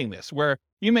underplaying this, where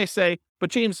you may say,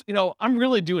 but James, I'm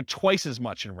really doing twice as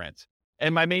much in rent,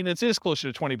 and my maintenance is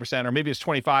closer to 20%, or maybe it's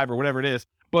 25 or whatever it is.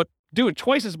 But doing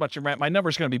twice as much in rent, my number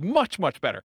is going to be much, much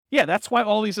better. Yeah, that's why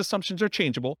all these assumptions are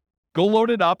changeable. Go load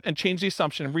it up and change the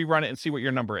assumption and rerun it and see what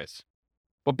your number is.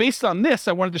 But based on this,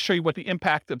 I wanted to show you what the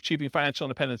impact of achieving financial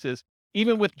independence is,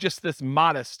 even with just this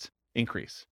modest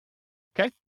increase.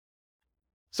 Okay?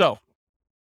 So,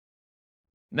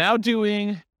 now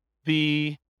doing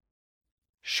the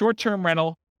short-term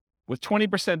rental with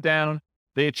 20% down,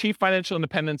 they achieve financial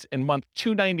independence in month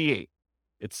 298.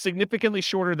 It's significantly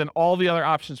shorter than all the other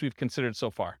options we've considered so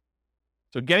far.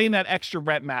 So getting that extra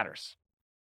rent matters.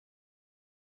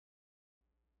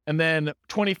 And then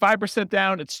 25%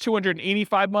 down, it's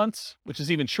 285 months, which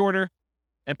is even shorter.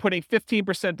 And putting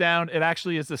 15% down, it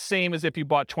actually is the same as if you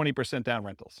bought 20% down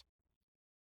rentals.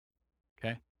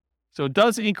 Okay? So it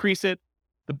does increase it.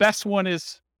 The best one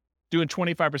is doing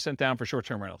 25% down for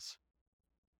short-term rentals.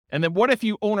 And then what if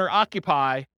you own or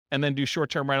occupy and then do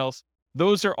short-term rentals?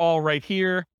 Those are all right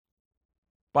here.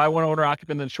 Buy one owner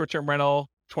occupant, then short-term rental,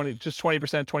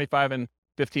 20%, 25, and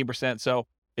 15%. So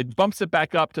it bumps it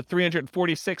back up to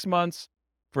 346 months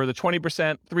for the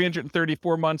 20%,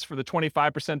 334 months for the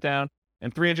 25% down,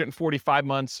 and 345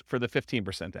 months for the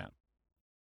 15% down.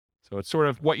 So it's sort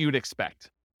of what you'd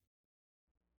expect.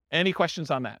 Any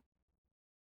questions on that?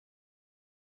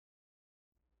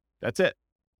 That's it.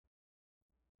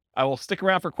 I will stick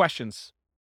around for questions.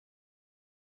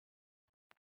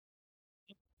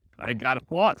 I got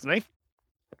applause, right?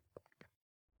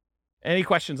 Any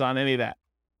questions on any of that?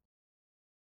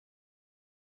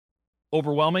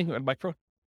 Overwhelming? Microphone?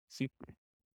 See?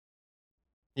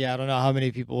 Yeah, I don't know how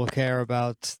many people will care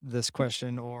about this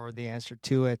question or the answer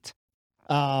to it.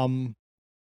 It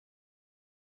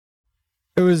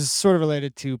was sort of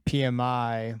related to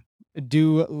PMI.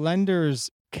 Do lenders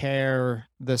care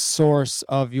the source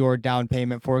of your down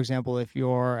payment? For example, if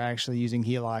you're actually using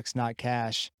HELOCs, not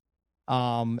cash,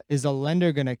 is a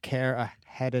lender going to care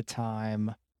ahead of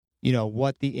time,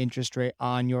 what the interest rate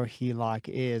on your HELOC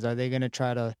is? Are they going to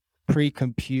try to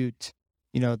pre-compute,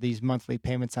 these monthly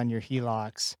payments on your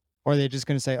HELOCs? Or are they just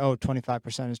going to say, oh,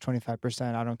 25% is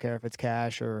 25%. I don't care if it's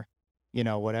cash or,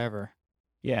 whatever.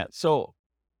 Yeah. So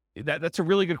that's a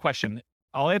really good question.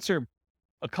 I'll answer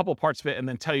a couple parts of it and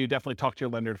then tell you definitely talk to your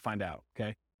lender to find out.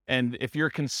 Okay. And if you're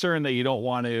concerned that you don't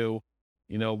want to,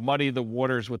 muddy the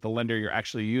waters with the lender you're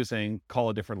actually using, call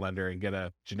a different lender and get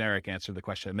a generic answer to the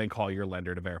question, and then call your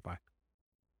lender to verify.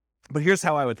 But here's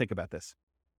how I would think about this.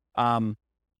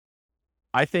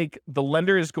 I think the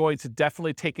lender is going to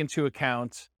definitely take into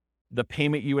account the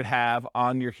payment you would have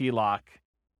on your HELOC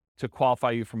to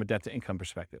qualify you from a debt to income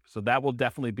perspective. So that will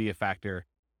definitely be a factor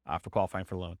for qualifying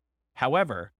for a loan.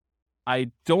 However,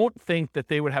 I don't think that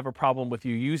they would have a problem with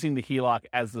you using the HELOC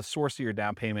as the source of your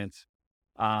down payments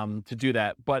to do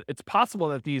that. But it's possible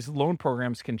that these loan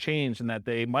programs can change and that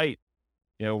they might,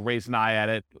 raise an eye at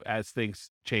it as things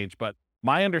change. But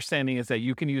my understanding is that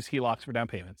you can use HELOCs for down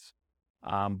payments,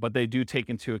 but they do take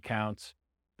into account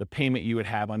the payment you would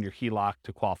have on your HELOC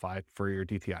to qualify for your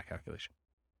DTI calculation.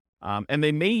 And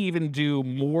they may even do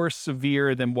more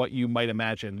severe than what you might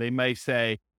imagine. They may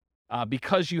say,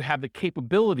 because you have the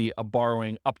capability of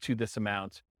borrowing up to this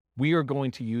amount, we are going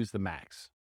to use the max.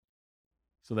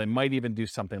 So they might even do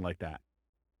something like that.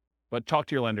 But talk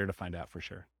to your lender to find out for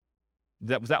sure.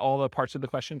 Was that all the parts of the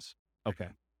questions? Okay.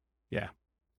 Yeah.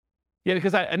 Yeah,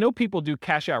 because I know people do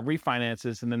cash out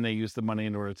refinances and then they use the money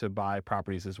in order to buy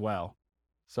properties as well.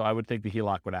 So I would think the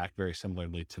HELOC would act very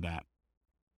similarly to that.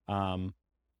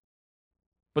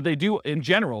 But they do, in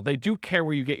general, they do care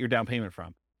where you get your down payment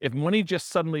from. If money just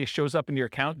suddenly shows up in your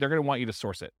account, they're going to want you to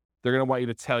source it. They're going to want you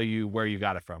to tell you where you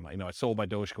got it from. I sold my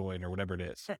Dogecoin or whatever it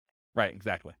is. Right,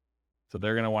 exactly. So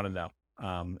they're going to want to know.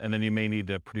 And then you may need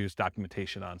to produce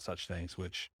documentation on such things,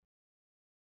 which,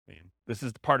 this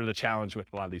is part of the challenge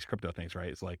with a lot of these crypto things, right?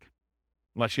 It's like,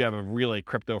 unless you have a really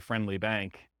crypto-friendly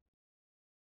bank,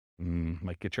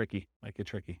 might get tricky.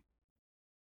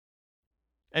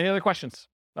 Any other questions?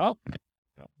 Oh.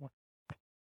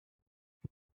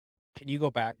 Can you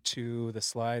go back to the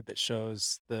slide that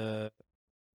shows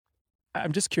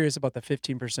I'm just curious about the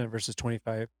 15% versus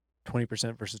 20%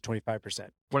 versus 25%.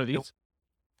 What are these?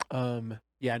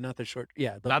 Yeah, not the short.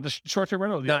 Yeah, not the short-term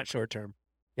rental. Not short-term.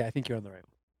 Yeah, I think you're on the right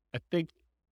one. I think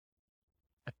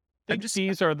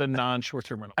these are the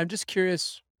non-short-term rental. I'm just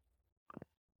curious.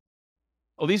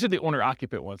 Oh, these are the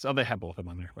owner-occupant ones. Oh, they have both of them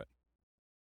on there, but.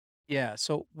 Yeah.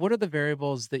 So what are the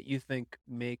variables that you think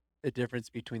make the difference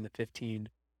between the 15,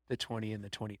 the 20, and the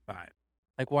 25?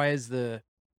 Like, why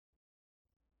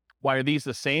are these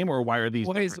the same, or why are these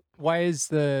why is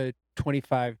the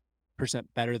 25%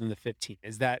 better than the 15?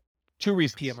 Is that two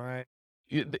reasons? PMI?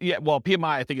 Yeah, well, PMI,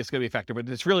 I think it's going to be a factor, but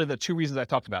it's really the two reasons I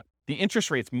talked about. The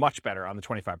interest rate's much better on the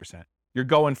 25%. You're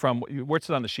going from, what's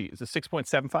it on the sheet? Is it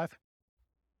 6.75?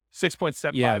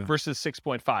 6.75 Yeah. versus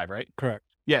 6.5, right? Correct.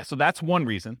 Yeah, so that's one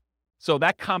reason. So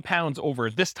that compounds over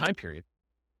this time period,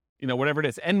 whatever it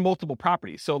is, and multiple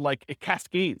properties. So like it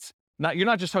cascades. You're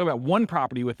not just talking about one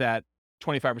property with that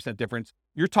 25% difference.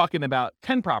 You're talking about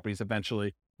 10 properties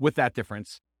eventually with that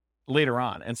difference later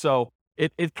on. And so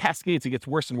it cascades, it gets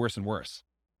worse and worse and worse,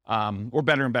 or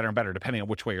better and better and better, depending on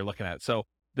which way you're looking at it. So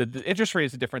the interest rate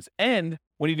is the difference. And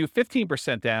when you do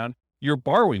 15% down, you're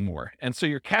borrowing more. And so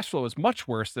your cash flow is much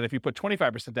worse than if you put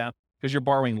 25% down because you're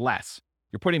borrowing less.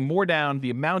 You're putting more down.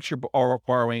 The amount you're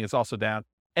borrowing is also down,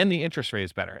 and the interest rate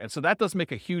is better. And so that does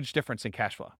make a huge difference in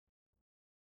cash flow.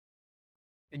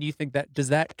 And you think does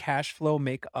that cash flow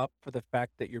make up for the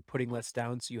fact that you're putting less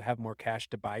down so you have more cash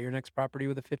to buy your next property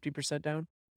with a 50% down?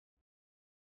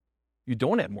 You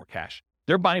don't add more cash.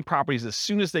 They're buying properties as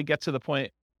soon as they get to the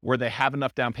point where they have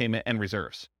enough down payment and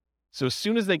reserves. So as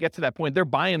soon as they get to that point, they're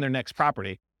buying their next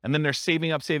property, and then they're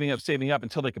saving up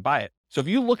until they could buy it. So if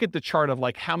you look at the chart of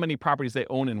like how many properties they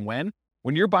own and when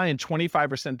you're buying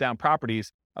 25% down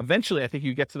properties, eventually I think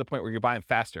you get to the point where you're buying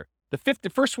faster. The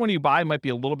first one you buy might be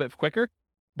a little bit quicker,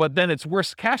 but then it's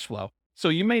worse cash flow. So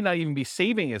you may not even be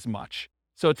saving as much.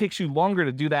 So it takes you longer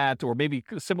to do that, or maybe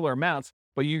similar amounts,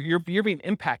 but you're being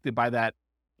impacted by that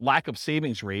lack of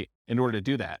savings rate in order to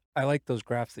do that. I like those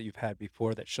graphs that you've had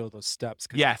before that show those steps.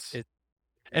 Yes.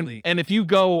 And if you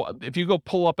go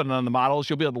pull up on the models,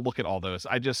 you'll be able to look at all those.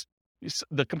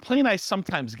 The complaint I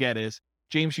sometimes get is,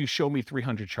 James, you show me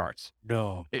 300 charts.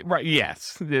 No. Right.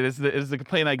 Yes. It is the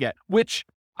complaint I get, which,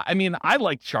 I mean, I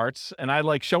like charts and I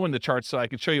like showing the charts so I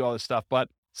can show you all this stuff. But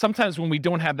sometimes when we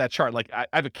don't have that chart, like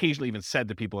I've occasionally even said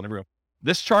to people in the room,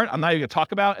 this chart, I'm not even gonna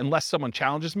talk about unless someone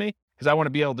challenges me, because I want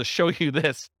to be able to show you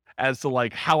this as to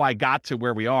like how I got to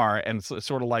where we are. And it's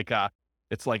sort of like,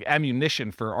 it's like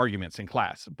ammunition for arguments in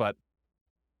class. But,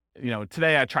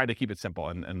 today I tried to keep it simple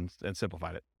and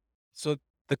simplified it. So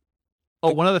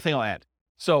one other thing I'll add.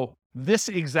 So this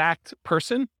exact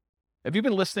person, have you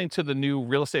been listening to the new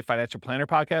Real Estate Financial Planner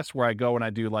podcast where I go and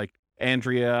I do like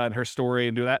Andrea and her story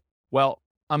and do that? Well,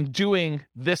 I'm doing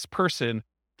this person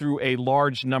through a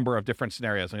large number of different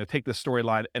scenarios. I'm going to take this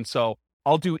storyline. And so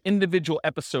I'll do individual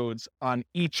episodes on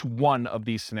each one of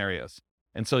these scenarios.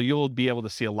 And so you'll be able to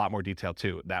see a lot more detail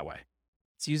too that way.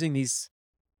 it's using these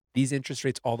interest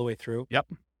rates all the way through. Yep.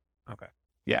 Okay.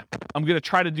 Yeah. I'm going to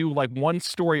try to do like one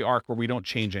story arc where we don't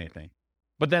change anything.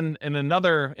 But then in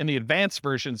the advanced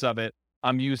versions of it,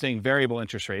 I'm using variable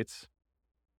interest rates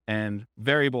and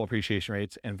variable appreciation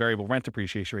rates and variable rent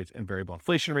appreciation rates and variable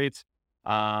inflation rates.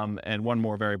 And one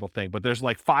more variable thing, but there's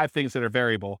like 5 things that are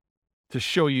variable to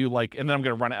show you like, and then I'm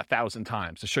going to run it 1,000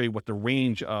 times to show you what the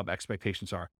range of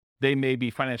expectations are. They may be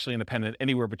financially independent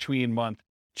anywhere between month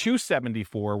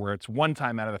 274, where it's 1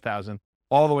 time out of 1,000,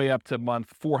 all the way up to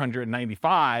month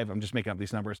 495. I'm just making up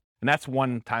these numbers. And that's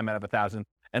 1 time out of 1,000.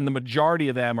 And the majority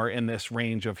of them are in this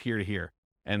range of here to here.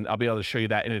 And I'll be able to show you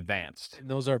that in advance. And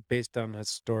those are based on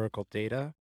historical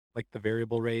data, like the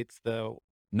variable rates,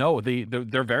 No,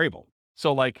 they're variable.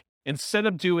 So like instead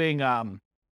of doing an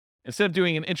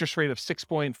interest rate of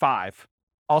 6.5,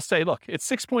 I'll say, look, it's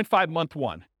 6.5 month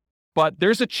 1, but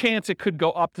there's a chance it could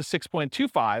go up to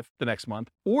 6.25 the next month,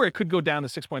 or it could go down to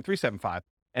 6.375.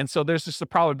 And so there's just a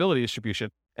probability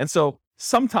distribution. And so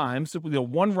sometimes,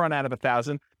 one run out of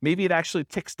 1,000, maybe it actually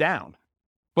ticks down,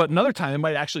 but another time it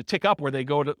might actually tick up where they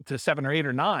go to 7 or 8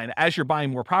 or 9 as you're buying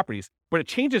more properties, but it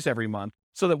changes every month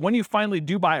so that when you finally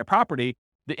do buy a property,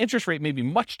 the interest rate may be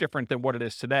much different than what it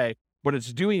is today, but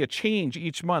it's doing a change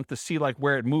each month to see like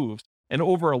where it moves and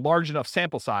over a large enough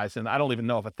sample size. And I don't even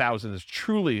know if 1,000 is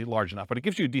truly large enough, but it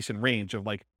gives you a decent range of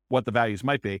like what the values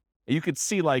might be. And you could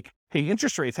see like, hey,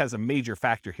 interest rates has a major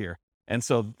factor here. And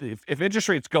so if interest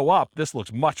rates go up, this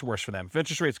looks much worse for them. If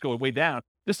interest rates go way down,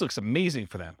 this looks amazing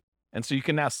for them. And so you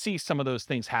can now see some of those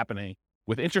things happening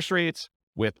with interest rates,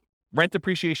 with rent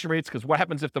appreciation rates, because what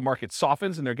happens if the market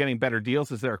softens and they're getting better deals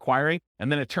as they're acquiring,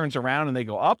 and then it turns around and they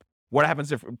go up? What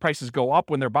happens if prices go up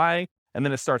when they're buying, and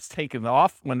then it starts taking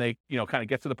off when they, kind of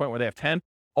get to the point where they have 10?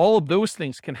 All of those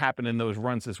things can happen in those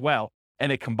runs as well.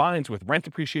 And it combines with rent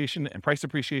appreciation and price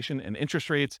appreciation and interest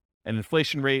rates and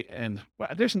inflation rate. And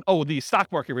the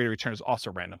stock market rate of return is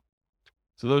also random.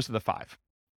 So those are the 5. Does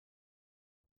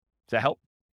that help?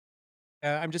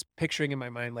 I'm just picturing in my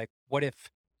mind, like, what if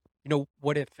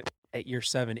at year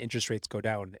 7 interest rates go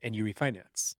down and you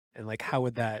refinance? And like, how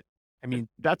would that,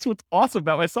 that's what's awesome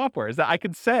about my software is that I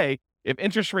can say, if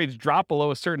interest rates drop below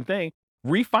a certain thing,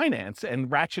 refinance and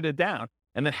ratchet it down.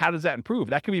 And then how does that improve?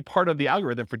 That could be part of the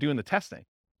algorithm for doing the testing.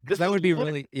 Because that would be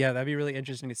really, that'd be really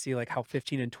interesting to see like how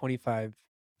 15 and 25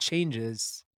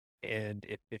 changes, and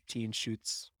if 15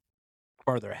 shoots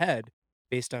farther ahead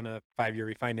based on a 5-year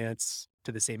refinance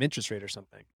to the same interest rate or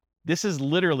something. This is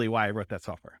literally why I wrote that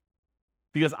software,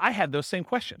 because I had those same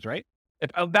questions, right?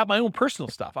 About my own personal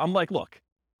stuff. I'm like, look,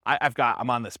 I'm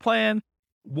on this plan.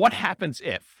 What happens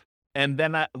if? And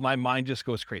then my mind just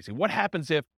goes crazy. What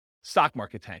happens if stock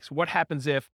market tanks? What happens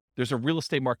if there's a real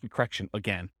estate market correction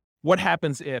again? What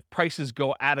happens if prices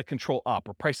go out of control up,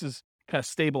 or prices kind of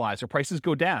stabilize, or prices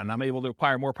go down and I'm able to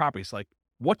acquire more properties? Like,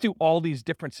 what do all these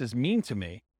differences mean to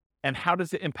me? And how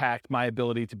does it impact my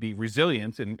ability to be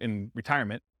resilient in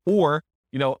retirement? Or,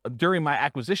 during my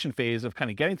acquisition phase of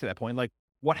kind of getting to that point, like,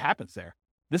 what happens there?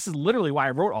 This is literally why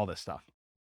I wrote all this stuff.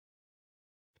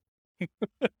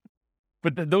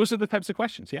 But those are the types of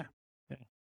questions. Yeah.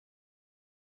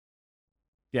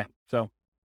 So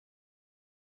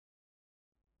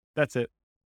that's it.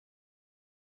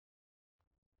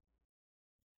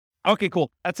 Okay, cool.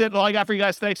 That's it. All I got for you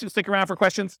guys today. So stick around for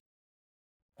questions.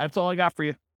 That's all I got for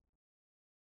you.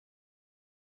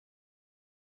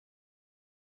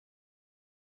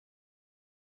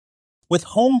 With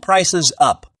home prices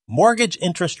up, mortgage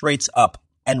interest rates up,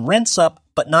 and rents up,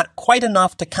 but not quite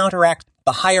enough to counteract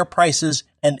the higher prices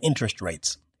and interest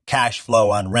rates, cash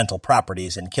flow on rental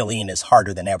properties in Killeen is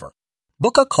harder than ever.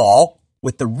 Book a call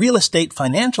with the Real Estate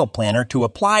Financial Planner to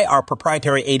apply our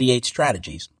proprietary 88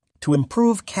 strategies to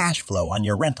improve cash flow on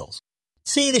your rentals.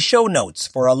 See the show notes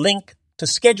for a link to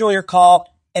schedule your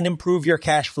call and improve your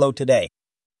cash flow today.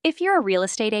 If you're a real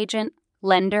estate agent,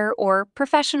 lender, or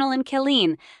professional in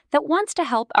Killeen that wants to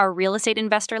help our real estate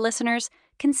investor listeners,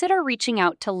 consider reaching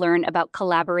out to learn about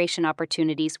collaboration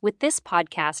opportunities with this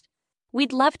podcast.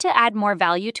 We'd love to add more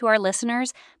value to our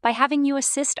listeners by having you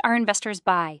assist our investors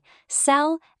buy,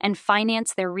 sell, and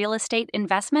finance their real estate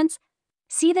investments.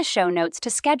 See the show notes to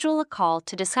schedule a call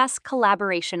to discuss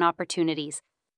collaboration opportunities.